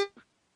night, folks. Woohoo.